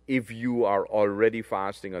 If you are already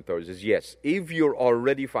fasting on Thursdays, yes. If you're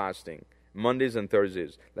already fasting Mondays and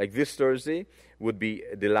Thursdays, like this Thursday would be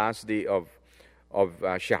the last day of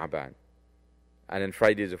Sha'ban, and then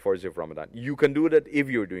Friday is the first day of Ramadan. You can do that if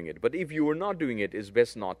you're doing it. But if you are not doing it, it's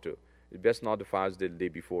best not to. It's best not to fast the day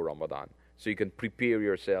before Ramadan, so you can prepare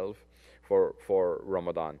yourself for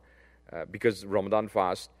Ramadan, because Ramadan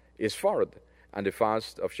fast is fard, and the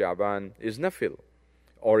fast of Sha'ban is nafil,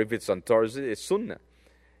 or if it's on Thursday, it's sunnah.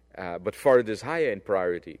 But fard is higher in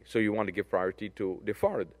priority, so you want to give priority to the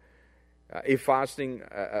fard. If fasting,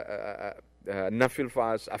 nafil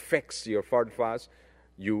fast affects your fard fast,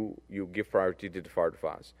 you give priority to the fard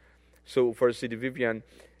fast. So for Sidi Vivian,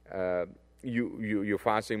 you're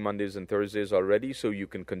fasting Mondays and Thursdays already, so you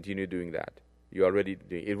can continue doing that. You already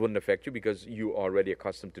doing it. Wouldn't affect you because you're already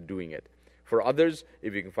accustomed to doing it. For others,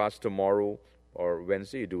 if you can fast tomorrow or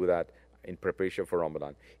Wednesday, you do that in preparation for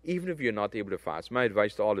Ramadan. Even if you're not able to fast, my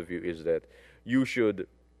advice to all of you is that you should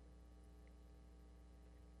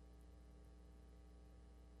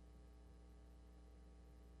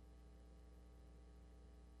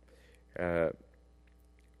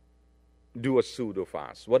do a pseudo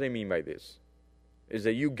fast. What I mean by this is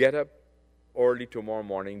that you get up early tomorrow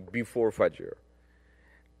morning before Fajr,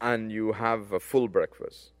 and you have a full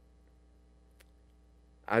breakfast,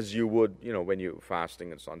 as you would, when you're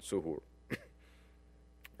fasting and so on, suhoor.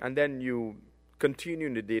 And then you continue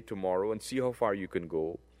in the day tomorrow and see how far you can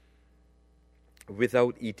go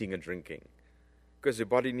without eating and drinking, because the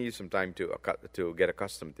body needs some time to get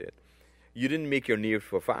accustomed to it. You didn't make your need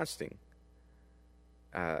for fasting,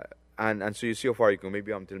 and so you see how far you can,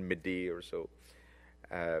 maybe until midday or so.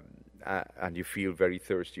 And you feel very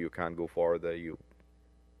thirsty, you can't go further, you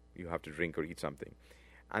have to drink or eat something.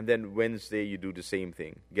 And then Wednesday you do the same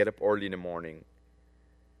thing. Get up early in the morning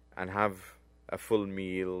and have a full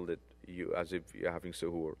meal, as if you're having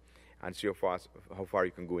suhoor, and see how far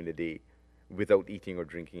you can go in the day without eating or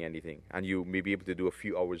drinking anything. And you may be able to do a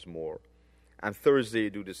few hours more. And Thursday,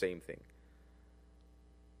 do the same thing.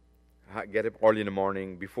 Get up early in the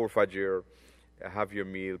morning, before Fajr, have your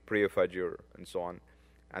meal, pray Fajr, and so on,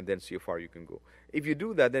 and then see how far you can go. If you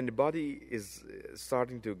do that, then the body is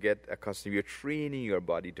starting to get accustomed. You're training your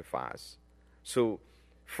body to fast. So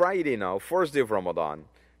Friday now, first day of Ramadan,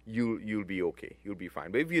 you'll be okay. You'll be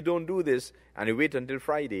fine. But if you don't do this and you wait until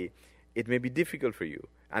Friday, it may be difficult for you.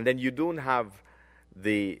 And then you don't have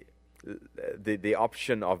the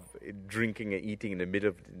option of drinking and eating in the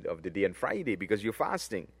middle of the day on Friday because you're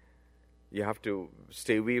fasting. You have to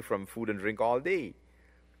stay away from food and drink all day.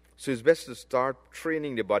 So it's best to start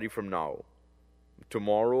training the body from now.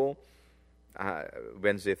 Tomorrow,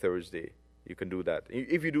 Wednesday, Thursday, you can do that.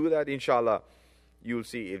 If you do that, inshallah, you'll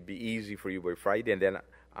see it'll be easy for you by Friday, and then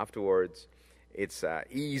afterwards, it's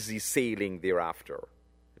easy sailing thereafter.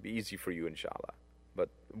 It'll be easy for you, inshallah. But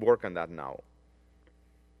work on that now.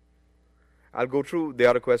 I'll go through the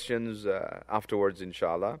other questions afterwards,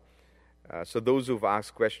 inshallah. So those who've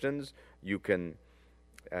asked questions, you can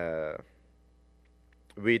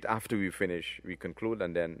wait after we finish, we conclude,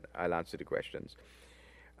 and then I'll answer the questions.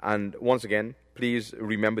 And once again, please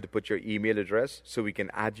remember to put your email address so we can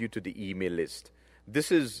add you to the email list.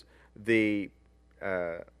 This is the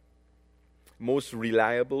most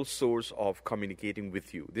reliable source of communicating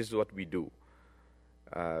with you. This is what we do.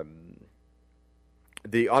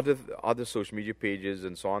 The other social media pages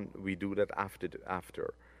and so on, we do that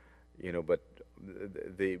after. But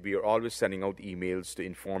we are always sending out emails to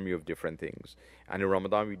inform you of different things. And in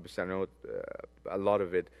Ramadan, we'll be sending out a lot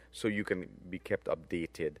of it so you can be kept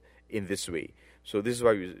updated in this way. So this is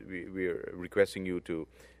why we're requesting you to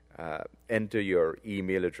enter your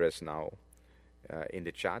email address now in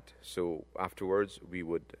the chat. So afterwards, we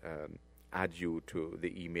would add you to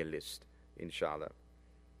the email list, inshallah.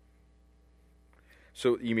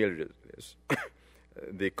 So email address,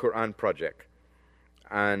 the Quran Project,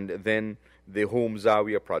 and then the Home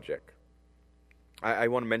Zawiya Project. I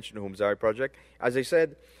want to mention the Home Zawiya Project. As I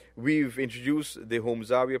said, we've introduced the Home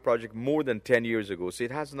Zawiya Project more than 10 years ago, so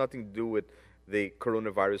it has nothing to do with the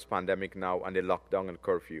coronavirus pandemic now and the lockdown and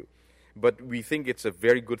curfew. But we think it's a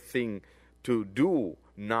very good thing to do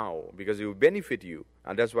now because it will benefit you.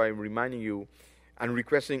 And that's why I'm reminding you and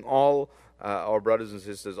requesting all our brothers and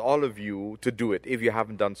sisters, all of you, to do it if you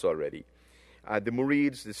haven't done so already. The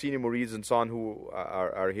Murids, the senior Murids and so on who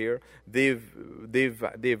are here, they've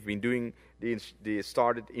been doing, they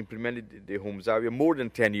implemented the Home Zawiya more than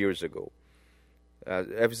 10 years ago.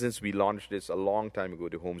 Ever since we launched this a long time ago,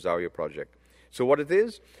 the Home Zawiya project. So what it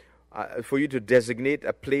is, for you to designate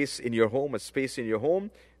a place in your home, a space in your home,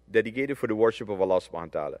 dedicated for the worship of Allah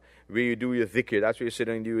subhanahu wa ta'ala, where you do your dhikr, that's where you sit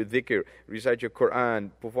and do your dhikr, recite your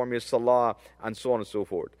Quran, perform your salah, and so on and so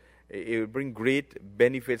forth. It will bring great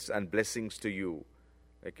benefits and blessings to you.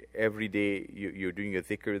 Like every day you're doing a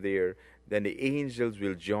dhikr there, then the angels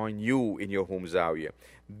will join you in your home zawiyah.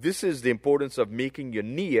 This is the importance of making your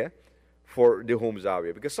niyyah for the home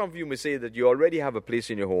zawiyah. Because some of you may say that you already have a place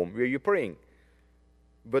in your home where you're praying.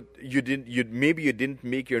 But maybe you didn't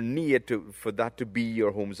make your niyyah for that to be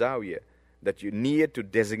your home zawiyah. That you niyyah to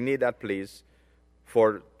designate that place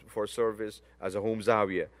for service as a home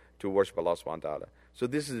zawiyah to worship Allah subhanahu wa ta'ala. So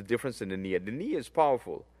this is the difference in the niyyah. The niyyah is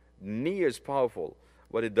powerful. The niyyah is powerful.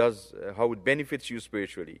 What it does, how it benefits you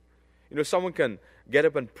spiritually. Someone can get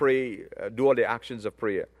up and pray, do all the actions of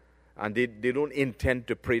prayer, and they don't intend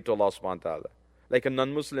to pray to Allah subhanahu wa ta'ala. Like a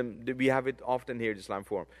non-Muslim, we have it often here at Islam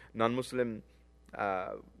Forum. Non-Muslim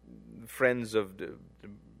friends of the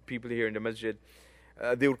people here in the masjid,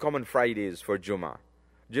 they would come on Fridays for Jummah,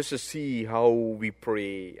 just to see how we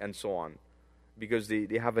pray and so on, because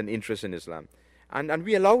they have an interest in Islam. And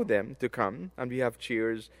we allow them to come, and we have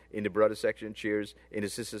chairs in the brother section, chairs in the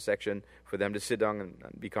sister section for them to sit down and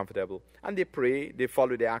be comfortable. And they pray, they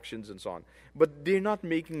follow the actions and so on. But they're not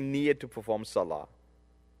making niyyah to perform salah.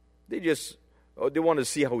 They want to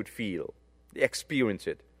see how it feels. They experience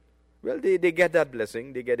it. Well, they get that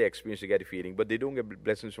blessing, they get the experience, they get the feeling, but they don't get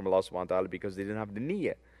blessings from Allah subhanahu wa ta'ala because they didn't have the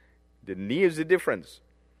niyyah. The niyyah is the difference.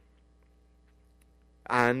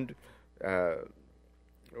 And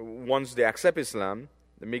once they accept Islam,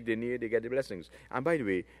 they make their niyyah, they get the blessings. And by the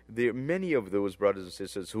way, there are many of those brothers and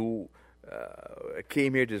sisters who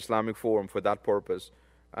came here to Islamic Forum for that purpose,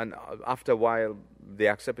 and after a while, they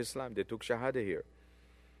accept Islam, they took Shahada here.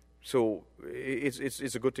 So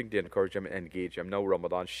it's a good thing to encourage them and engage them. Now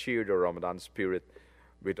Ramadan, share the Ramadan spirit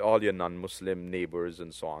with all your non-Muslim neighbors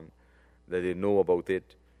and so on, that they know about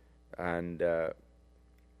it, and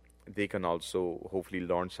they can also hopefully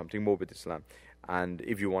learn something more with Islam. And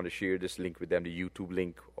if you want to share this link with them, the YouTube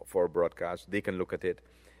link for a broadcast, they can look at it.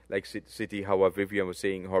 Like Siti Hawa Vivian was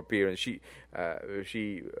saying, her parents, she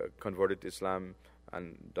converted to Islam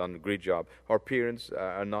and done a great job. Her parents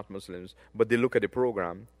are not Muslims, but they look at the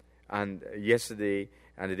program. And yesterday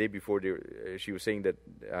and the day before, she was saying that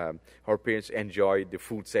her parents enjoyed the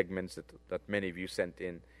food segments that many of you sent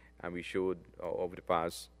in, and we showed over the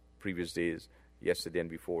past previous days, yesterday and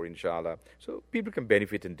before, inshallah. So people can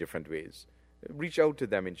benefit in different ways. Reach out to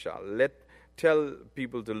them, inshallah. Tell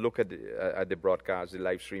people to look at the broadcast, the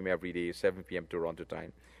live stream every day, 7 p.m. Toronto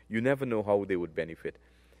time. You never know how they would benefit.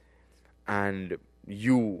 And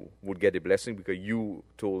you would get a blessing because you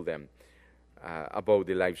told them about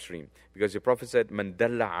the live stream. Because the Prophet said, "Man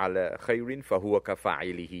dalla ala khairin fahuwa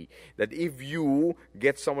kafa'ilihi." That if you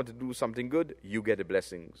get someone to do something good, you get the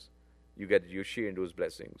blessings. You share in those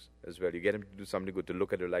blessings as well. You get them to do something good, to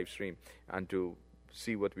look at the live stream and to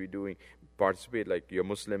see what we're doing, participate, like your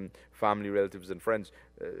Muslim family, relatives and friends,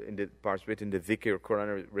 participate in the dhikr,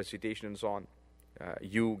 Quran recitation and so on.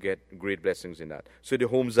 You get great blessings in that. So the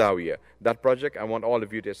Home Zawiya, that project, I want all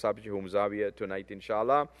of you to establish Home Zawiya tonight,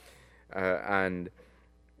 inshallah, and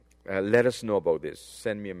let us know about this.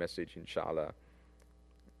 Send me a message, inshallah,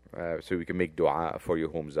 so we can make dua for your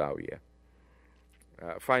Home Zawiya.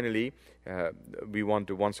 Finally, we want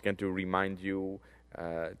to once again to remind you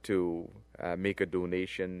to make a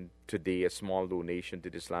donation today, a small donation to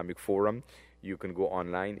the Islamic Forum. You can go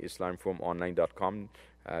online, islamforumonline.com,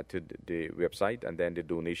 to the website, and then the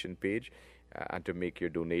donation page, and to make your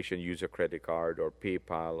donation, use a credit card or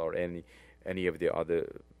PayPal or any of the other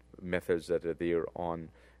methods that are there on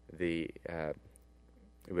the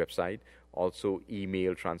website. Also,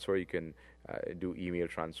 email transfer. You can do email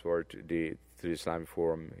transfer to the Islamic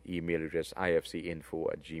Forum email address,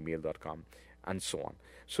 ifcinfo@gmail.com, and so on.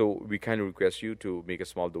 So we kind of request you to make a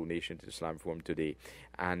small donation to the Islamic Forum today,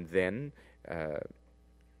 and then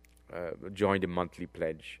join the monthly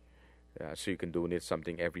pledge, so you can donate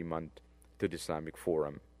something every month to the Islamic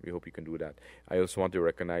Forum. We hope you can do that. I also want to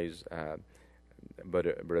recognize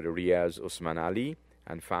Brother Riaz Usman Ali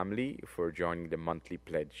and family for joining the monthly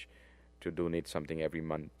pledge to donate something every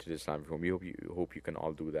month to the Islamic Forum. We hope you can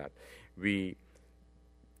all do that. We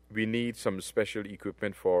need some special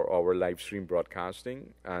equipment for our live stream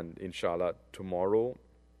broadcasting, and inshallah tomorrow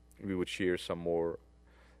we would share some more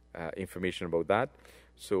information about that,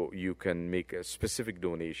 so you can make a specific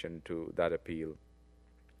donation to that appeal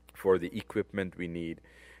for the equipment we need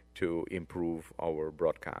to improve our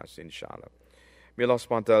broadcast, inshallah. May Allah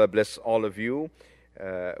subhanahu wa ta'ala bless all of you.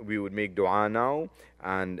 We would make dua now,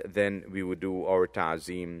 and then we would do our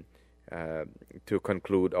ta'zeem to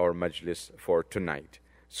conclude our majlis for tonight.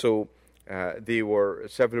 So there were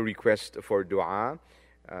several requests for dua.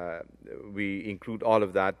 We include all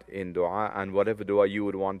of that in dua, and whatever dua you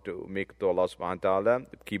would want to make to Allah subhanahu wa ta'ala,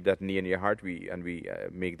 keep that near in your heart, we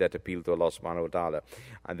make that appeal to Allah subhanahu wa ta'ala.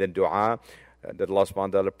 And then dua that Allah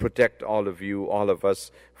subhanahu wa ta'ala protect all of you, all of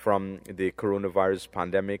us, from the coronavirus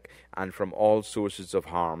pandemic and from all sources of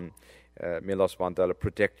harm. May Allah subhanahu wa ta'ala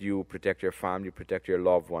protect you, protect your family, protect your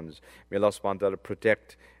loved ones. May Allah subhanahu wa ta'ala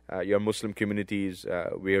protect your Muslim communities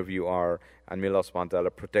wherever you are, and may Allah subhanahu wa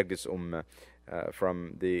ta'ala protect this ummah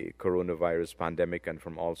from the coronavirus pandemic and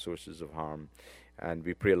from all sources of harm. And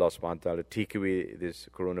we pray Allah subhanahu wa ta'ala take away this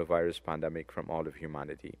coronavirus pandemic from all of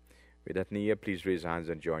humanity. With that niyyah, please raise hands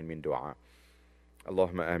and join me in dua.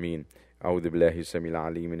 Allahumma ameen. A'udhu billahi samil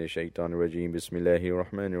alim min ash-shaytan rajim. Bismillahir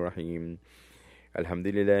rahmanir rahim.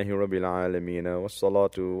 Alhamdulillahi rabbil alameen.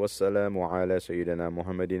 Wassalatu wassalamu ala sayyidina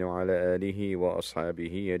Muhammadin wa ala alihi wa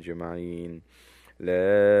ashabihi ajma'in.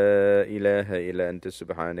 La ilaha illa anta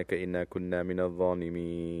subhanaka inna kunna min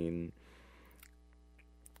adh-dhalimin.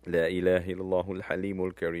 La ilaha illallah al-halim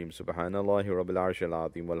al-kareem. Subhanallahi rabbil arshil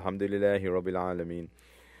azim. Walhamdulillahi rabbil alameen.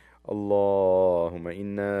 اللهم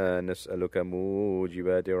إنا نسألك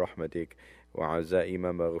موجبات رحمتك وعزائم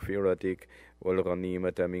مغفرتك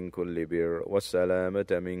والغنيمة من كل بر والسلامة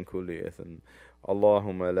من كل إثم.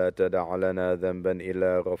 اللهم لا تدع لنا ذنبا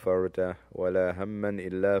إلا غفرته ولا هما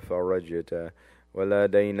إلا فرجته ولا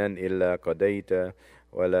دينا إلا قضيته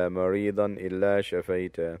ولا مريضا إلا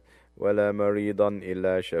شفيته ولا مريضا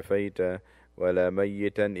إلا شفيته ولا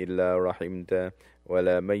ميتا إلا رحمته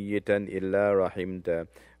ولا ميتا إلا رحمته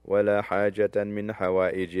ولا حاجة من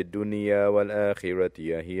حوائج الدنيا والآخرة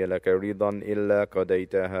هي لك رضا إلا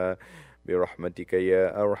قضيتها برحمتك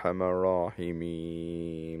يا أرحم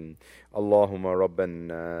الراحمين. اللهم رب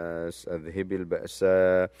الناس أذهب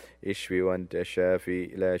البأساء اشف وأنت شافي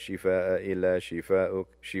لا شفاء إلا شفاءك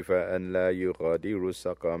شفاء لا يغادر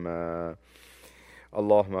سقما.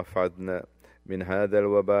 اللهم احفظنا من هذا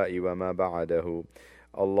الوباء وما بعده.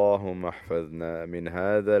 اللهم احفظنا من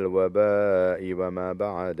هذا الوباء وما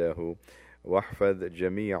بعده، واحفظ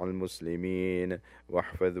جميع المسلمين،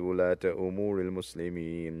 واحفظ ولاة أمور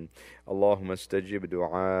المسلمين. اللهم استجب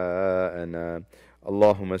دعاءنا،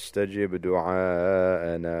 اللهم استجب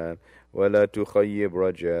دعاءنا، ولا تخيب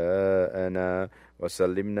رجاءنا،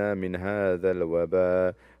 وسلمنا من هذا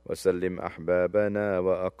الوباء، وسلم أحبابنا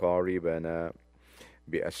وأقاربنا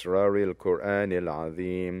بأسرار القرآن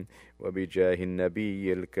العظيم، وبجاه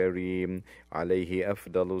النبي الكريم عليه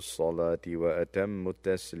أفضل الصلاة وأتم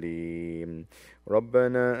التسليم.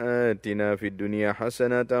 ربنا آتنا في الدنيا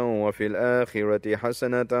حسنة وفي الآخرة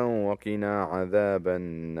حسنة وقنا عذاب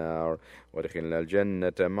النار، وادخلنا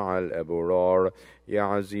الجنة مع الأبرار يا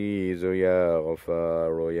عزيز يا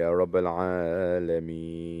غفار يا رب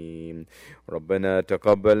العالمين. ربنا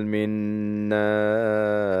تقبل منا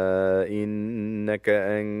إنك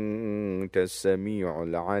أنت السميع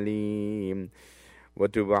العليم،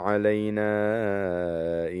 وتب علينا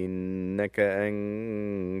إنك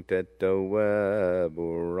أنت التواب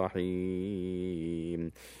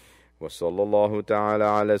الرحيم. وصلى الله تعالى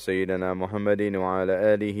على سيدنا محمد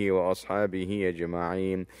وعلى آله وأصحابه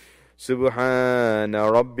أجمعين. سبحان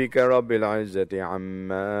ربك رب العزة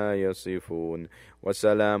عما يصفون،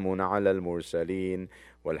 وسلام على المرسلين،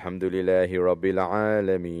 والحمد لله رب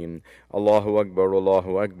العالمين. الله أكبر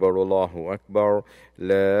الله أكبر الله أكبر.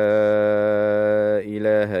 لا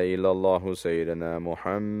إله إلا الله سيدنا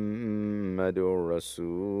محمد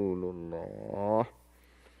رسول الله.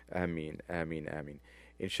 Ameen, Ameen, Ameen.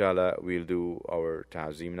 Inshallah, we'll do our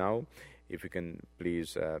ta'zeem now. If you can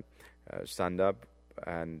please stand up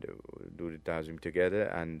and do the ta'zeem together,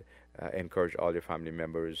 and encourage all your family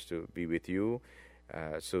members to be with you,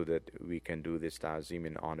 so that we can do this ta'zeem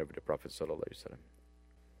in honor of the Prophet sallallahu alaihi wasallam.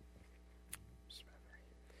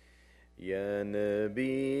 Ya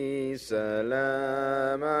Nabi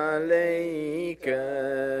salam alayka,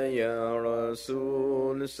 Ya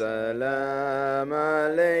Rasul salam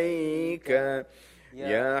alayka,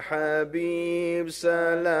 Ya Habib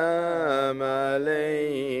salam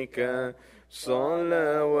alayka,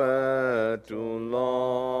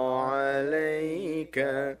 salawatullah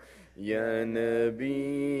alayka. Ya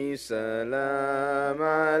Nabi salam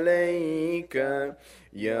alayka,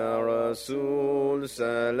 Ya Rasul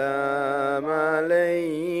salam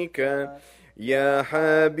alayka, Ya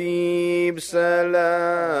Habib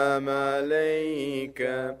salam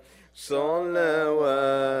alayka,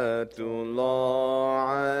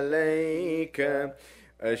 salawatullah alayka.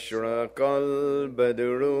 أشرق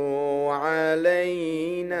البدر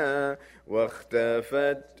علينا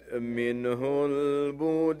واختفت منه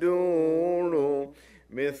البدور،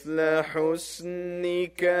 مثل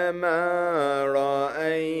حسنك ما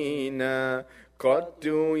رأينا قط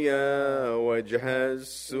يا وجه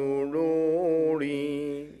السرور.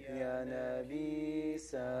 يا نبي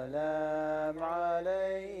سلام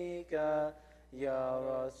عليك، يا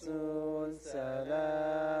رسول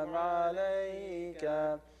سلام عليك،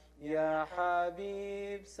 يا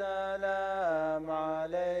حبيب سلام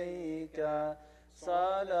عليك،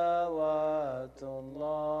 صلوات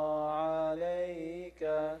الله عليك.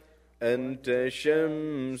 أنت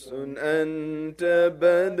شمس أنت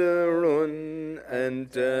بدر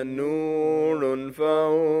أنت نور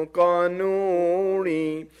فوق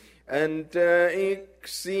نوري، أنت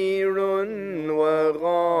إكسير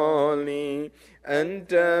وغالي،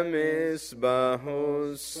 أنت مصباح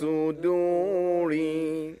الصدور.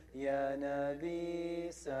 يا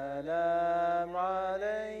نبي سلام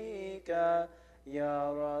عليك،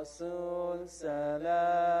 يا رسول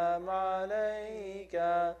سلام عليك،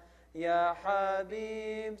 يا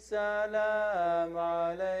حبيب سلام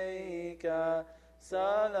عليك،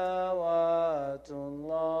 صلوات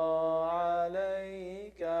الله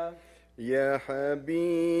عليك. يا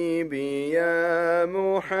حبيبي يا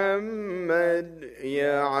محمد،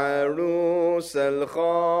 يا عروس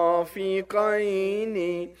الخافقين،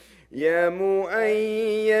 يا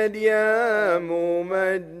مؤيد يا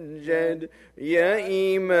ممجد، يا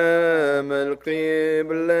إمام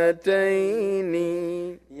القبلتين.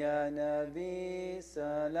 يا نبي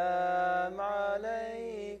سلام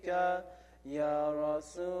عليك، يا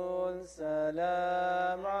رسول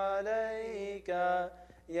سلام عليك،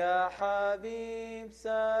 يا حبيب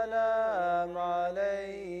سلام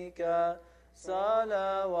عليك،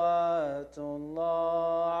 صلوات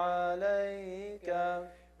الله عليك.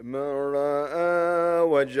 من رأى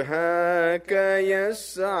وجهك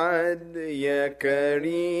يسعد، يا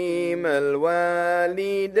كريم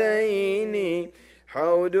الوالدين،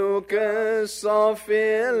 حوضك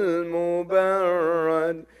الصافي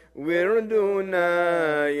المبرد،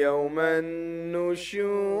 وردنا يوم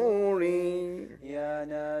النشور. يا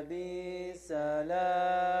نبي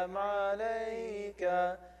سلام عليك،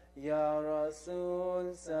 يا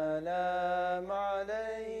رسول سلام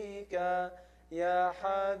عليك، يا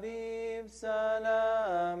حبيب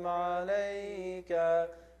سلام عليك،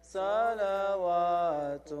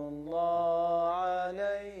 صلوات الله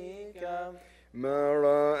عليك. ما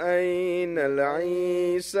رأينا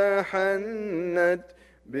العيسى حنت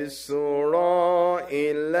بالسرى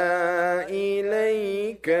إلا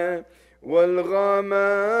إليك،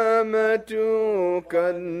 والغمامة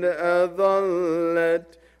قد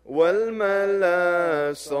أظلت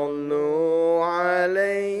والملا صلوا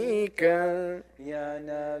عليك. يا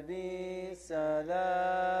نبي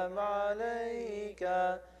سلام عليك،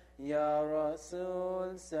 يا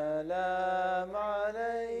رسول سلام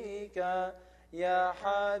عليك، يا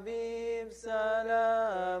حبيب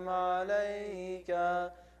سلام عليك،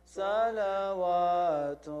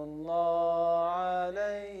 صلوات الله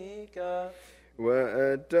عليك.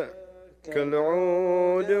 وأتاك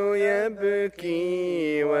العود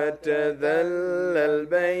يبكي وتذلل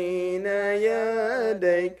بين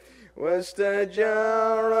يديك،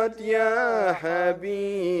 واستجارت يا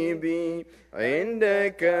حبيبي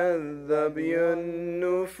عندك الظبي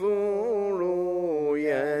النفور.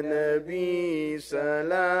 يا نبي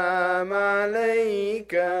سلام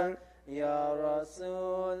عليك، يا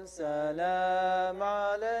رسول سلام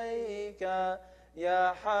عليك،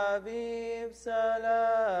 يا حبيب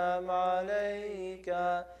سلام عليك،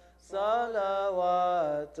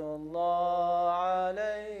 صلوات الله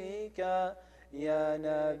عليك. يا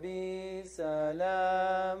نبي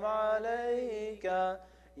سلام عليك،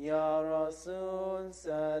 يا رسول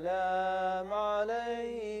سلام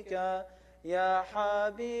عليك، يا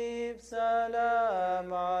حبيب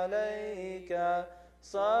سلام عليك،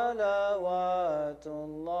 صلوات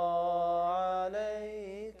الله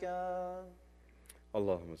عليك.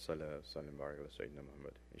 اللهم صل وسلم وبارك على سيدنا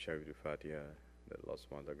محمد. Shall we do Fatiha? That Allah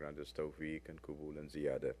subhanahu wa ta'ala grant us tawfiq and kubul and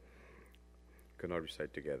ziyada. Can all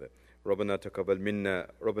recite together. ربنا تقبل منا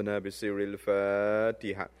ربنا بسر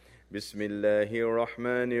الفاتحة. بسم الله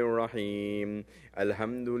الرحمن الرحيم.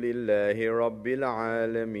 الحمد لله رب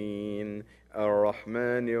العالمين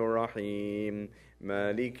الرحمن الرحيم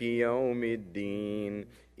مالك يوم الدين.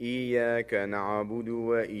 إياك نعبد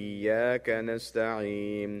وإياك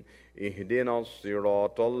نستعين. اهدنا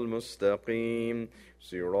الصراط المستقيم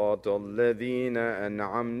صراط الذين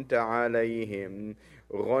أنعمت عليهم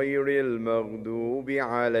غير المغضوب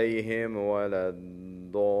عليهم ولا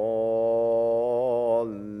الضالين.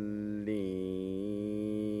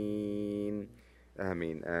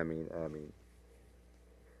 آمين آمين آمين.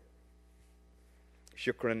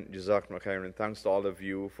 Shukran, Jazakum khairan. Thanks to all of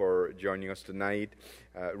you for joining us tonight.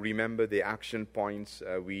 Remember the action points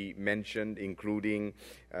we mentioned, including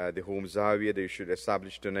the home Zawiyah that you should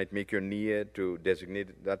establish tonight. Make your niyyah to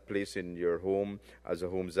designate that place in your home as a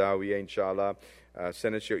home Zawiyah, inshallah.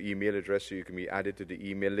 Send us your email address so you can be added to the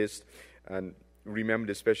email list. And remember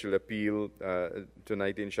the special appeal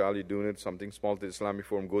tonight, inshallah. You're doing it something small to the Islamic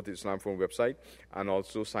Forum. Go to the Islamic Forum website and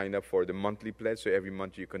also sign up for the monthly pledge. So every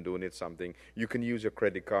month you can donate something. You can use your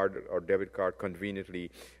credit card or debit card conveniently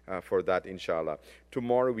for that, inshallah.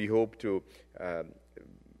 Tomorrow we hope to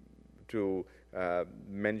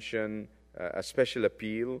mention a special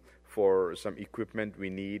appeal for some equipment we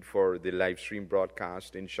need for the live stream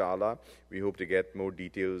broadcast, inshallah. We hope to get more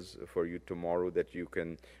details for you tomorrow that you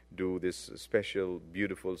can do this special,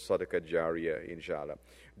 beautiful Sadaqah Jariyah, inshallah.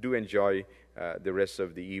 Do enjoy the rest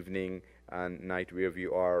of the evening and night wherever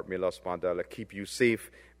you are. May Allah subhanahu wa ta'ala keep you safe.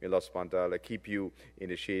 May Allah subhanahu wa ta'ala keep you in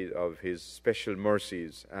the shade of His special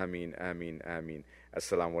mercies. Ameen, ameen, ameen.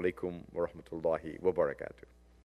 Assalamu alaikum wa rahmatullahi wa barakatuh.